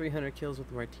charge, 300 kills with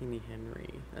the Martini Henry.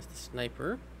 That's the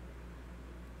sniper.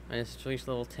 Minus reach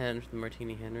level 10 for the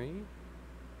Martini Henry.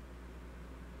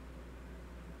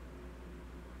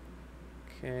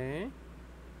 Okay.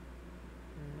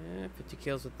 50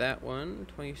 kills with that one.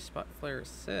 20 spot flare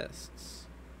assists.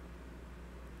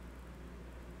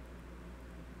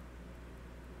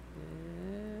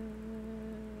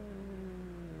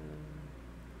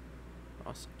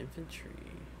 Ross infantry.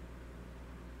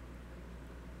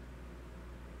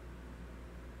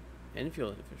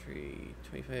 Enfield infantry.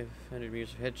 2,500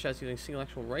 meters of headshots using single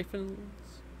actual rifles.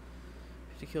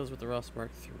 50 kills with the Ross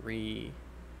Mark III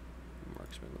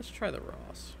marksman. Let's try the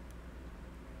Ross.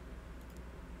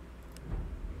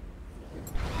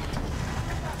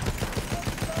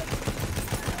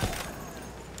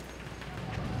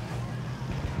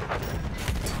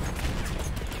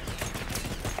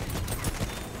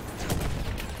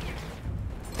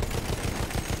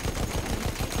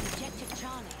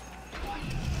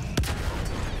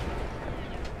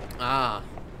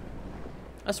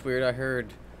 That's weird. I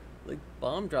heard like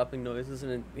bomb dropping noises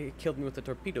and it killed me with a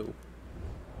torpedo.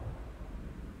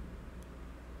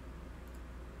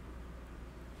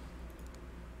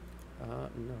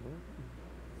 No.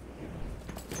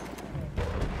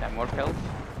 10 more kills.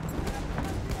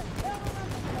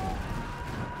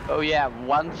 Oh yeah,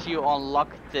 once you unlock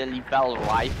the Lebel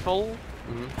rifle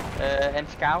in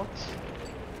Scout,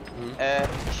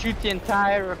 shoot the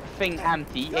entire thing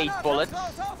empty, 8 bullets,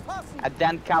 and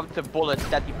then count the bullets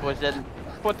that he puts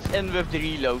in with the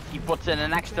reload. He puts in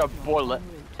an extra bullet.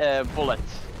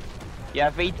 You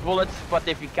have 8 bullets, but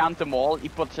if you count them all, he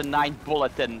puts a 9th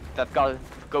bullet in that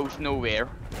goes nowhere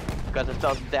because it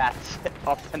does that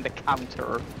up in the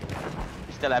counter.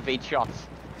 You still have 8 shots.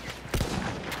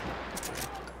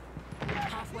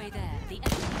 Halfway there, the enemy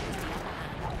has the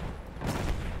upper hand.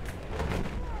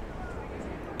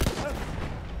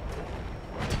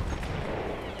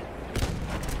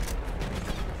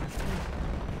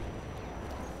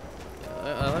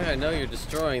 I think I know you're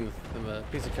destroying the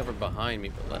piece of cover behind me,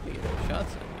 but let me get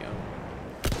shots in, yo.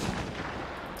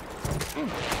 We're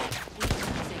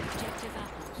losing objective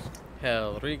apples.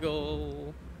 Hell,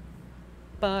 Regal.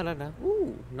 Ba-da-da.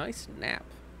 Ooh, nice nap.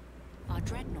 Our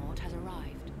dreadnought has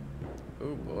arrived.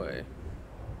 Oh boy.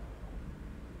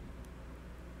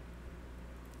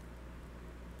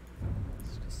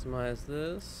 Let's customize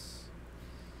this.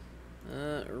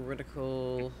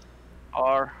 Reticle.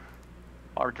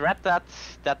 Or dreadnought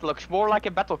that looks more like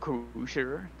a battle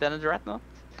cruiser than a dreadnought.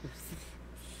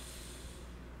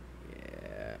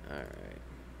 Yeah, alright.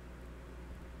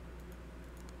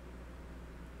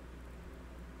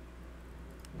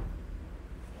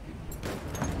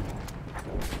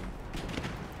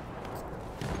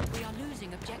 We are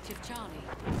losing objective Charlie.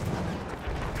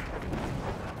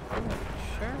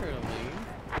 Charlie.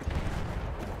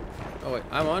 Oh wait,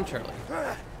 I'm on Charlie.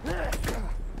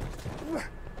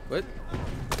 What?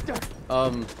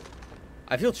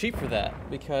 I feel cheap for that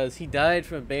because he died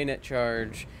from a bayonet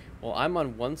charge while I'm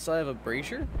on one side of a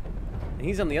brazier and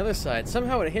he's on the other side.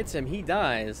 Somehow it hits him, he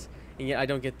dies, and yet I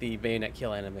don't get the bayonet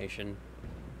kill animation,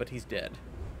 but he's dead.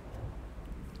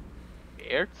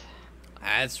 Weird.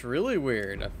 That's really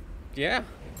weird. Yeah.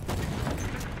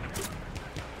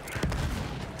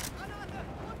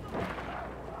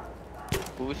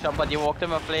 Ooh, somebody walked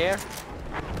him a flare.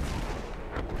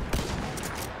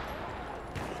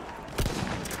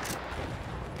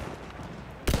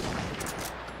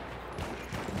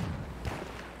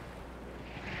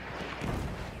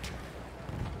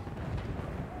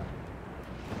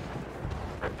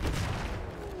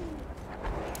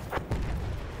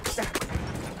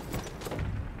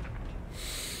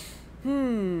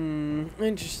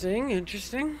 Interesting,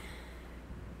 interesting.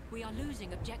 We are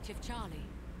losing objective Charlie.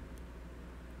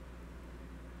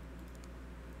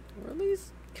 We're at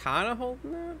least kind of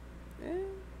holding that. Yeah.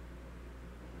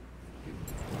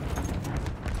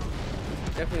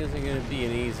 Definitely isn't going to be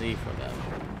an easy for them.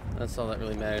 That's all that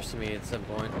really matters to me at some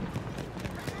point.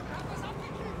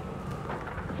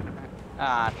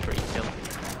 Ah, 3 kills. I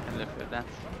can live with that.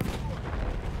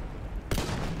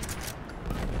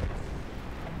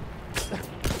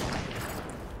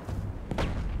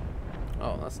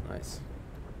 Oh, that's nice.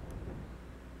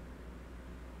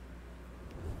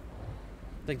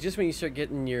 Like just when you start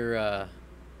getting your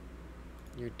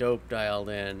dope dialed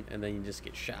in, and then you just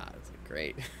get shot. It's like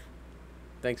great.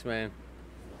 Thanks, man.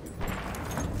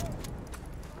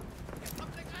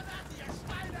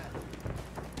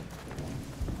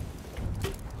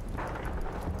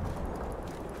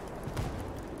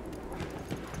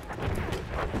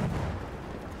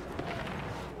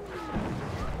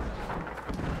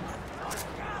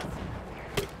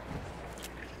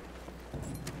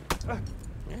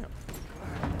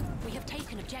 We have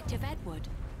taken objective Edward.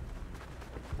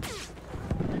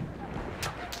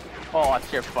 Oh,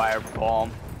 it's your firebomb.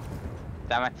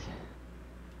 Damn it.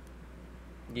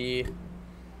 Yeah.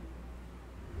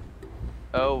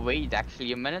 Oh, wait,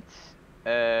 actually a minute.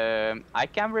 I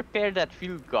can repair that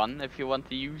field gun if you want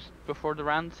to use it before the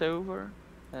round's over.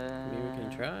 Maybe we can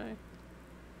try.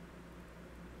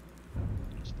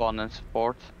 Spawn and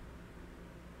support.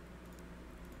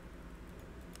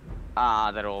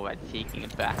 Ah, they're already taking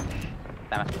it back.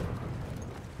 Damn it.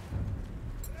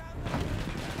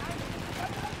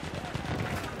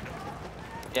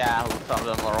 Yeah, some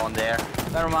of them are on there.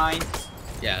 Never mind.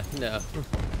 Yeah, no.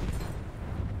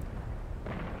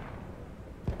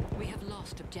 We have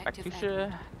lost Back objective to,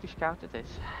 Edward. to scout it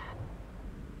is.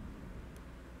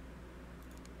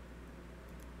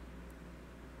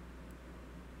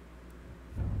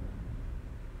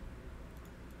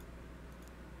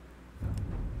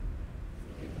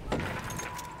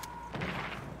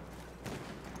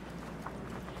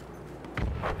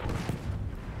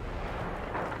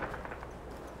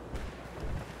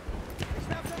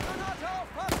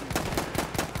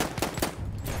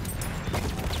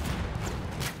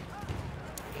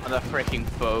 the freaking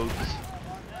boat.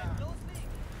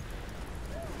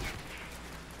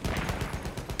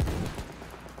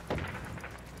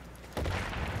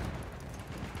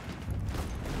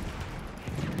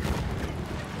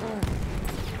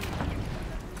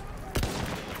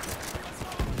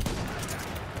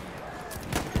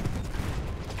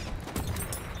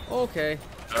 Okay.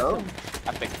 Oh,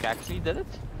 Epic actually did it.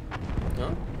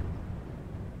 Huh?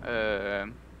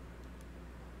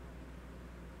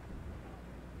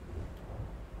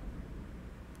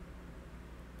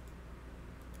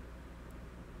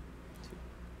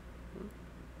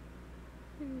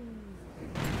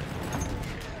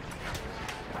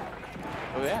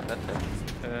 Oh yeah, that's it.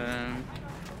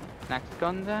 Next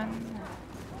gun then.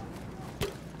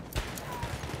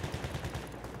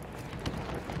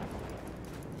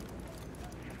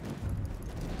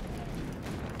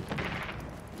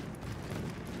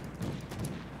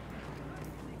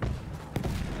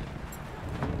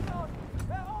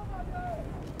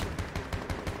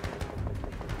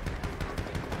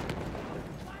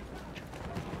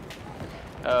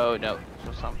 Oh no, this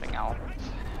was something else.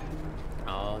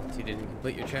 Oh, so you didn't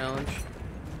complete your challenge?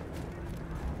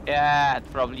 Yeah,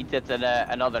 it probably did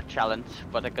another challenge,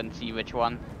 but I couldn't see which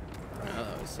one. Oh,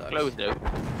 that always sucks. Close though.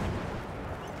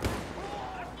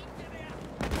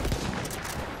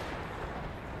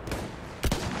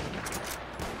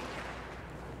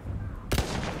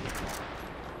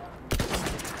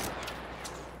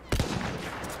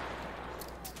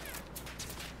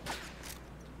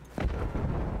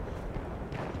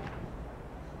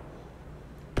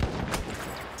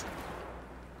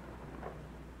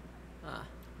 Ah,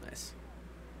 nice.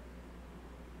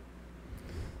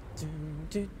 Dun,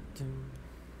 dun, dun.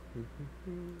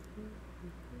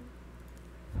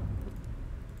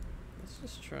 Let's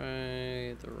just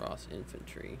try the Ross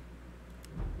Infantry.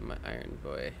 My Iron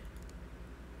Boy.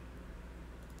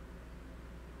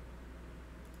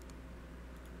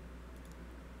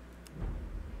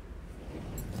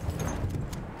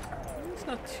 It's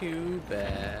not too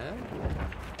bad.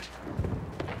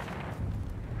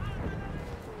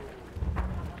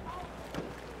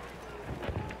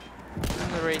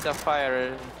 And the rate of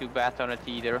fire isn't too bad on it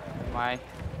either, in my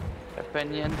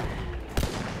opinion.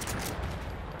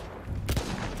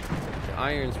 The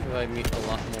irons provide me a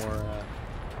lot more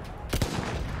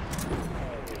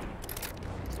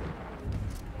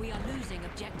We are losing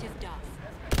objective Duff.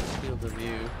 field of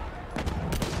view.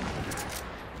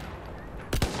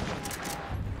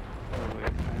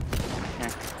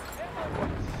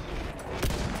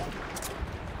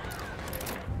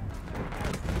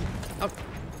 Oh,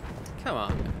 come on,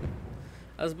 man.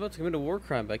 I was about to commit a war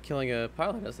crime by killing a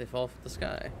pilot as they fall from the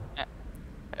sky.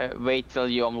 Wait till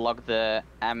you unlock the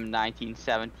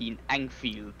M1917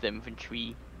 Enfield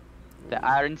infantry. The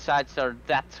iron sights are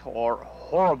that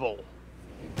horrible.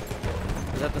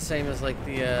 Is that the same as like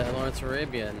the Lawrence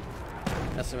Arabian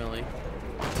SMLE?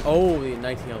 Oh, the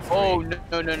 1903.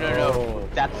 Oh no! Oh.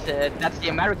 That's the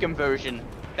American version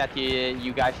that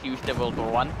you guys used in World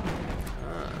War One.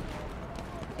 Ah.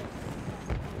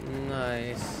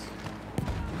 Nice.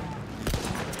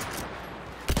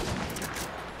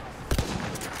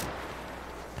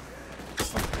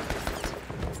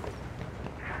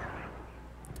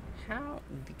 How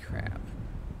the crap?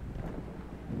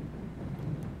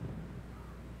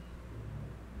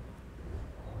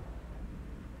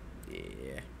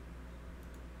 Yeah.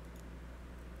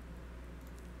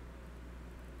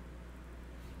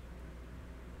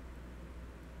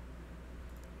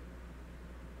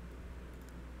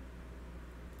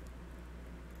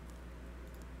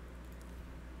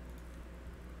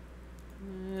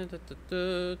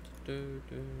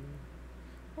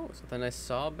 Oh, something I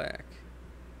saw back.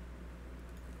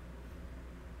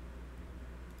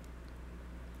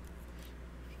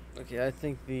 Okay, I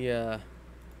think the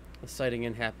sighting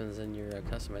in happens in your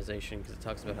customization because it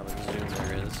talks about how much zoom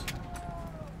there is.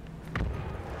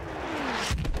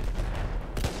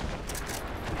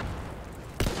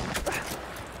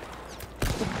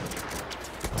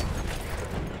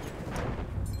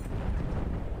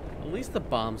 At least the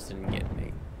bombs didn't get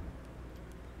me.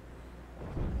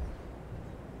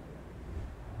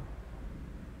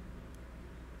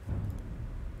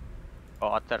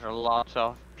 But there are lots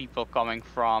of people coming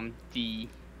from D.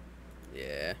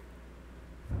 Yeah.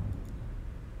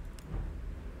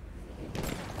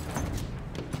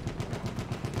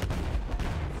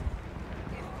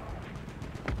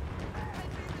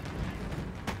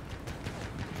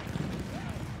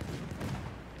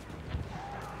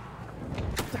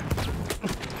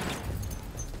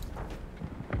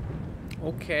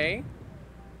 Okay.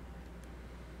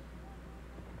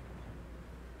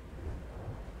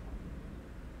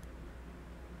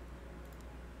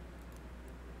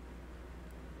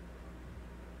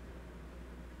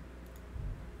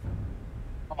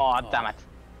 God damn it.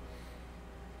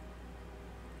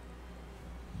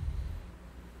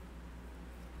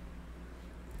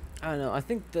 I don't know. I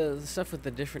think the stuff with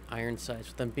the different iron sights,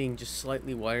 with them being just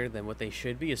slightly wider than what they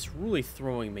should be, is really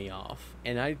throwing me off.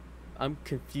 And I'm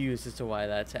confused as to why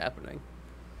that's happening.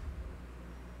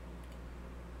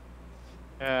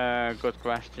 Good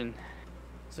question.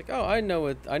 It's like, oh, I know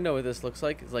what this looks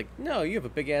like. It's like, no, you have a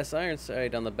big ass iron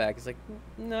sight on the back. It's like,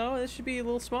 no, this should be a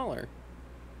little smaller.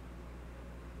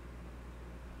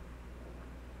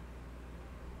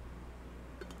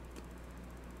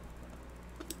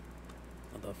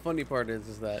 The funny part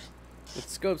is that with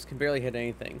scopes can barely hit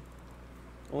anything.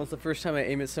 Well, it's the first time I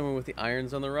aim at someone with the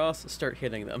irons on the Ross, start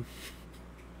hitting them.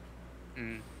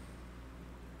 Mm.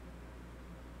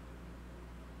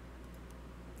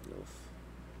 Oof.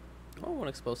 Oh, 1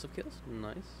 explosive kills.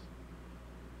 Nice.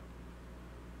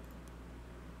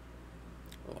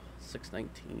 Oh,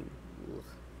 619. Ugh.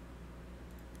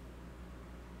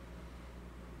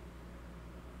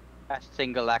 Best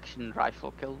single action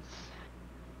rifle kills.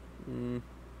 Mm.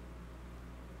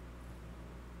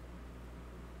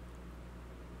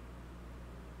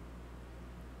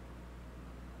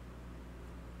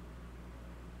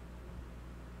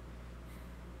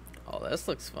 Oh, this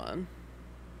looks fun.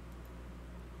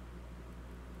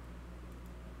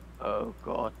 Oh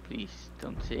god, please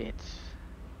don't say it's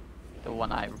the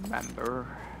one I remember.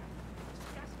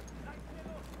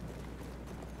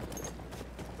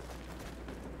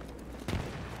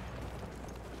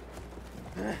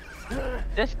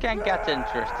 This can get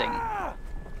interesting.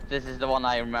 This is the one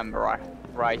I remember,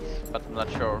 right? But I'm not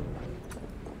sure.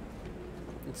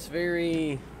 It's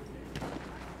very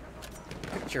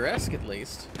picturesque, at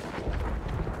least.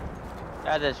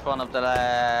 That is one of the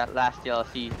last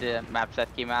DLCs, the maps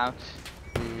that came out.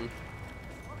 Mm.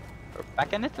 We're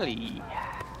back in Italy.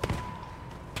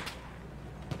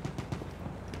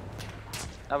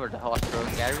 Over the horse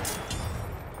throwing areas.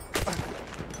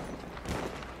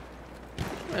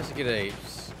 Nice to get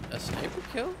a sniper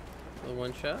kill with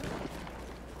 1 shot.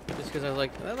 Just because I was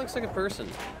like, that looks like a person.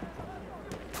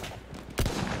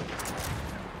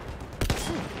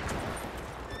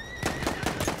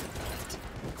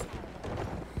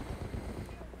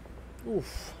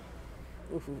 Oof.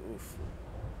 Oof, oof, oof.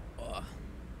 Ugh.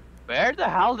 Where the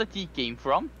hell did he came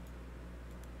from?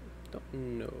 Don't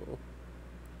know.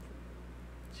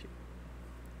 2,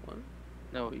 1.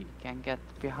 No, you can't get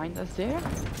behind us there.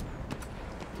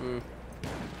 Mm.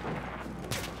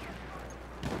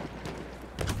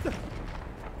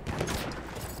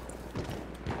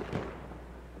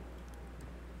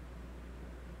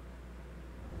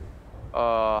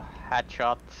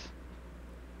 Headshot.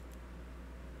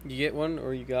 You get one,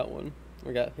 or you got one,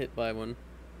 or got hit by one.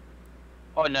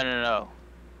 Oh no no no.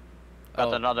 Got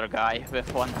Oh. another guy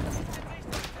with one.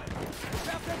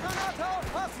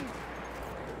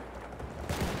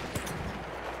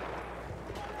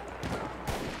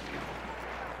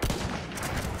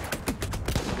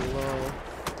 Hello.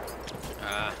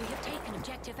 Ah. We have taken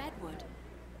objective Edward.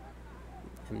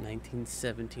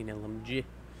 M1917 LMG.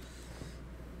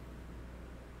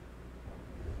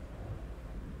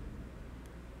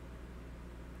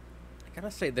 I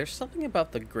gotta say, there's something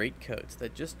about the greatcoats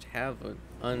that just have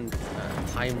an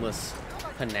timeless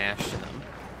panache to them.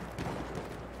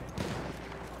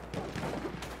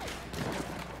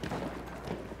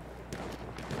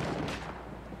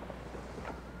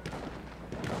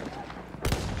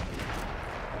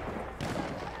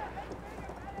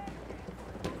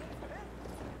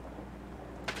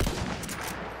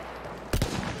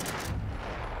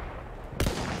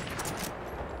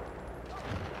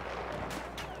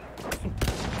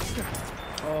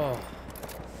 Oh.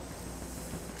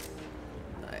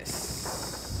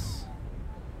 Nice.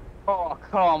 Oh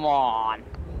come on!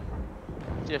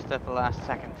 Just at the last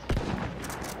second.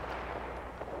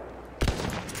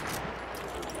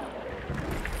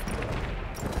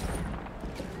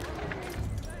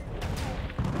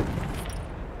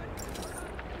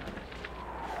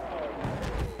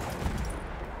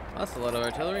 That's a lot of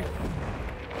artillery.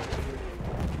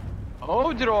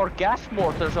 Oh, there are gas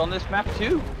mortars on this map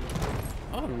too.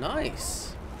 Oh,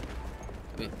 nice.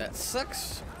 I mean, that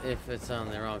sucks if it's on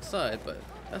the wrong side, but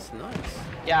that's nice.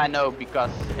 Yeah, I know,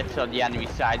 because it's on the enemy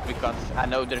side, because I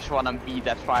know there's one on B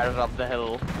that fires up the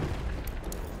hill.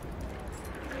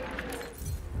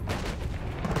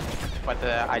 But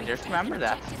I just remember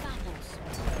that.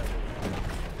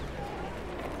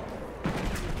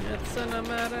 It's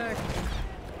cinematic.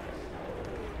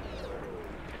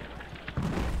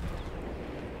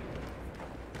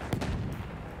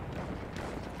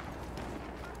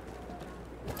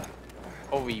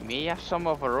 Oh We may have some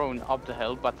of our own up the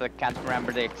hill, but I can't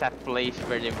remember the exact place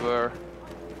where they were.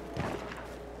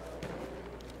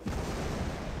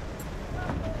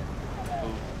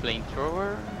 Ooh,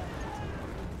 flamethrower.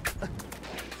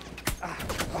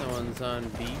 Someone's on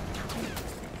B.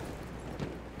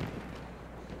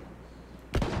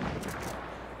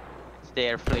 It's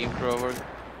their flamethrower.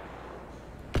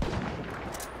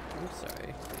 I'm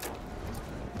sorry.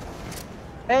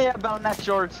 Hey, about that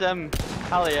short sim.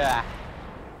 Hell yeah.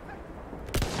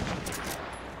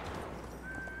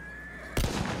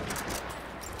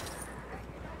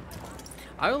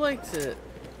 I would like to.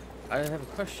 I have a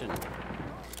question.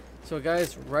 So a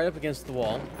guy's right up against the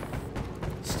wall,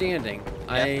 standing.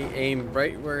 Yeah. I aim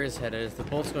right where his head is. The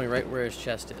bolt's going right where his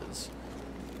chest is.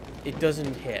 It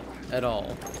doesn't hit at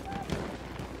all.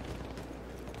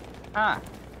 Ah.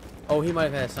 Oh, he might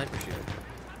have had a sniper shooter.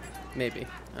 Maybe.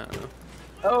 I don't know.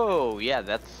 Oh, yeah,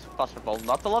 that's possible.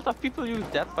 Not a lot of people use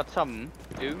that, but some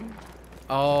do.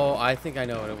 Oh, I think I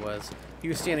know what it was. He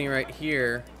was standing right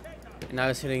here, and I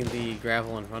was hitting the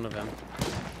gravel in front of him.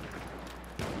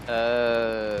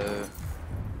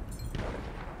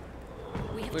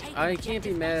 We have Which taken I can't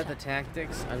be objective mad at the Butter.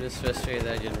 tactics. I'm just frustrated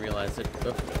that I didn't realize it.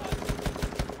 Oop.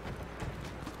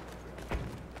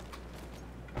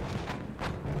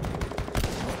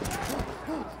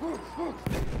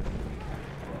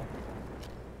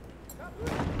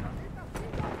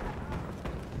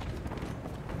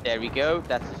 There we go,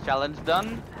 that's the challenge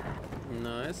done.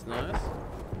 Nice, nice.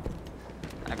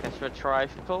 I can switch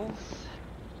rifles.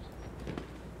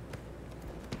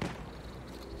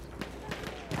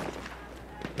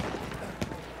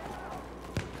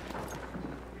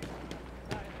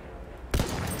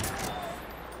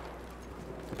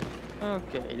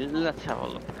 Okay, let's have a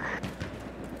look.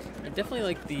 I definitely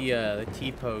like the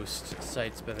T-post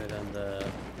sights better than the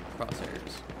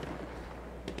crosshairs.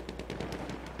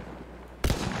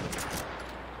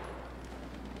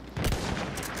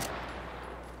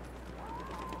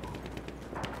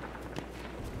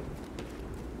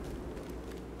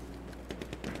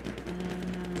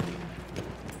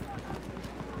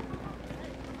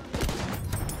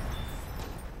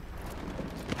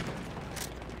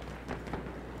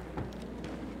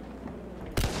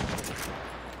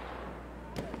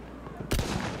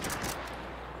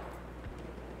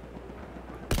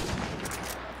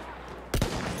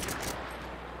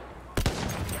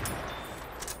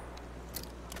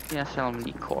 Yes,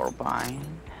 only Corbine.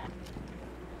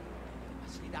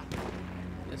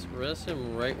 Just rest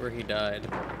him right where he died.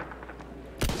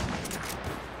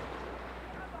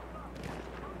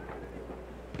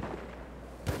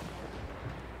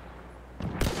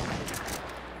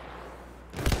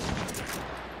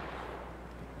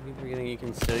 I keep forgetting you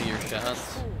can steady your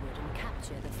shots. Forward and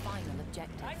capture the final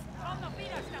objective.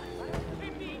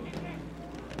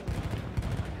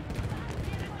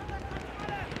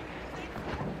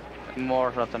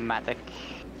 More automatic.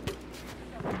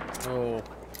 Oh,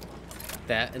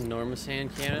 that enormous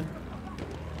hand cannon?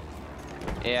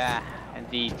 Yeah,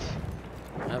 indeed.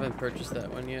 I haven't purchased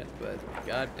that one yet, but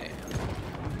goddamn.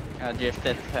 I just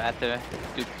did had to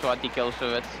do 20 kills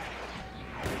with it.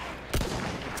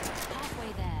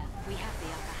 Halfway there, we have the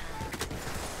upper hand.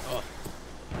 Oh,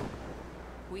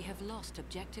 We have lost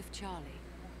objective Charlie.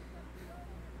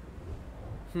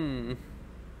 hmm.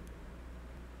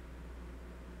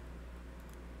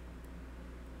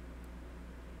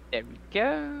 There we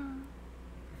go.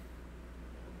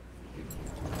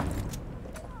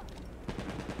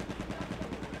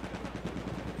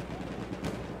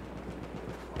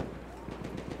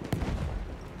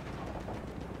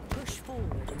 Push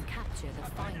forward and capture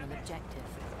the final objective.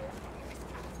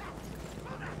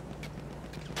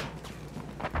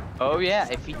 Oh yeah,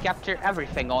 if we capture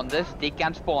everything on this, they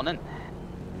can spawn in.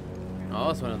 Oh,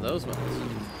 it's one of those ones.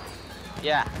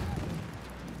 Yeah.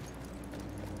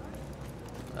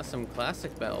 That's some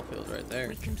classic Battlefield right there.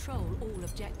 We control all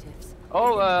objectives.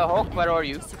 Oh, Hawk, where are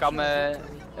you? Come, where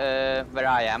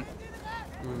I am.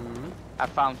 Hmm. I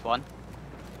found one.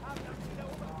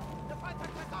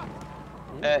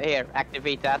 Here,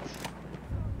 activate that.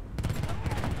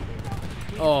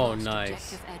 We have Oh, lost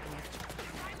nice. objective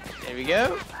Edward. There we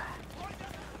go.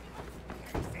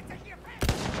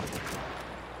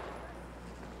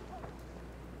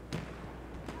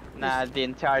 Nah, the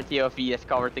entirety of E is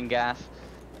covered in gas.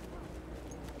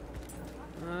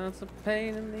 That's a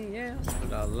pain in the ass,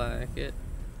 but I like it.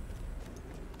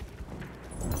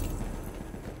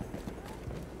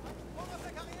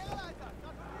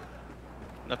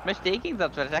 Not mistaken,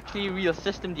 that was actually a real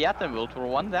system the Atom World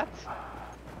War I, that.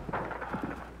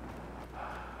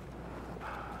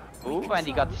 Ooh, and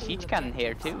he got the siege cannon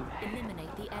here too.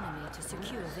 Eliminate the enemy to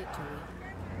secure victory.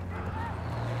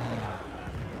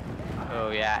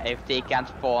 Oh yeah, if they can't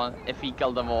spawn, if we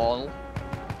kill them all,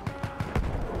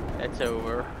 it's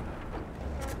over.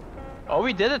 Oh,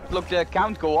 we did it! Look, the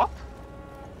count go up.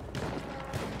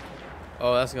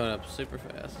 Oh, that's going up super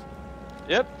fast.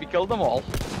 Yep, we killed them all.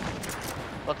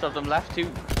 Lots of them left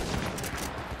too.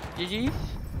 GG's.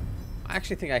 I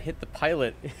actually think I hit the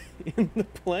pilot in the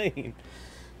plane.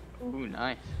 Ooh,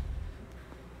 nice.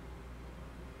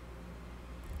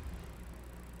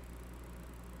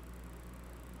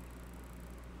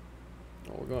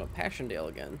 Oh, we're going to Passchendaele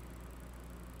again.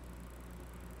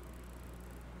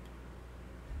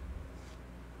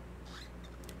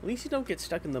 At least you don't get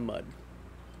stuck in the mud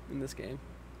in this game.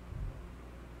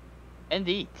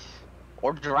 Indeed.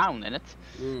 Or drown in it.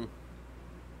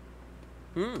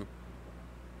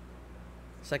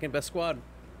 Second best squad.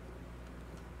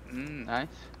 Nice.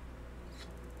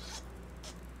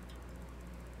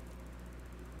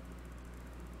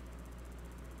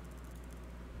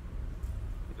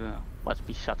 Must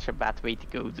be such a bad way to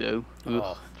go though. Ooh,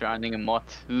 Oh. drowning in mud.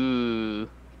 Ooh.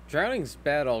 Drowning's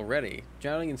bad already.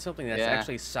 Drowning in something that's Yeah.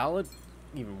 actually solid,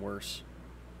 even worse.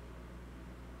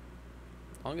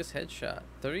 Longest headshot,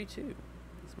 32.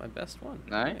 That's my best one.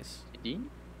 Nice. Indeed.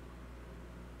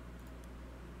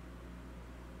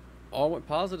 All went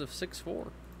positive,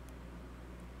 6-4.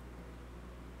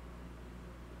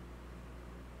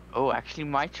 Oh, actually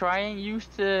might try and use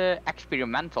the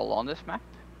experimental on this map.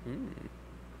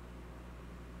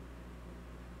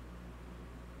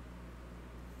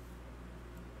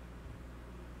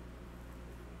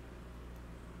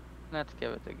 Let's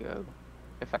give it a go.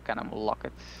 If I can unlock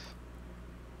it.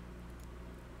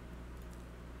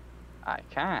 I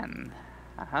can.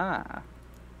 Aha.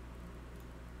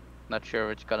 Not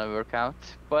sure it's gonna work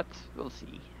out, but we'll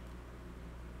see.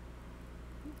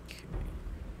 Okay.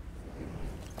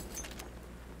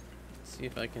 See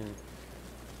if I can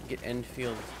get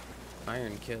Enfield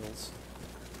iron kills.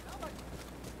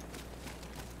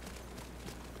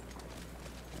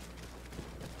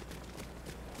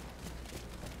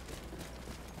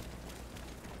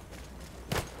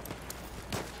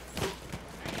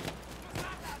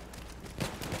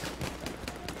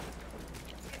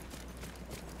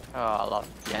 Oh, I love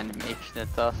the animation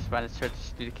it does when it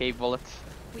switches to the K bullets.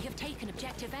 We have taken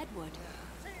objective Edward.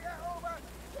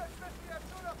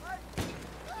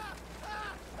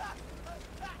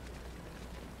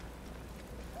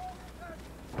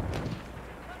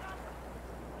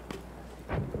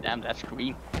 Damn, that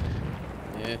scream.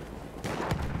 Yeah.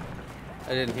 I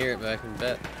didn't hear it, but I can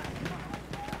bet.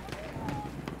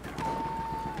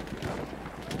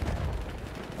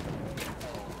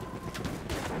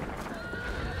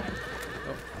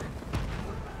 Oh.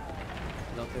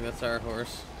 I don't think that's our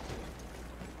horse.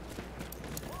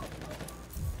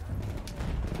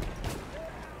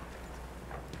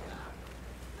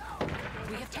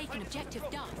 We have taken objective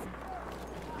Duff.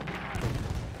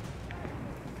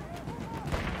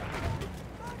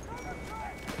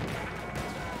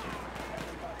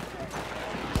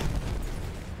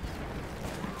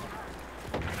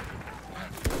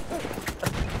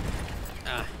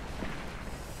 Ah.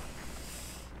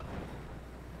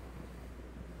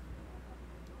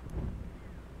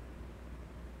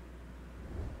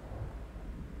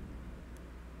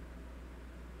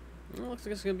 Well, looks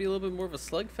like it's gonna be a little bit more of a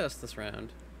slugfest this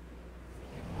round.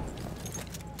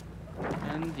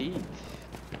 Indeed.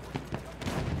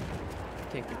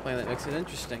 Can't complain, that makes it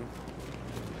interesting.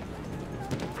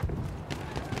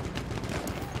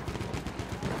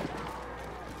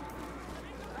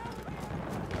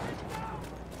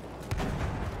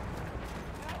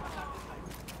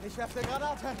 Ich werfe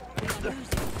Granate. We are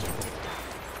losing objective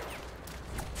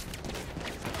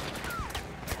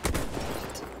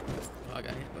Oh, I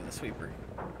got hit by the sweeper.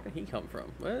 Where did he come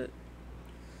from? What?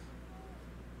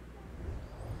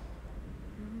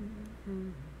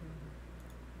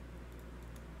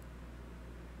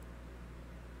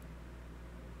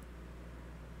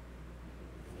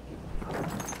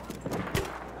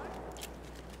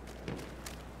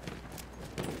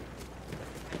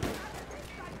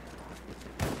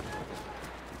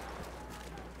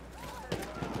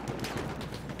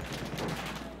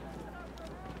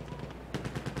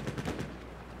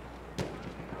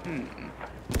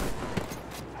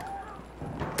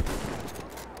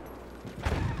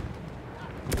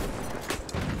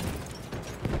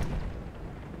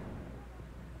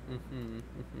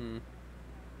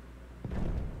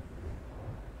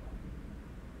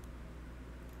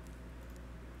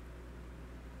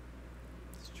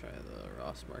 Let's try the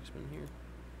Ross Marksman here.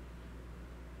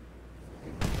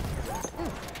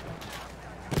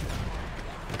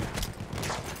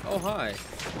 high.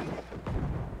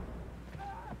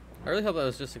 I really hope that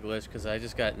was just a glitch because I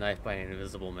just got knifed by an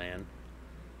invisible man.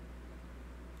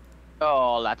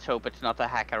 Oh, let's hope it's not a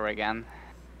hacker again.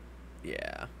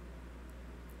 Yeah.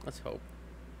 Let's hope.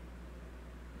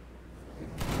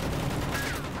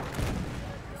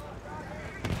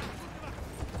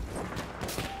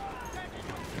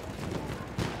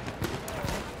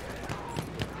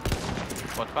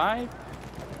 What 5?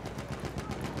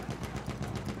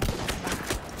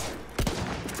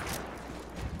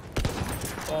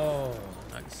 Oh,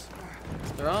 nice.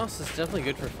 The Ross is definitely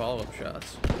good for follow-up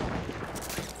shots.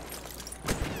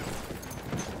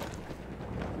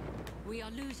 We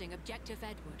are losing objective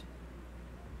Edward.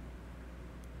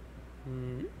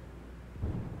 Hmm.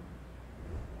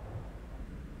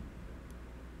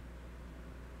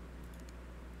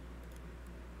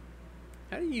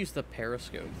 How do you use the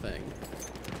periscope thing?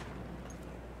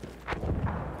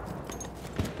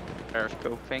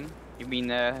 Periscope thing? You mean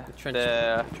The trench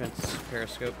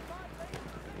periscope.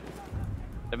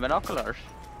 the binoculars?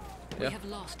 We Yeah. have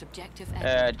lost objective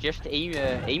Edward. Just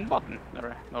aim button.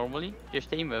 Normally,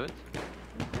 just aim with it.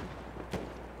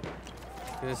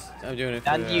 I'm doing it for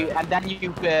And then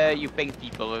you ping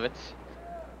people with it.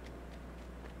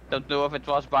 Don't know if it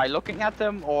was by looking at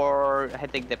them or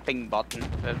hitting the ping button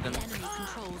with them. The enemy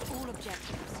controls all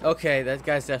objectives. Okay, that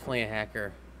guy's definitely a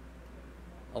hacker.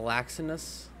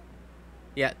 Alaxinus?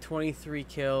 Yeah, 23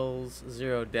 kills,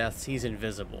 0 deaths. He's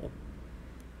invisible.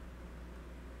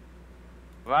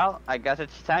 Well, I guess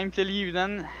it's time to leave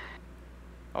then.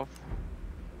 Oh,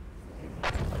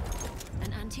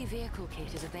 An anti-vehicle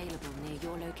kit is available near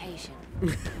your location.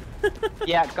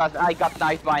 yeah, cause I got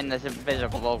knifed by this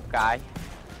invisible guy.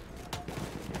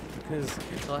 Because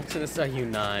Alaxinus are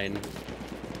U9.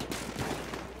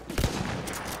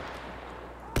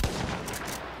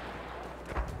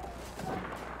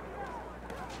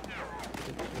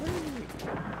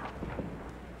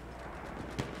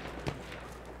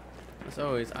 As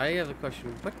always, I have a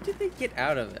question. What did they get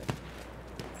out of it?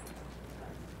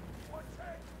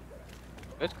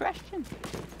 Good question.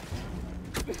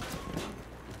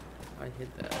 I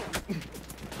hit that.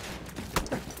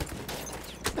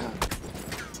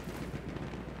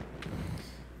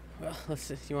 Well, let's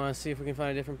see. You want to see if we can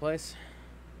find a different place?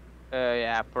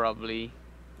 Yeah, probably.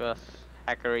 Cause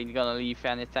hacker ain't gonna leave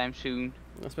anytime soon.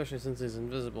 Especially since he's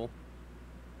invisible.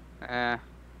 He's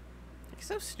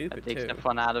so That stupid takes too. the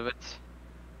fun out of it.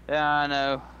 Yeah, I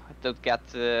know. I don't get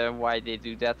why they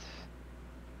do that.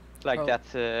 Like Oh.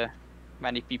 that,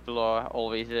 many people are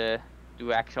always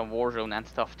do acts on Warzone and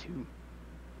stuff too.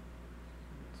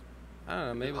 I don't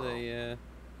know. Maybe they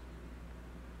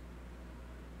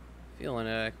feel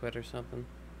inadequate or something.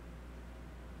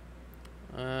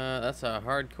 That's a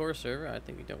hardcore server. I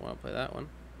think we don't want to play that one.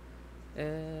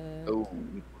 Oh.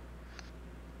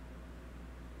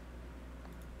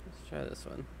 Let's try this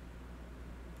one.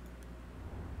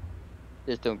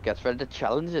 Just don't get where the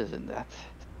challenges in that.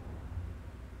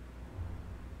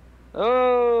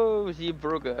 Oh,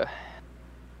 Zeebrugge.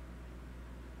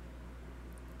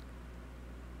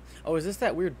 Oh, is this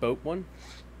that weird boat one?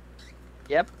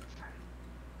 Yep.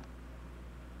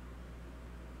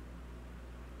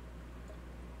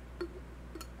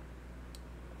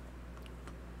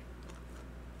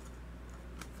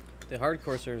 The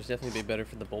hardcore servers definitely be better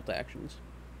for the bolt actions.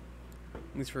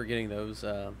 At least for getting those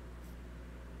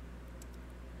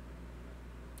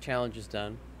challenges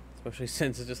done. Especially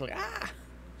since it's just like, ah!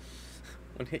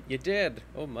 One hit, you dead.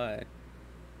 Oh my.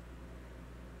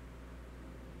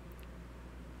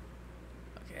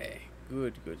 Okay,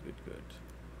 good.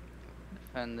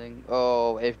 Defending.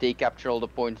 Oh, if they capture all the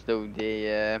points though,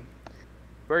 they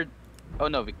where? Oh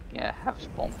no, we have a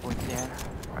spawn point there.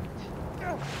 Right.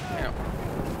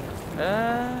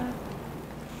 Yeah.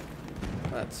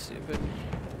 That's stupid.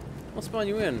 I'll spawn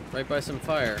you in, right by some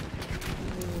fire.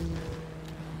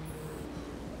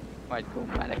 Might go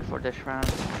medic for this round.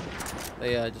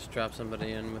 They just drop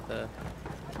somebody in with a...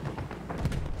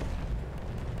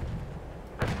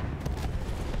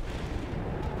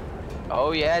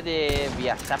 Oh yeah, we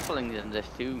have saplings in this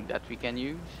too that we can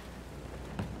use.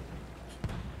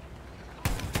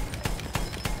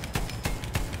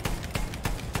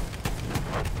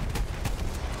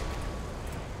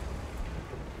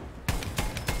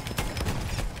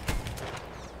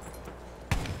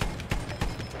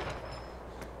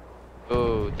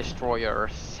 Oh,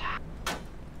 destroyers.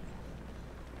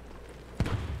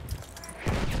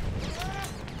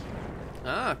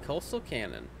 Ah, coastal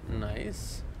cannon.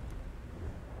 Nice.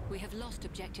 We have lost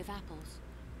objective apples.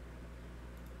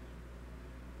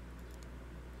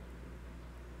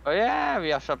 Oh yeah, we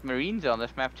have submarines on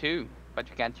this map too, but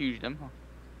you can't use them.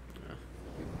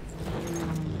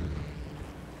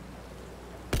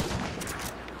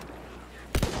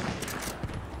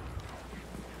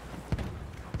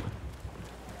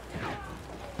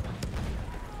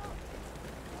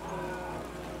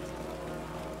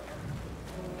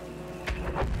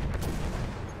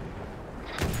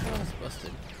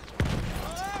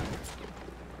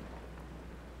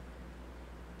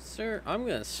 Sir, I'm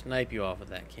gonna snipe you off of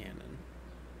that cannon.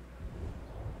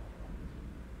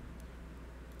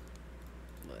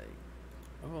 Like,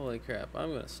 holy crap,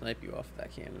 I'm gonna snipe you off of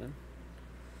that cannon.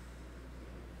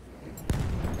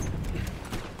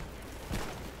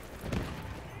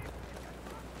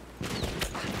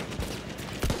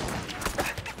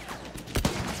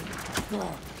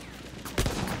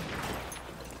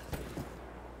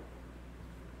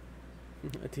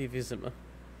 A TV Zimmer.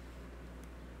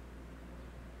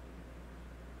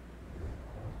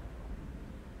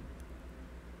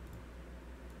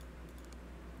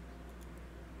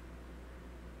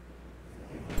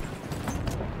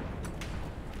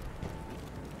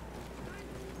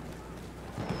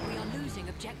 We are losing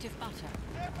objective butter.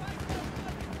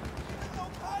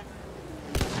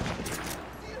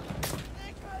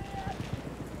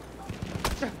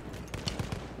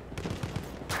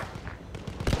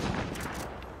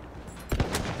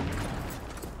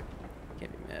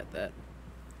 Can't be mad at that.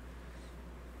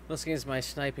 Most games, my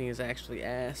sniping is actually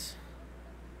ass.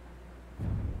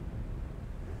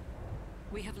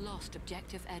 We have lost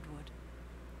objective Edward.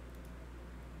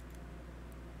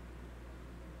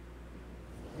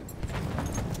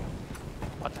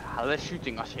 What the hell is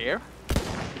shooting us here?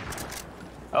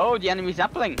 Oh, the enemy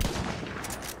Zeppelin!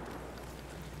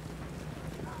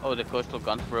 Oh, the coastal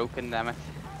gun's broken, damn it.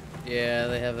 Yeah,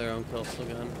 they have their own coastal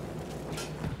gun.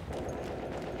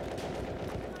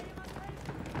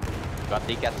 God,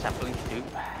 they get Zeppelins too.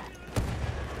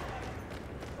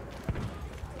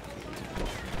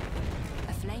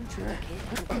 A flame trooper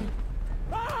kid.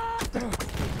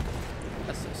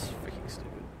 That's just freaking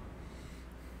stupid.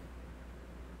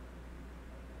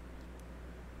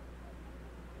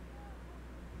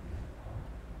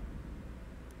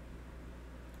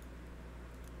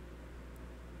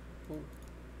 Ooh.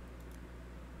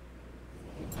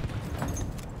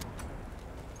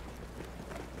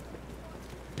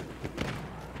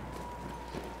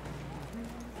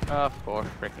 Of course,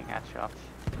 freaking headshots.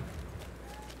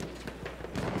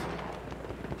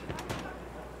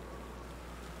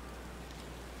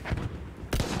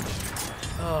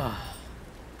 Oh,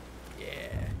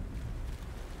 yeah.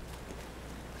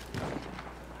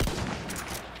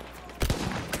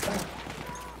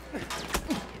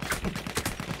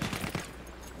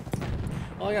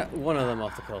 Well, I got one of them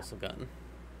off the coastal gun.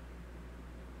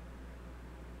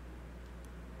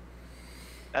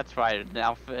 That's right,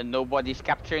 now nobody's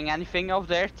capturing anything of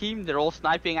their team, they're all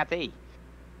sniping at A.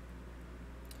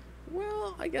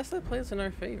 Well, I guess that plays in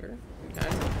our favor. Okay.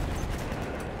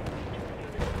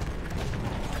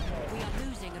 We are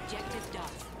losing objective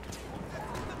Duff.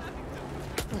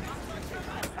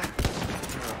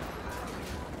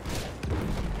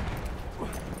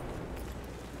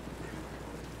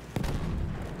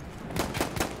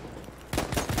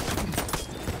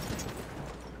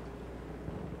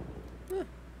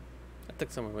 I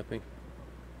took someone with me.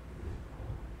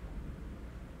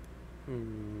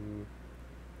 Hmm.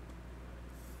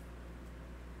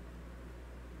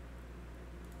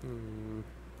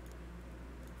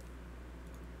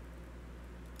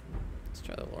 Let's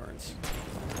try the Lawrence.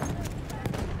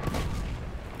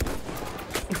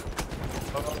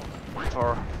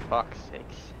 For fuck's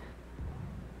sakes.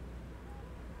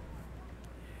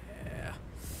 Yeah.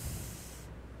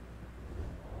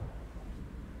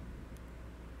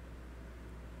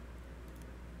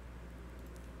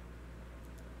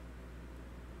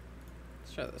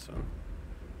 Let's try this one.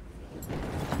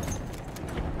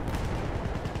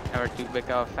 Never too big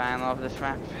of a fan of this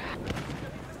map.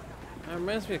 It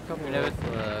reminds me of a couple You know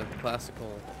of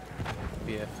classical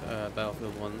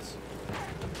Battlefield ones.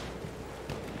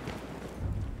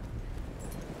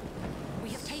 We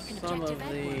have taken Some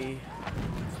objective Edward.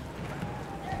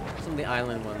 of the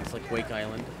island ones, like Wake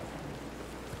Island.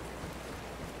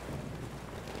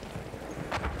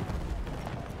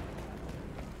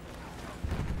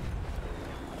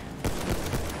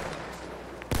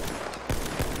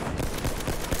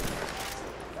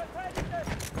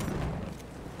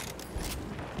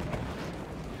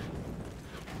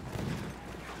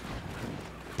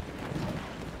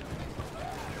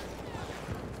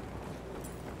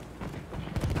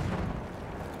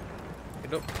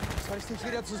 Nope. Soll ich dich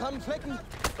wieder zusammenflecken?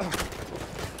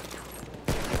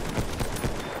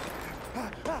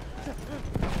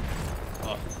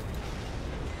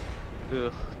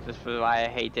 Ugh, this is why I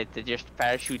hate it. They just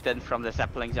parachute in from the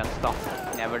Zeppelins and stuff.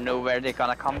 You never know where they're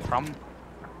gonna come from.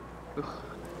 Ugh.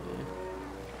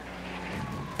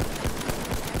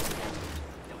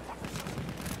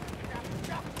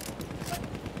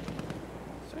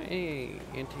 Hey,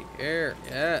 anti-air,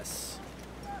 yes.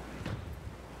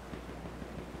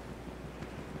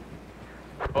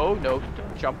 Oh no,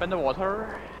 don't jump in the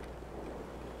water.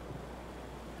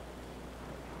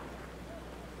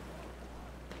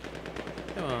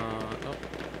 Come on. Oh.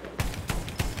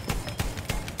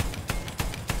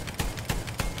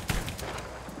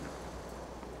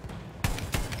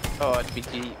 Oh,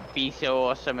 it'd be so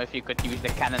awesome if you could use the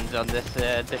cannons on this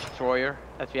destroyer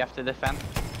that we have to defend.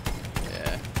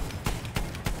 Yeah.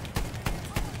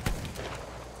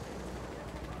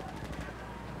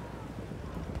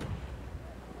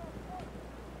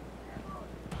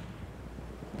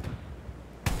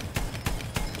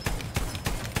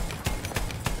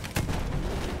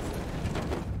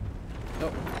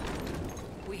 Oh.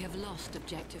 We have lost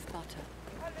objective butter.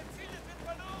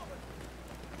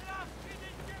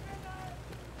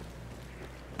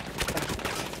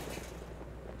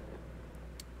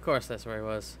 Of course, that's where he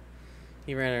was.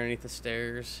 He ran underneath the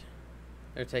stairs.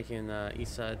 They're taking the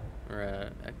east side, or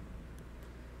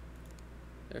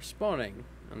they're spawning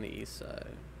on the east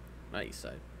side, not east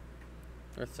side,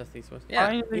 north, south, east, west. Yeah,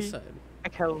 Finally. east side.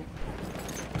 Hell.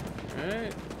 All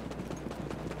right.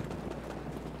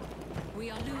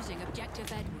 We are losing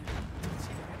objective Edward.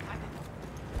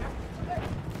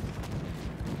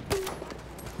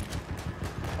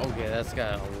 Okay, that's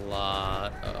got a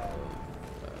lot of.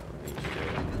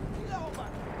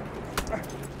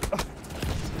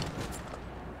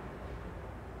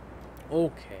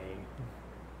 Okay.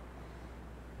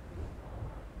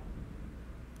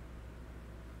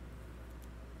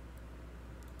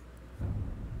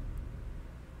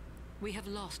 We have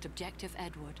lost objective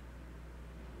Edward.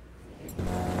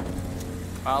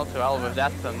 Well, to hell with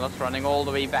that. I'm not running all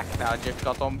the way back now. I just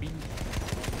got on B.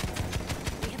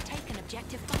 We have taken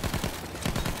objective butter.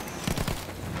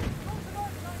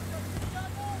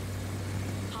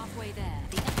 Halfway there.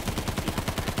 The enemy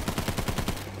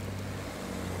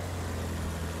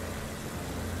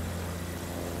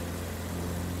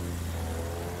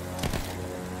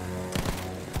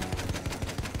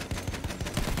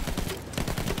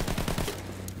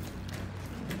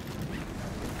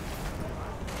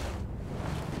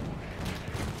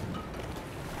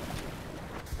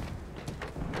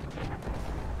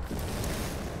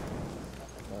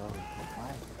has the upper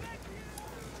hand.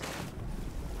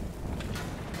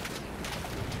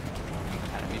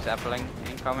 Enemy Zeppelin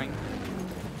incoming.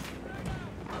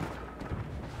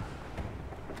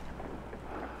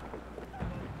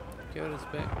 Cody's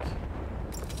back.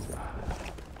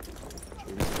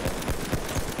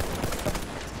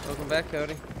 Welcome back,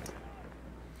 Cody.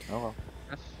 Oh well.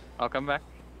 Yes, I'll come back.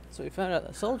 So we found out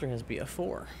the soldier has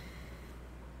BF4.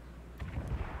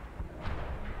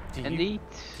 Indeed.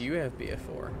 Do you have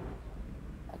BF4?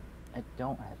 I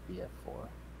don't have BF4.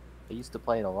 I used to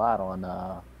play it a lot on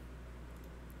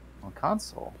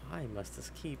console. Why must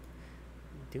this keep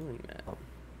doing that?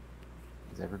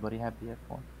 Does everybody have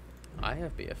BF4? I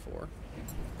have BF4.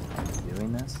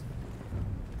 Doing this?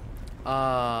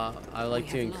 I like We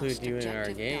to have include lost you in our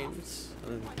objective games,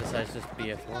 besides just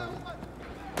BF1.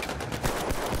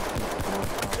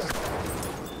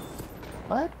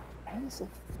 What? Why is it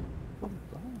 $40?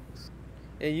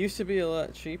 It used to be a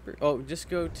lot cheaper. Oh, just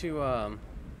go to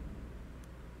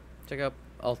check out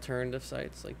alternative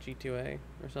sites like G2A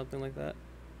or something like that.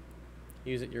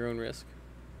 Use at your own risk.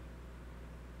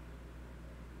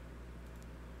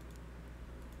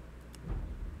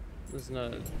 This is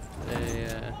not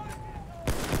a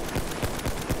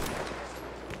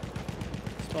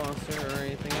sponsor or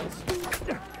anything else.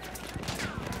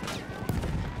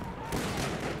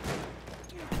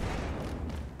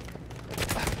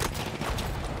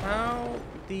 How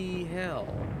the hell?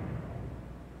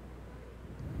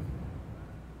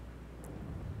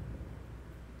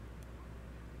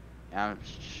 I'm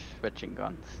switching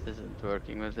guns. This isn't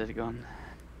working with this gun.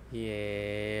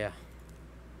 Yeah.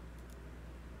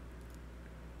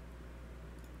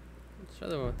 Let's try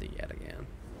the one with the yet again.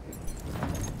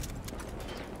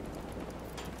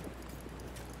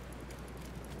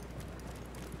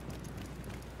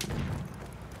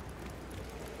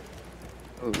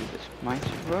 Oh, this might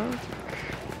work.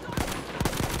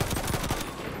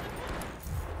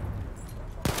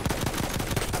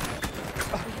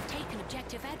 We have taken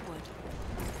objective Edward.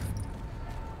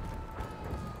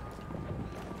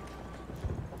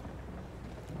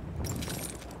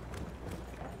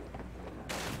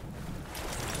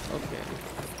 Okay.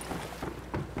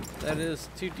 That is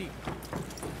too deep.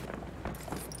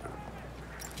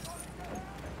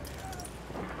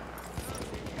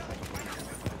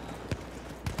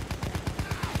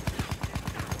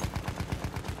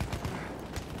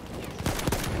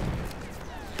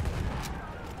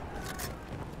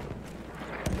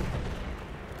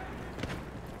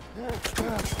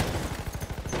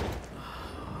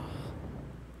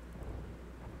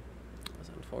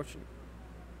 unfortunate.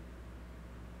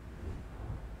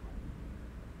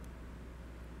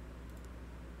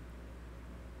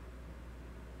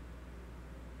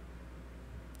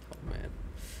 Oh man.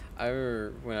 I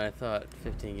remember when I thought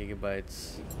 15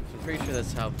 gigabytes, I'm pretty sure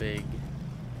that's how big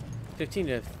 15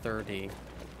 to 30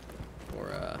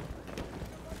 for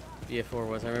BF4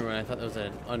 was. I remember when I thought that was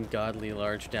an ungodly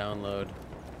large download.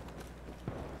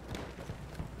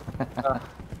 Not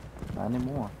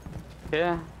anymore.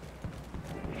 Yeah,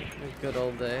 The good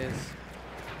old days.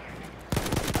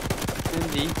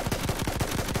 indeed.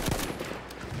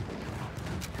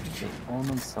 They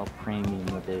only sell premium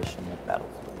edition at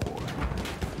Battlefield 4.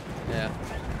 Yeah.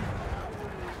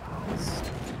 It's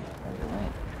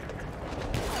everything.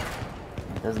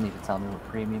 It doesn't even tell me what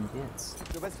premium gets.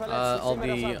 All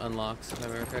the unlocks, if I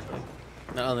remember correctly.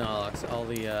 Not all the unlocks, all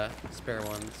the spare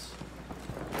ones.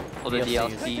 All the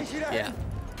DLCs. Yeah.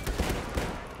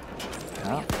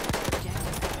 Oh,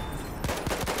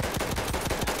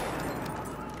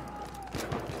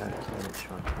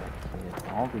 shortcut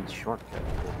kit. All these shortcut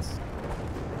kits.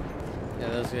 Yeah,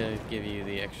 those are gonna give you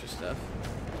the extra stuff.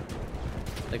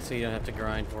 Like, so you don't have to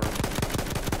grind for them.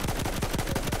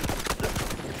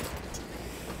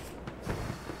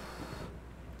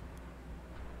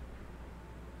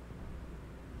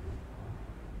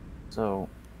 So,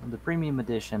 the premium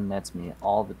edition nets me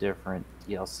all the different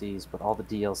DLCs, but all the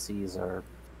DLCs are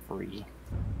free.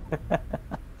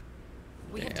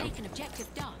 We have Damn. taken objective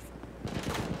Duff.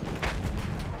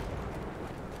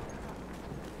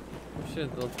 I'm sure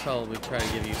they'll probably try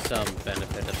to give you some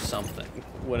benefit of something.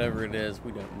 Whatever it is,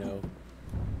 we don't know.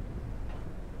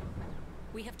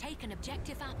 We have taken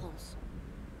objective apples.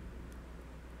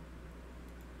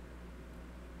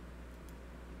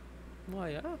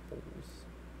 Why apples?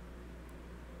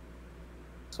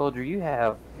 Soldier, you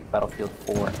have Battlefield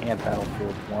 4 and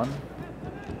Battlefield 1.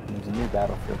 There's a new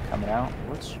Battlefield coming out.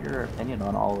 What's your opinion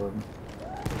on all of them?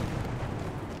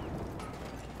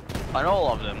 On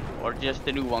all of them, or just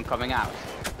the new one coming out?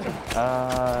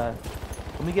 Let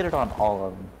me get it on all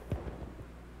of them.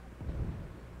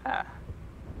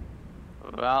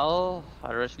 Well,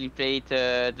 I recently played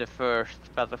the first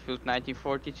Battlefield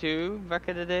 1942 back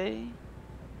in the day.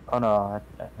 Oh no,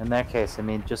 in that case, I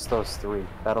mean just those three.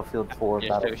 Battlefield 4, Just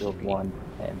those Battlefield three. 1,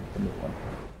 and the new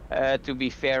one. To be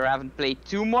fair, I haven't played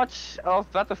too much of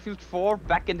Battlefield 4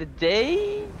 back in the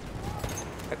day.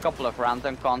 A couple of rounds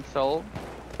on console,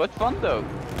 but fun though.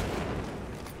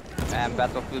 And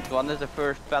Battlefield 1 is the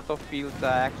first Battlefield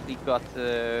I actually got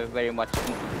very much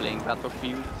into playing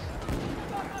Battlefield.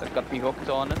 That got me hooked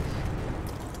on it.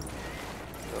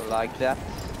 So like that.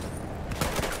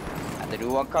 And the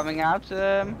new one coming out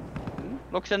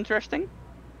looks interesting.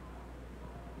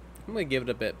 I'm gonna give it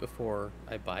a bit before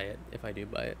I buy it, if I do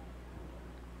buy it.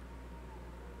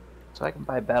 So I can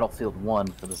buy Battlefield 1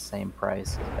 for the same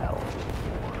price as Battlefield 4.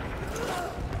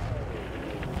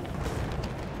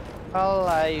 Well,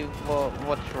 I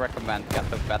would recommend get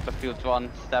the Battlefield 1.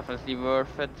 It's definitely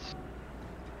worth it.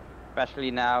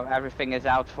 Especially now, everything is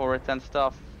out for it and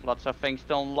stuff. Lots of things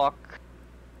to unlock.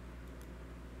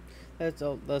 That's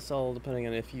all depending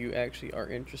on if you actually are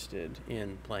interested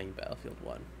in playing Battlefield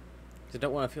 1. Because I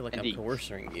don't want to feel like Indeed. I'm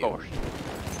coercing Of you course.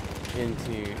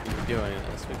 into doing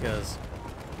this, because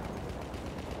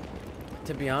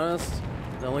to be honest,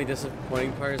 the only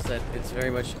disappointing part is that it's very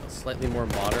much slightly more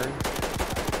modern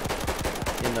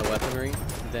in the weaponry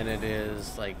than it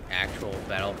is like actual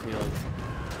Battlefield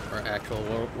or actual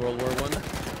World War One.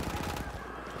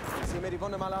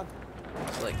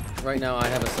 So, like right now, I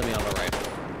have a semi-auto rifle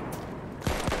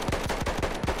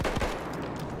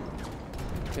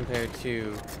compared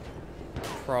to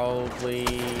probably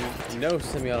no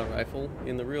semi-auto rifle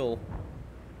in the real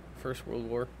First World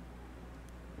War.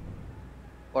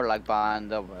 Or like Beyond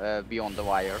the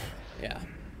Wire. Yeah.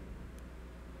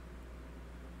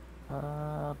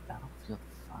 Battlefield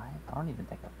 5? I don't even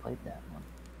think I played that one.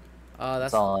 That's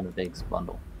It's all in a big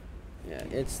bundle. yeah.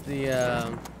 It's the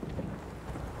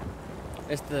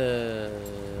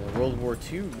World War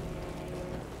II We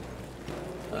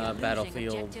are losing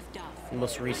Battlefield. objective Duff. The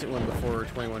most recent one before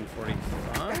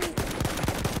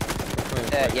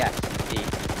 2145. Yes, indeed.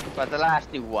 But the last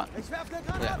new one.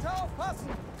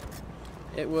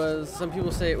 It was. Some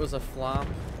people say it was a flop.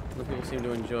 Some people seem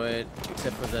to enjoy it,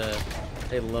 except for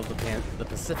they love the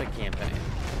Pacific campaign.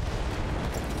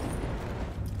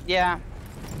 Yeah,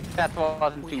 that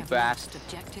wasn't We too have bad. lost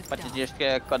objective But you Duff. just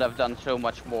could have done so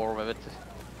much more with it.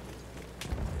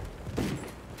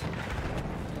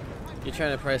 You're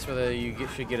trying to price whether you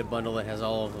should get a bundle that has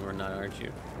all of them or not, aren't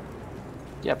you?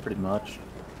 Yeah, pretty much.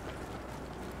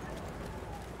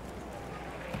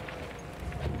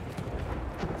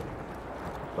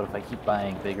 But if I keep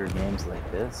buying bigger games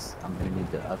like this, I'm gonna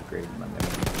need to upgrade my memory.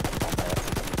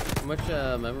 How much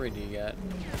memory do you get?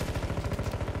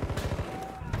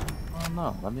 Oh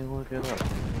no, let me look it up.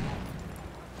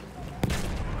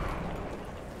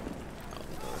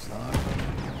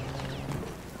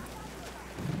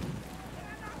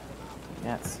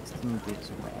 Yeah, it's 16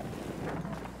 gigs of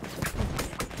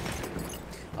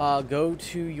RAM. Go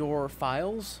to your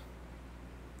files.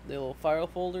 The little file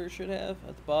folder it should have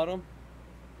at the bottom.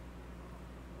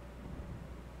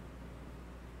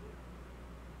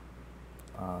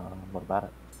 What about it?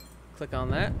 Click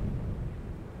on that.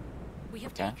 We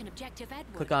have Okay. taken objective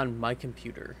Edward. Click on my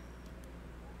computer.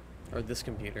 Or this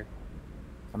computer.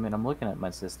 I mean, I'm looking at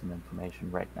my system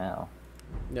information right now.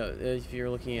 No, if you're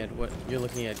looking at what you're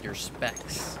looking at your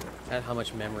specs, at how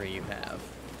much memory you have.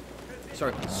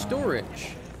 Sorry,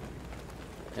 storage,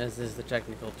 as is the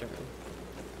technical term.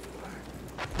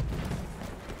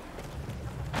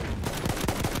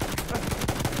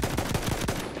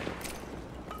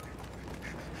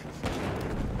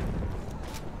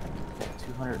 Okay,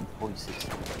 246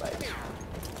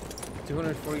 gigabytes.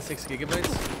 246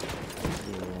 gigabytes?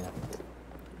 Yeah.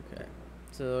 Okay.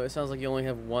 So it sounds like you only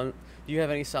have one. Do you have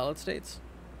any solid states?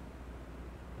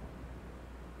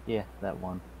 Yeah, that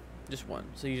one. Just one.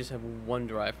 So you just have one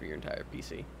drive for your entire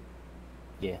PC.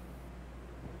 Yeah.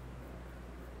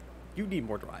 You need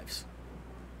more drives.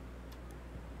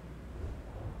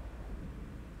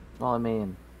 Well, I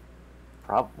mean,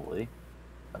 probably.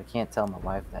 But I can't tell my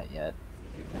wife that yet.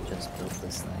 I just built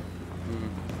this thing.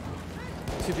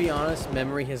 To be honest,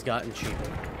 memory has gotten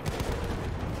cheaper.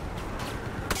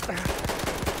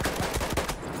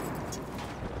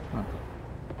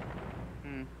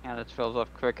 Yeah, that fills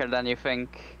up quicker than you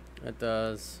think. It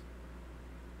does.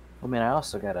 I mean, I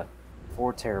also got a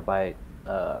 4 terabyte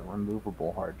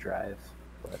removable hard drive,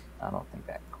 but I don't think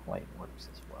that quite works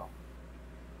as well.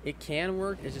 It can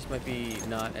work. It just might be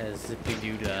not as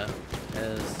zippy-doo-dah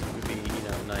as would be,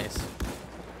 nice.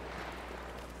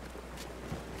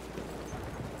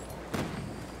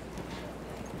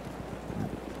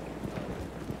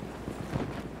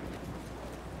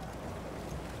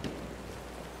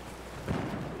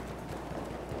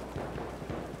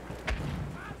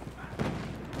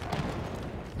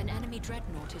 An enemy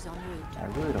dreadnought is en route. I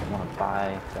really don't want to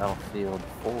buy Battlefield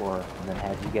 4 and then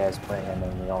have you guys play and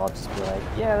then we all just be like,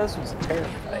 yeah, this was a terrible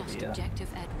Lost idea. objective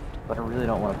Edward. But I really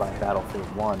don't want to buy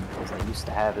Battlefield 1 because I used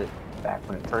to have it back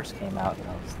when it first came out and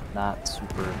I was not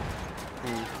super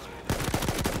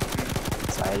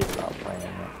excited about playing it.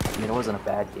 I mean, it wasn't a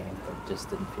bad game, but it just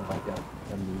didn't feel like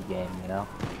a new game, you know?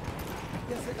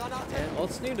 And, well,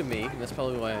 it's new to me, and that's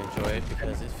probably why I enjoy it,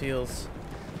 because it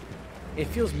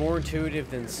feels more intuitive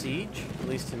than Siege, at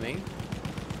least to me.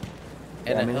 And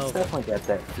Yeah, I it mean, it's helps. definitely got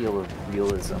that feel of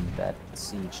realism that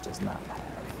Siege does not have.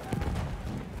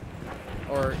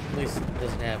 Or at least it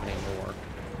doesn't have anymore.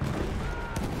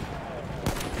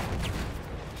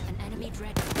 An enemy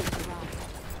dreadnought has arrived.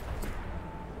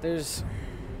 There's...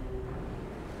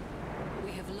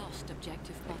 We have lost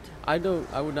objective Butter.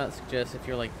 I would not suggest if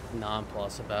you're like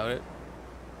nonplussed about it,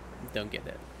 don't get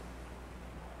it.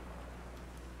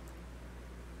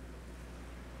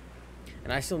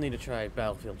 And I still need to try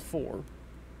Battlefield 4.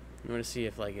 I want to see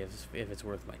if it's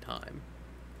worth my time.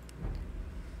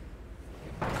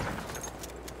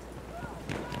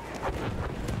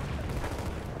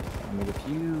 I mean, if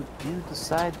you do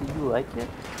decide that you like it,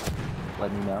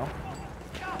 let me know.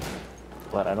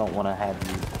 But I don't want to have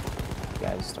you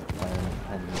guys start playing it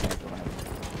and you guys are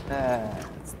like,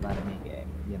 it's not a me game,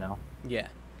 you know? Yeah.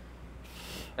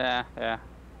 Yeah.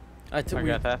 I I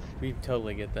get that. We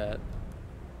totally get that.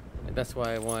 And that's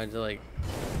why I wanted to I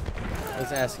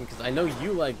was asking because I know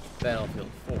you like Battlefield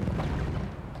 4.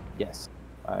 Yes,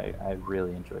 I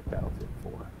really enjoyed Battlefield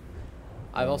 4.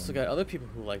 I've also got other people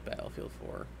who like Battlefield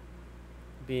 4.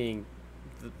 Being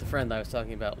the friend I was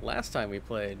talking about last time we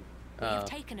played We have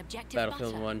taken objective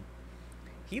Battlefield Butter. 1.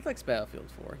 He likes Battlefield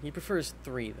 4. He prefers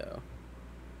 3 though.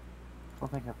 I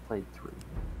don't think I've played 3.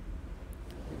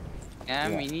 Yeah,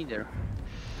 Yeah. me neither.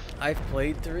 I've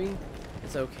played 3.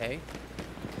 It's okay.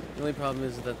 The only problem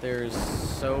is that there's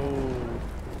so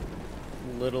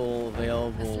little A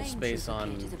available flame space trooper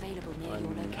on kit is available near your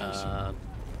location.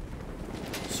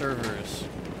 servers.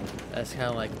 That's kind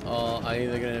of like, oh, I'm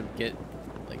either gonna get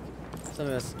something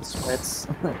that's Sweats.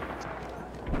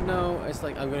 no, it's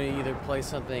like I'm gonna either play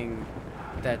something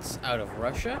that's out of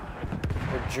Russia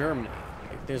or Germany.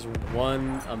 Like, there's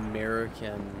one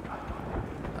American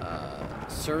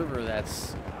server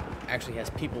that's actually has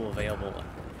people available.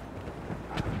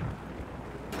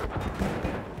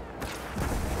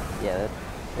 Yeah,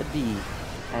 that'd be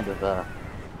kind of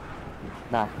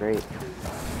not great.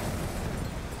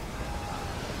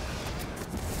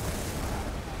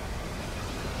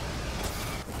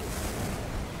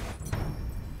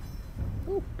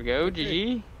 Here we go,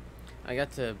 GG. I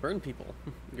got to burn people.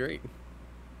 Great.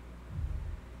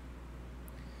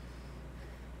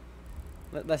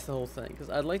 That's the whole thing, because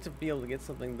I'd like to be able to get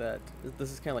something that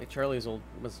this is kind of like Charlie's old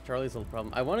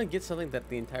problem. I want to get something that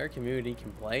the entire community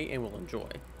can play and will enjoy,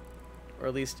 or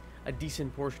at least a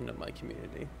decent portion of my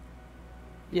community.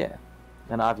 Yeah,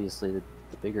 and obviously the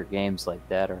bigger games like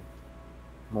that are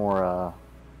more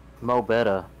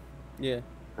better. Yeah.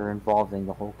 For involving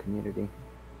the whole community.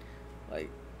 Like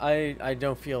I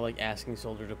don't feel like asking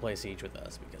Soldier to play Siege with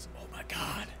us because oh my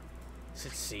god,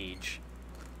 it's Siege.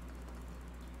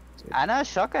 And I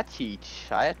suck at Siege,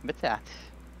 I admit that.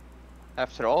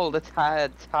 After all the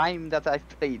time that I've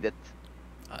played it.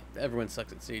 Everyone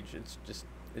sucks at Siege, it's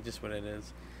just what it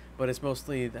is. But it's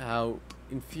mostly how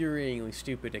infuriatingly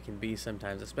stupid it can be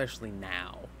sometimes, especially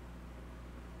now.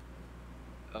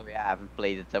 Oh yeah, I haven't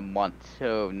played it a month,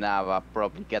 so now I'll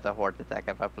probably get a heart attack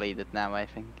if I played it now, I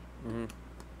think. Mm-hmm.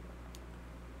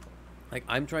 Like,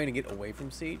 I'm trying to get away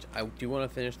from Siege. I do want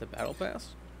to finish the Battle Pass,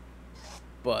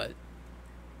 but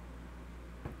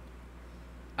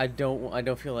I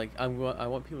don't feel like I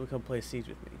want people to come play Siege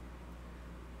with me.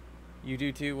 You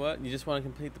do too, what? You just want to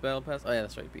complete the Battle Pass? Oh yeah,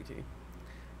 that's right, BT.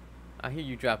 I hear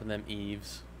you dropping them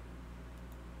Eves.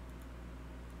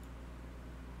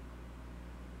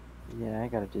 Yeah, I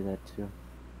gotta do that too.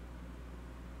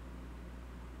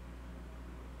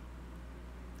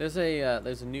 There's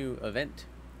a new event,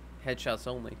 headshots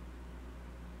only.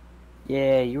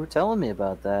 Yeah, you were telling me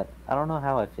about that. I don't know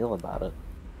how I feel about it.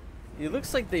 It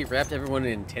looks like they wrapped everyone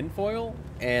in tinfoil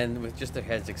and with just their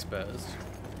heads exposed.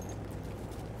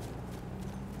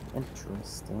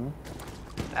 Interesting.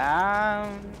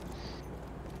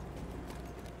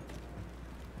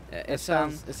 It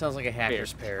sounds like a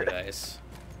hacker's paradise.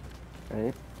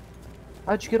 Right?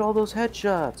 How'd you get all those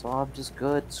headshots? Oh, I'm just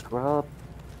good, scrub.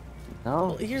 No.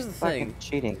 Well, here's the fucking thing.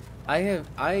 Cheating.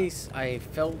 I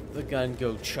felt the gun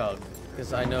go chug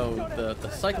because I know the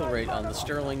cycle rate on the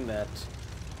Sterling that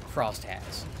Frost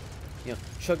has. You know,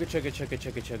 chugga chugga chugga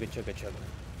chugga chugga chugga chugga.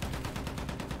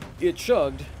 It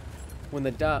chugged when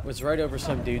the dot was right over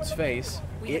some dude's face.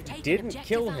 It didn't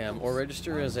kill him or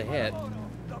register as a hit.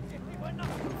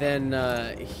 Then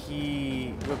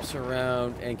he whips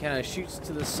around and kind of shoots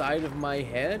to the side of my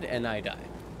head, and I die.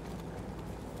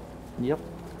 Yep.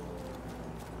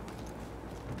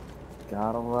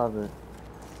 Gotta love it.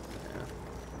 Yeah.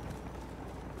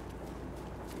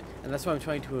 And that's why I'm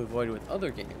trying to avoid it with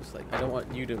other games. Like, I don't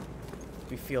want you to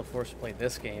feel forced to play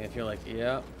this game if you're like,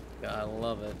 yeah, gotta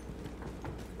love it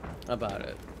about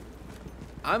it.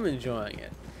 I'm enjoying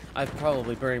it. I've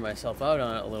probably burning myself out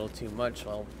on it a little too much, so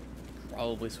I'll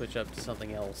probably switch up to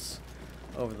something else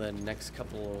over the next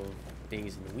couple of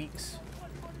days and weeks.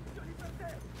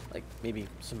 Like, maybe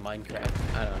some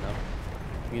Minecraft, I don't know.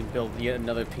 You can build yet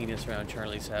another penis around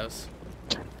Charlie's house.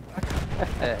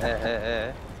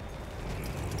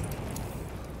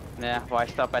 Yeah, why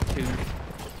stop at 2?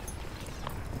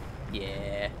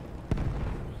 Yeah.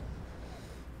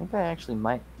 I think I actually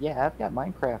might. Yeah, I've got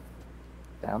Minecraft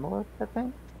download, I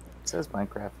think. It says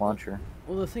Minecraft launcher.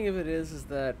 Well, the thing of it is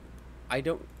that I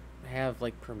don't have,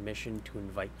 like, permission to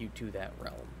invite you to that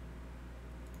realm.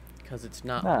 Because it's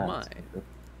not mine.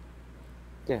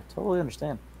 Yeah, totally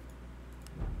understand.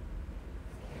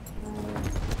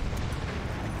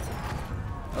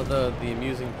 Although the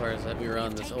amusing part is that we were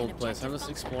on this old place. I'm just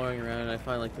exploring around and I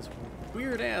find like this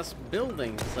weird ass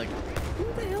building. It's like, who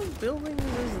the hell's building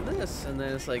is this? And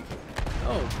then it's like,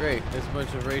 oh great, there's a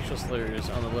bunch of racial slurs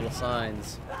on the little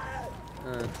signs.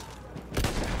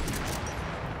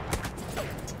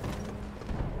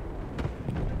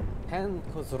 Pan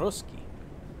Kozrowski.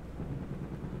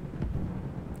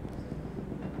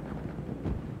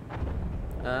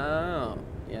 Oh,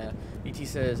 yeah. BT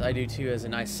says, I do too, as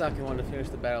in I suck and want to finish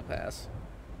the battle pass.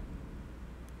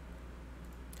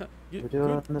 Huh, We're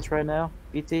doing this right now.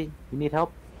 BT, you need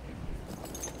help?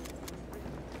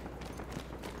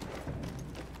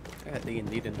 I got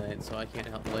D&D tonight, so I can't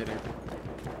help later.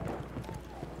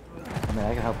 I mean,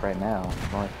 I can help right now.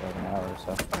 It's only for like an hour or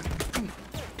so.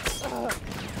 Oh,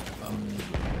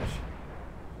 gosh.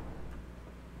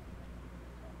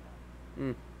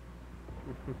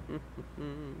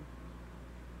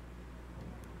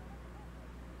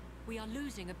 We are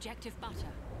losing objective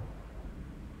butter.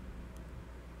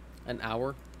 An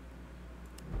hour?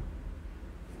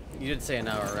 You did say an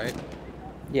hour, right?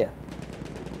 Yeah.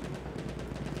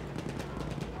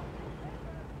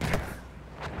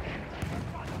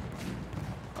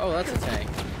 Oh, that's a tank.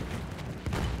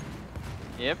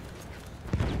 Yep.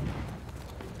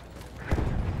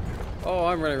 Oh,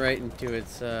 I'm running right into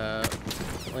its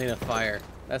lane of fire.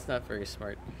 That's not very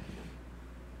smart.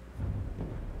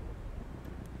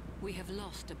 We have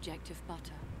lost objective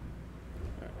butter.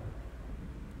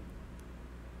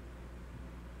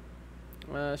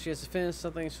 She has to finish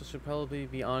something, so she'll probably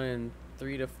be on in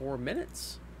 3 to 4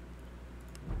 minutes.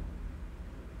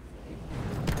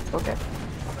 Okay.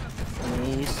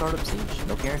 A startup siege.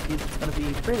 No guarantees it's gonna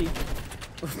be pretty.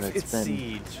 It's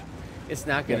Siege. It's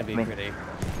not gonna be pretty.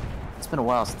 It's been a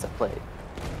while since I played.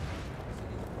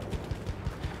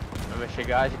 I wish you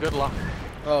guys good luck.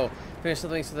 Oh, finish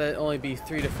something so that it'll only be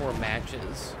 3 to 4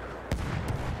 matches.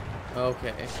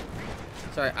 Okay.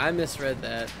 Sorry, I misread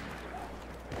that.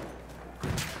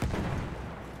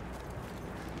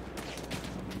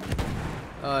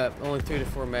 Only 3 to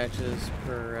 4 matches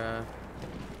per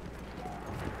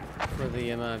for the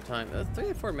amount of time. 3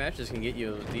 to 4 matches can get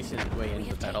you a decent way We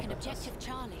into the have battle. taken objective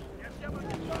Charlie. You're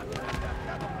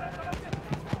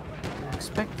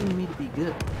expecting me to be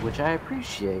good, which I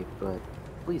appreciate, but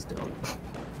please don't.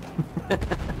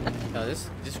 No, this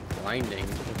just grinding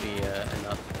would be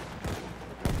enough.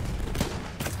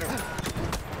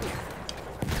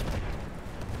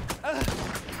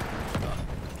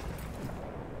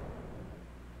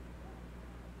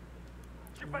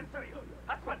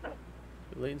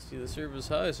 The latency of the server is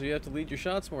high, so you have to lead your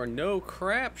shots more. No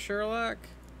crap, Sherlock.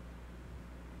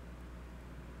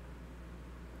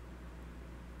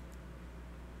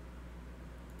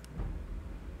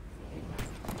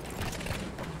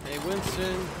 Hey,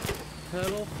 Winston,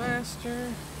 pedal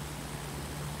faster.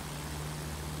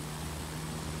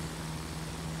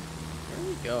 Where are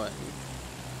we going?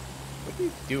 What are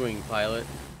you doing, pilot?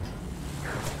 We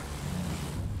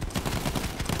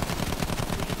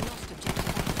have lost objective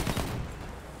Alpha.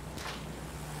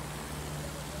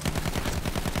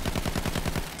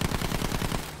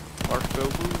 Mark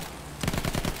Goku.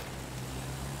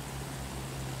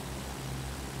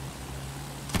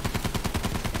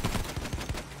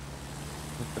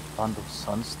 With the bundle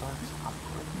Sunstar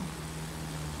operating?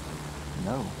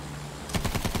 No.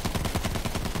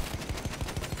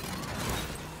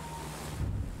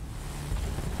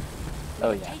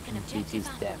 Oh yeah, GT's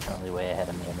definitely way ahead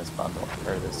of me in this bundle,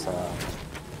 or this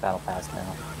battle pass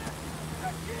now.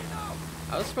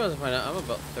 I was surprised to find out I'm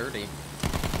about 30.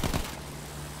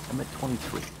 I'm at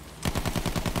 23.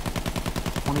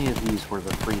 20 of these were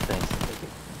the free things that they gave me.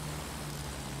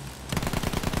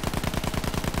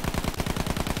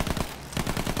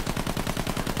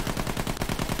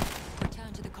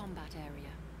 Return to the combat area.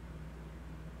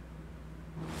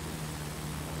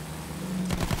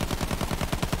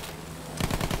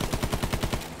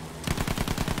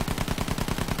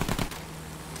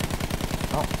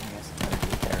 Oh, I guess I better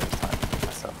get there this time to get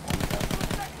myself warmed up.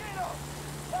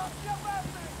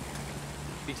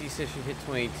 BT said she hit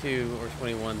 22 or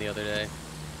 21 the other day.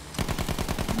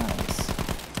 Nice.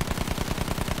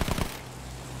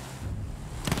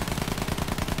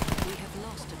 We have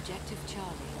lost objective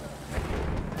Charlie.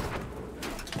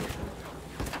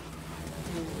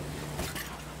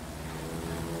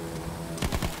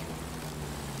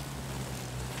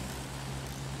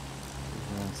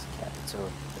 This cat's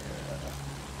over there.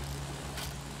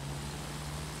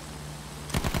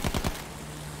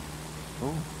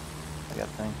 Ooh, I got a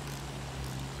thing.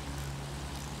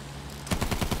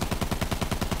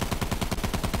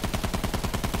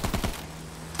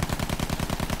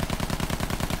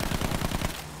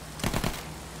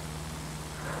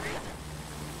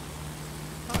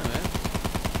 Hi, man.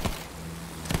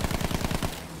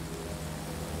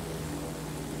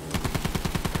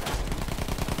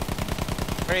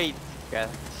 Great. Got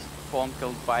spawn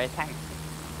killed by a tank.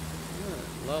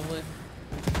 Yeah, lovely.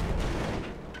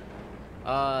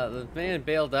 The man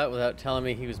bailed out without telling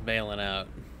me he was bailing out.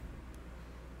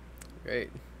 Great.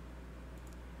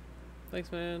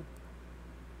 Thanks, man.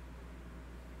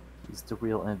 He's the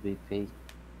real MVP.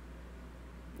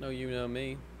 No, you know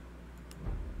me.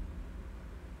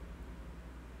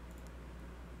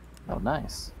 Oh,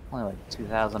 nice. Only like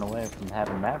 2,000 away from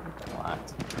having Maverick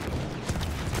unlocked.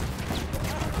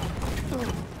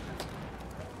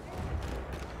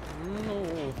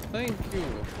 No, thank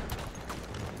you.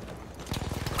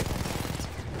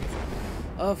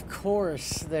 Of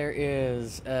course, there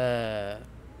is a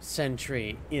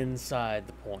sentry inside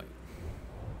the point.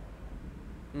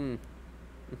 Hmm.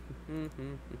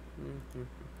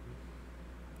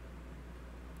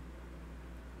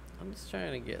 I'm just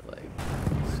trying to get like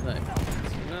sniped.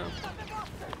 No.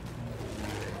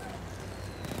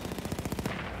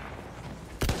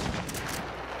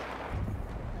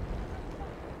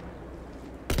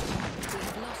 We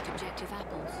have lost objective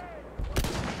Apple.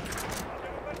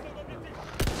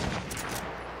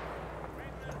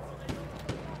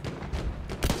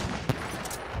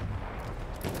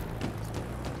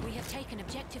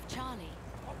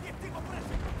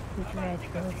 dread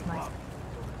fills my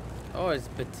Oh, it's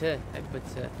bitter.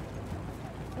 Bitter.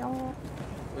 soul.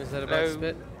 Was that about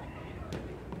spit?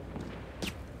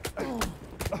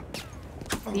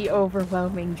 The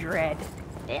overwhelming dread.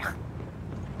 Ugh.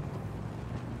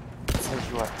 It says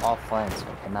you are offline, so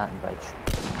I cannot invite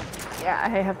you. Yeah, I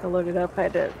have to load it up. I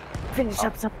had to finish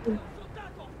up something.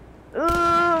 Ooh,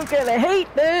 I'm gonna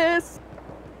hate this!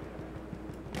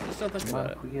 Just don't think You about mind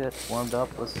it. if we get warmed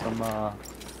up with some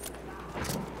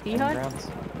Bee hunt? grounds?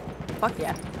 Fuck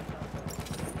yeah.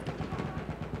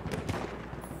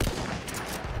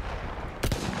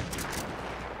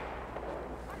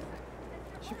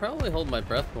 I should probably hold my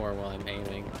breath more while I'm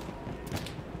aiming.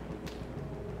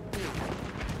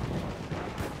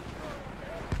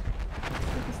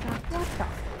 What the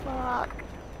fuck?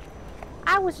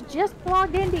 I was just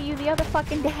logged into you the other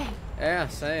fucking day. Yeah,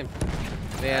 same.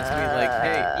 They asked me like,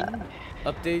 hey,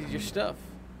 update your stuff.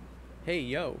 Hey,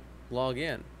 yo, log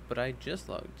in. But I just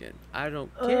logged in. I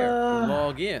don't care.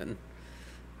 Log in.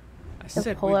 I So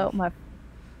said pull out my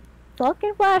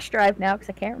fucking flash drive now because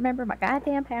I can't remember my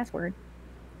goddamn password.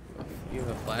 You have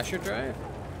a flasher drive?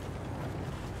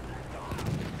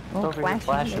 Oh, Over here, flash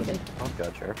flash. needed. Don't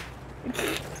judge her.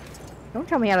 Don't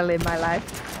tell me how to live my life.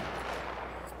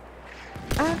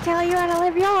 I'll tell you how to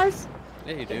live yours.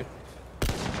 Yeah, you do.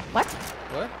 What?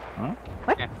 What? Huh?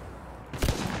 What? Yeah.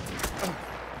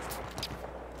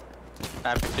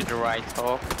 Back to the right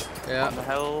hawk. What the Yeah,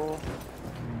 hell?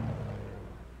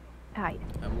 Hide.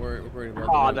 I'm worried about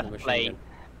Oh, the the machine plane. gun.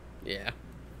 Yeah.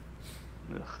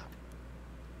 Ugh.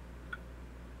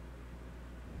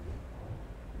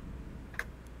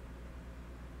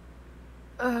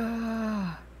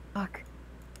 Fuck.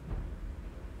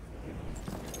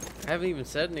 I haven't even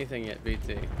said anything yet,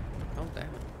 BT. Oh, damn it.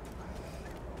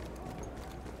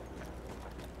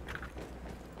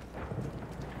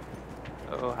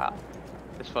 Oh, how?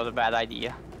 This was a bad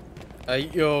idea.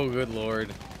 Oh, good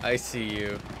lord. I see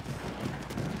you.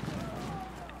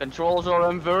 Controls are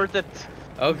inverted.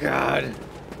 Oh, God.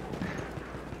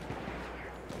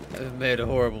 I've made a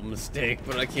horrible mistake,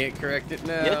 but I can't correct it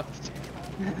now. Yes.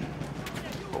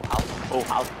 Oh, how? Oh,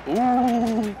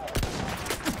 how? Ooh!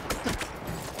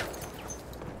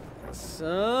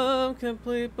 Some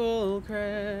complete bull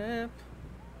crap.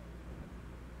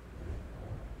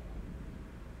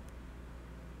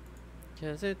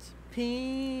 Cause it's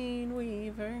Peen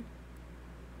Weaver.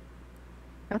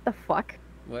 What the fuck?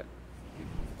 What?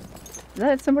 Is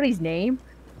that somebody's name?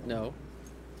 No.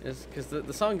 It's because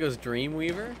the song goes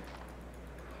Dreamweaver.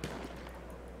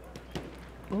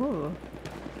 Ooh.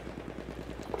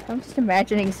 I'm just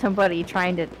imagining somebody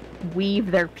trying to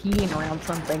weave their peen around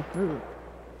something. Ooh.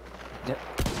 Yep.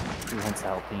 Hence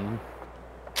Alpine.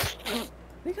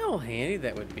 Think how handy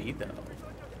that would be, though.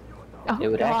 Oh It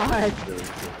would god. actually be really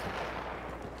good.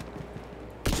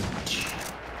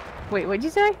 Wait, what'd you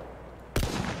say?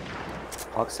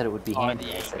 Hawk said it would be Oh, handy.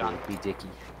 the I said it gun. would be dicky.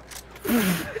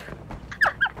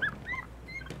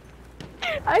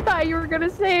 I thought you were gonna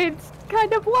say it's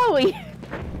kind of blowy.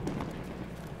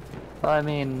 Well, I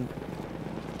mean,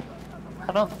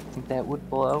 I don't think that would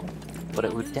blow, but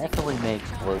it would definitely make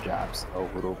blowjobs a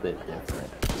little bit different.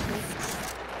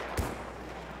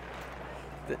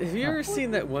 Have you ever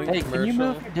seen that one Hey, can you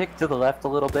commercial? move your dick to the left a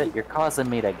little bit? You're causing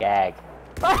me to gag.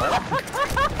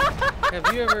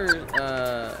 Have you ever,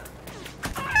 God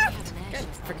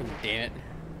freaking damn it.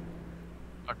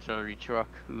 Artillery truck.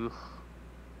 Ugh.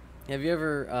 Have you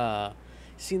ever,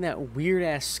 seen that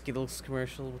weird-ass Skittles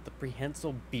commercial with the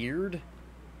prehensile beard?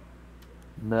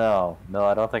 No,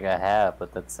 I don't think I have,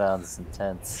 but that sounds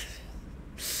intense.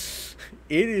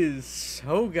 It is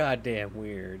so goddamn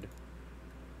weird.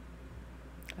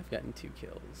 I've gotten 2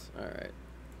 kills. Alright.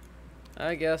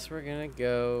 I guess we're gonna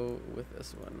go with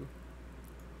this one.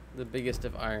 The biggest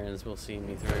of irons will see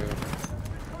me through.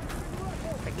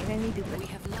 Freaking any We duplicate.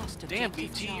 have lost Damn, objective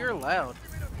BT, Charlie. you're loud.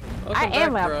 I Welcome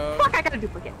am back, loud. bro. Fuck, I got a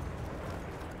duplicate.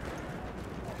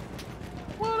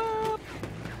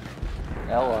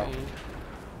 Hello.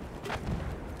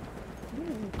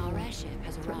 Our airship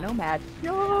has arrived. Nomad.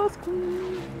 Yes,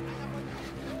 queen.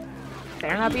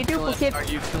 Better not be a Killing- duplicate. Are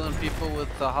you killing people with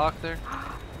the hawk there?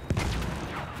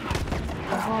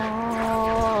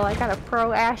 Oh, I got a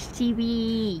pro Ash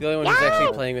TV. The only one who's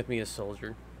actually playing with me is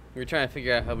Soldier. We're trying to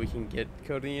figure out how we can get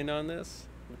Cody in on this,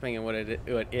 depending on what it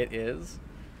is.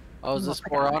 Oh, is this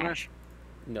For Honor?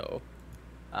 No.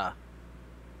 Ah.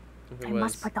 If it I was,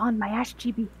 must put on my Ash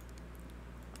TV.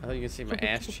 I thought you could see my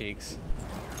ass cheeks.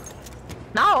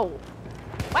 No.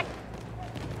 What?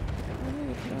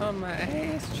 On my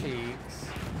ass cheeks.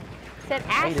 Said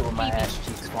I Ash hate it when my TV. ass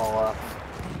cheeks fall off.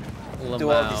 Do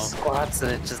all Lamau. these squats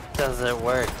and it just doesn't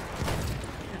work.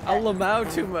 I'll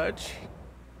lamau too much.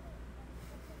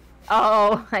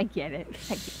 Oh, I get it.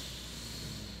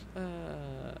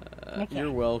 Okay.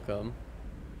 You're welcome.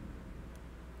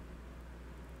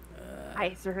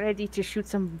 Eyes are ready to shoot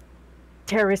some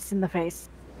terrorists in the face.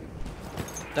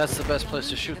 That's the best place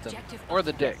to shoot them. Or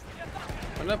the dick.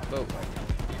 What up? Oh.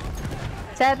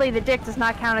 Sadly, the dick does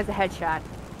not count as a headshot.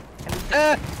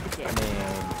 I mean,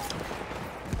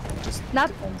 it just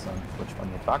depends on which one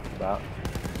you're talking about.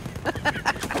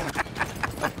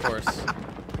 Of course.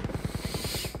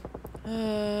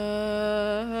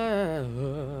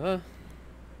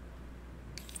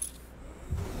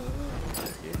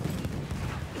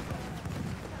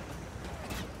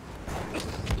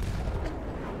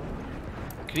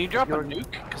 Can you drop a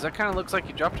nuke? Because that kind of looks like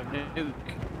you dropped a nuke.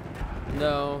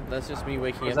 No, that's just me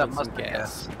waking Or is up that on some mustard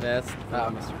gas. gas? That's Oh.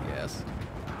 mustard gas.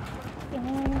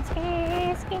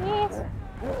 Gas.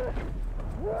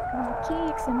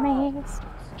 Kicks and mace.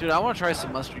 Dude, I want to try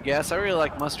some mustard gas. I really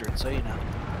like mustard, so you know.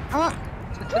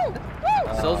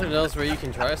 Soldier knows where you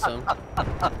can try some.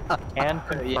 And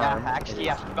confirm. Yeah, actually,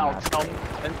 I smelled some.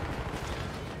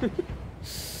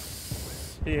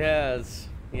 He has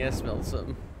smelled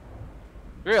some.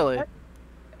 Really?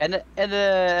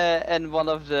 In one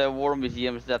of the war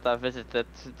museums that I visited,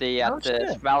 they had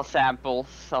shit. smell samples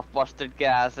of mustard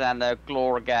gas and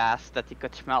chlor gas that you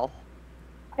could smell.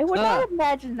 I would not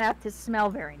imagine that to smell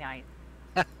very nice.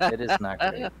 It is not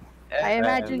great. I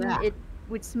imagine it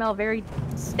would smell very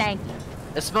stanky.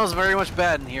 It smells very much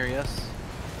bad in here, yes.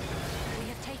 We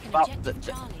have taken Well, objective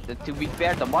Charlie. to be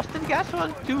fair, the mustard gas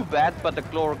wasn't too bad, but the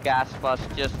chlor gas was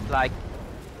just like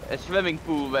a swimming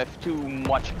pool with too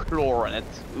much chlor in it.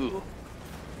 Ooh.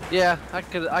 Yeah, I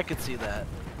could see that.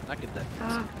 I could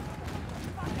definitely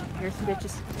see Here's some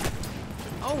bitches.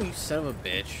 Oh, you son of a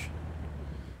bitch.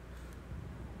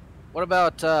 What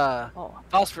about Oh,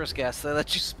 phosphorus gas? They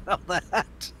let you smell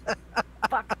that.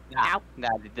 fuck. Nah, Ow. nah,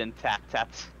 they didn't have that.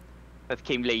 That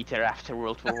came later after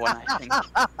World War I, I think.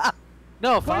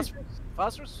 No, phosphorus.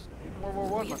 Phosphorus? World War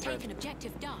One, We my have friend. taken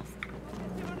objective Duff.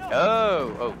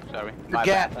 Oh, sorry. The, My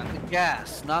bad then. the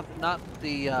gas, not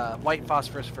the white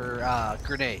phosphorus for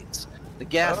grenades. The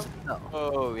gas. No.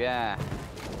 Oh, yeah.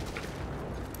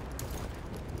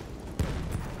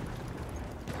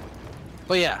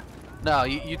 But yeah, no.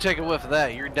 You take a whiff of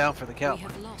that, you're down for the We count.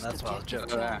 have lost That's why I was objective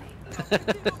joking. Yeah.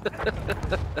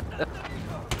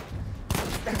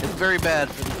 It's very bad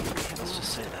for the. Let's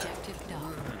just say that. Objective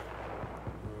Duff.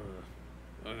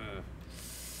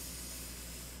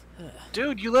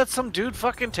 Dude, you let some dude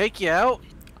fucking take you out?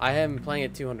 I am playing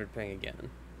at 200 ping again.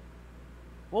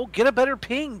 Well, get a better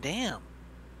ping, damn.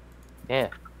 Yeah.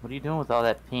 What are you doing with all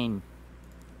that ping?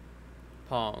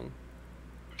 Pong.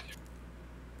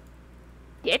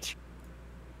 Ditch.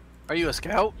 Are you a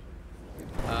scout?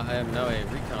 I am now a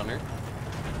reconner.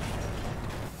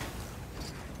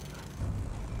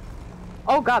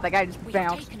 Oh god, that guy just We have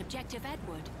bounced. taken objective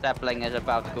Edward. Sapling is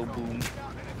about to go boom.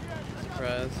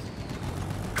 Surprise.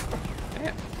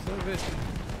 Yeah, son of a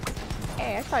bitch.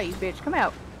 Hey, I saw you, bitch. Come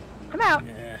out. Come out.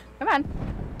 Yeah. Come on.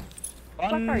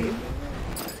 What are you?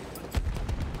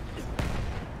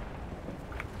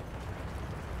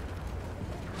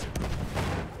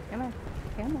 Come on.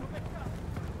 Come on.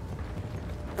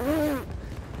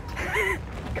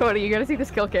 Cody, you gotta see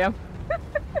this kill cam.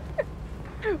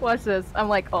 Watch this. I'm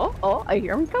like, oh, I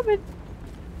hear him coming.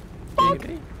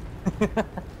 Giggity.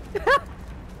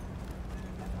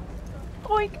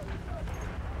 Oink.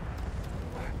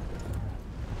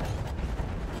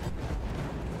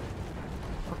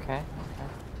 Okay.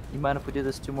 You mind if we do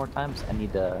this 2 more times? I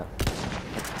need to.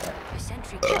 A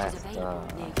sentry gun is Last, available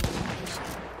near your location.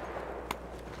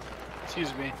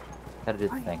 Excuse me. Gotta do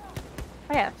the thing.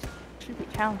 Oh yeah, should be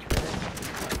challenged for this.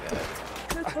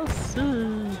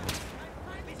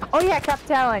 Oh yeah,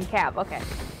 Capital and Cap. Okay.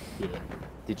 Yeah.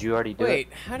 Did you already do Wait,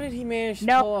 it? how did he manage to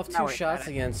Nope, pull off not 2 worried shots about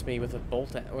it. against me with a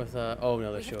bolt? Oh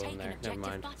no, We there's have 2 of them taken there. Never objective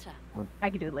mind. Butter. I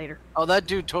can do it later. Oh, that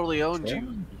dude totally owns Sure.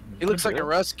 you. He looks like a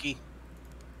Rusky.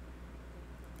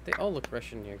 They all look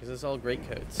Russian here because it's all great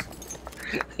coats.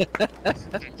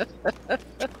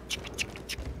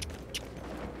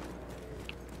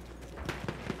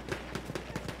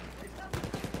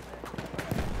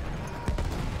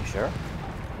 You sure?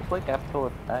 We'll play Capital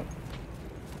with that.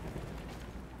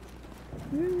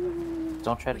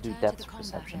 Don't try to do Return to depth the combat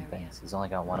perception area. things. He's only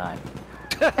got 1 eye.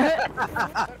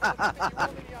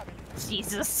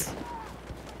 Jesus.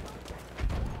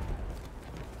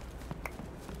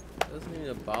 Doesn't need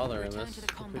to bother Return unless to the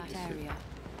combat area.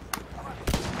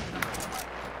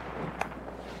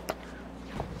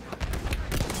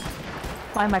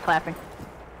 Why am I clapping?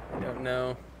 I don't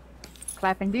know.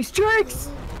 Clapping these jerks.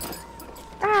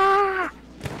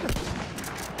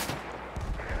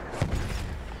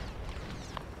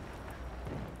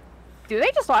 Do they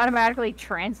just automatically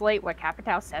translate what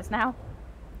Capitao says now?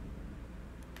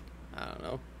 I don't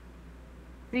know.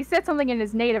 He said something in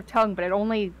his native tongue, but it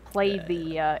only played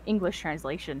the English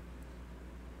translation.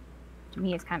 To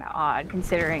me, it's kind of odd,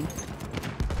 considering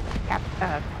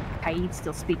Kaid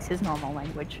still speaks his normal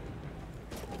language.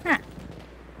 Huh.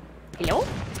 Hello?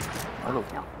 Hello.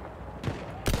 No.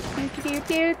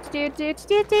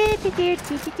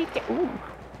 Ooh.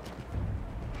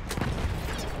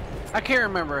 I can't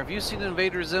remember. Have you seen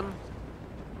Invader Zim?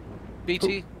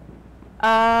 BT?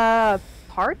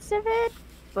 Parts of it,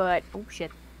 but oh shit.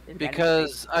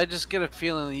 Because I just get a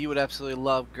feeling that you would absolutely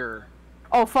love Gur.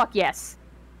 Oh fuck yes.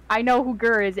 I know who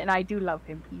Gur is, and I do love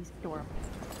him. He's adorable.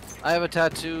 I have a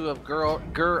tattoo of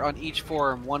Gur on each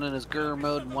forearm, one in his Gur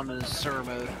mode and one in his Sur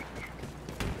mode.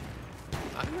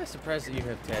 I'm not surprised that you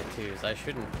have tattoos. I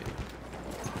shouldn't be.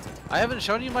 I haven't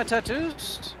shown you my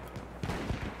tattoos?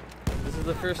 This is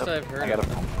the first I've heard I got a of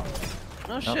them. phone call.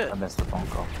 No Nope, shit. I missed the phone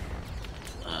call.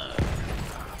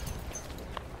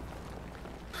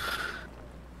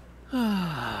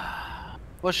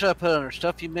 What should I put under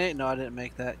stuff you made? No, I didn't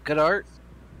make that. Good art?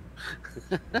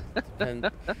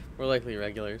 And we're likely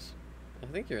regulars. I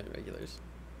think you're in regulars.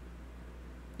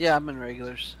 Yeah, I'm in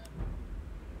regulars.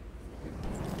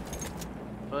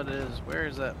 What is? Where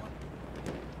is that one?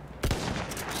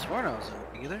 I sworn I was in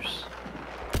regulars.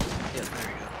 Yeah,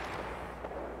 there you go.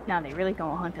 Now they really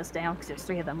gonna hunt us down because there's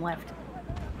 3 of them left.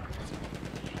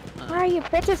 Where are you,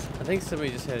 bitches? I think somebody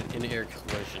just had an in-air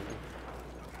collision.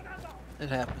 It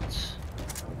happens.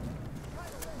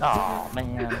 Oh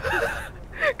man.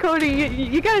 Cody,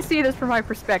 you gotta see this from my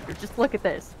perspective. Just look at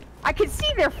this. I can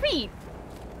see their feet.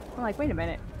 I'm like, wait a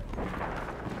minute.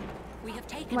 We have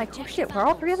taken I'm like, oh objective shit, were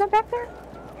all 3 of them back there?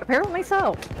 Apparently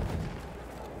so.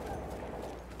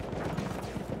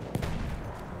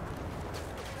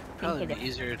 Probably Think be it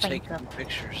easier to Thank take them.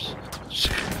 pictures.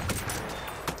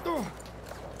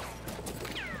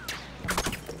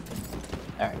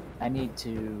 Alright, I need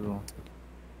to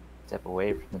step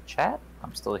away from the chat.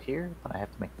 I'm still here, but I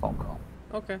have to make a phone call.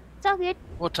 Okay. It's all good.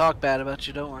 We'll talk bad about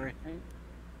you, don't worry.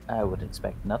 I would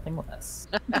expect nothing less.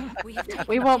 We have taken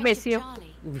We won't miss objective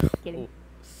you. Charlie. Kidding.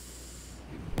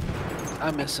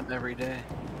 I miss him every day.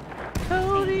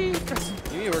 You need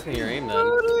to work on your aim then.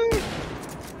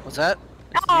 What's that?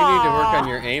 You need to work on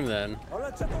your aim then.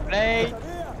 Play.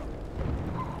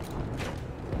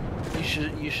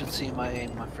 You should see my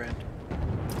aim, my friend.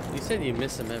 You said you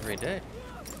miss him every day.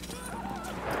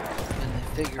 In the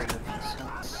figurative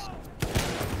sense.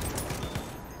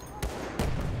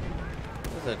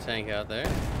 There's a tank out there.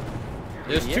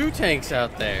 There's 2 tanks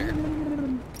out there.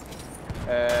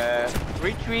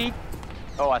 Retreat.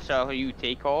 Oh, I saw you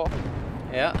take off.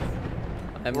 Yeah.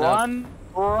 I'm Run,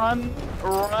 run.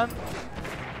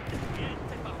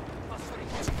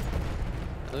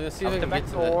 Let's see if I Up the can back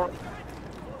get to door.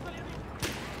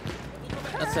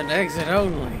 that. That's an exit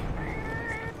only.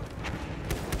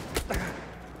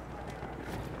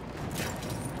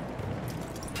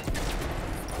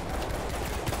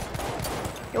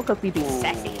 You'll cook me being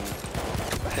sassy.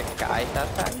 The guy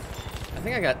outside. I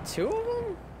think I got 2 of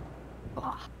them.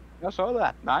 I saw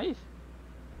that. Nice.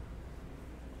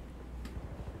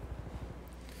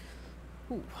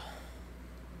 Ooh.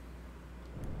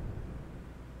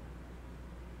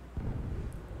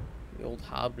 The old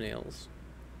hobnails.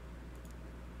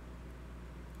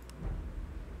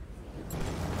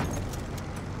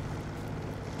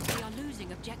 We are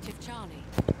losing objective Charlie.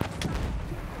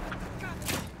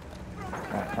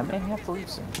 Alright, I may have to leave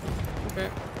soon. Okay.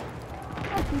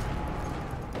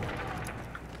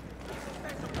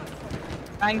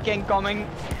 Tank incoming.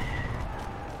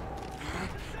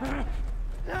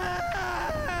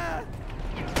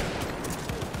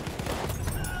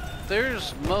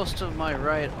 There's most of my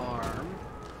right arm.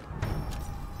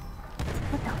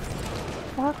 What the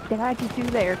fuck did I just do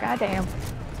there? Goddamn.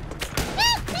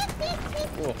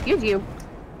 Cool. Excuse you.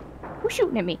 Who's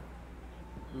shooting at me?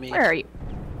 Me. Where are you?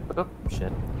 Oh,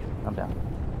 shit. I'm down.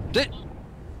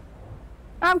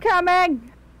 I'm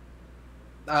coming!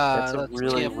 That's a let's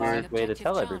really camp weird on. way to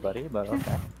tell everybody, but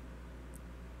okay.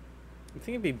 You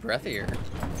think it'd be breathier?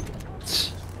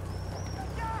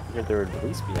 Figured there would at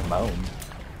least be a moan.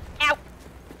 Ow!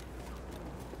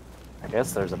 I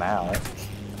guess there's an owl.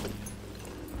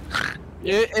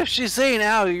 If she's saying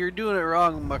ow, you're doing it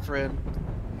wrong, my friend.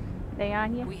 They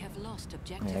on you? We have lost I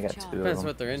objective mean, I got 2 Charlie. of Depends them.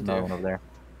 what they're There's into. another one over there.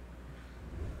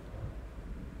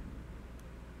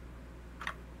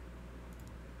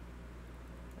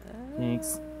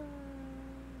 Thanks.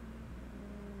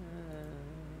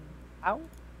 Ow.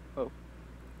 Oh.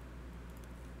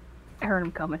 I heard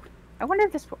him coming. I wonder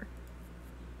if this worked.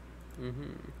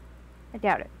 Mm-hmm. I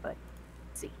doubt it, but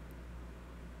let's see.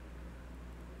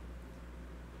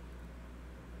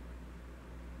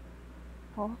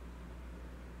 Oh,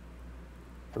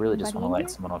 I really just want to Anybody in light here?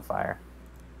 someone on fire.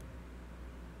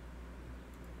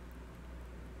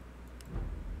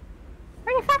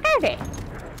 where the fuck are they?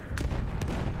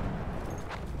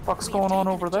 What's We going have on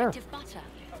taken over there? objective butter.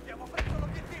 Abbiamo preso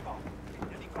l'obiettivo.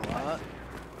 What?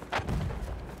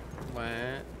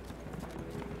 What?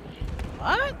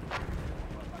 What?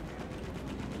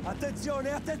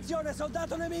 Attenzione, attenzione,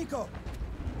 soldato nemico!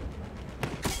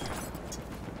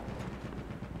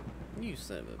 You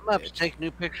son of I'm a gonna have to bitch. take new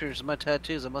pictures of my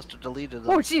tattoos. I must have deleted them.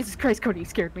 Oh Jesus Christ, Cody, you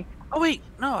scared me. Oh wait,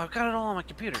 no, I've got it all on my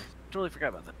computer. Totally forgot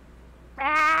about that.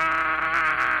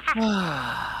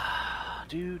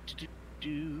 do.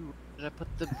 Did I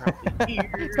put them probably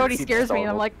here? Cody See, scares that's me, and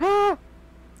I'm all. like, ah!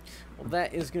 Well,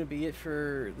 that is going to be it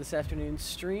for this afternoon's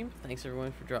stream. Thanks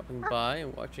everyone for dropping by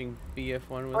and watching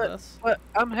BF1 with us. What?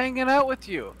 I'm hanging out with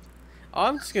you.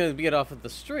 I'm just going to get off of the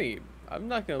stream. I'm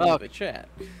not going to leave Okay. the chat.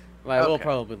 Well, I will Okay.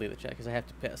 probably leave the chat because I have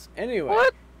to piss. Anyway.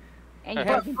 What? And you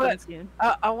But- have to but- be soon.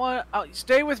 I want.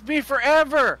 Stay with me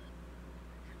forever.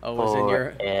 Always in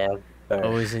your Forever.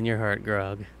 always in your heart,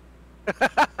 Grog.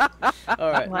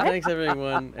 Alright, What? thanks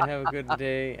everyone, and have a good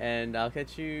day, and I'll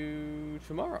catch you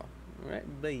tomorrow. Alright,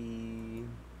 bye.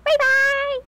 Bye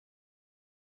bye!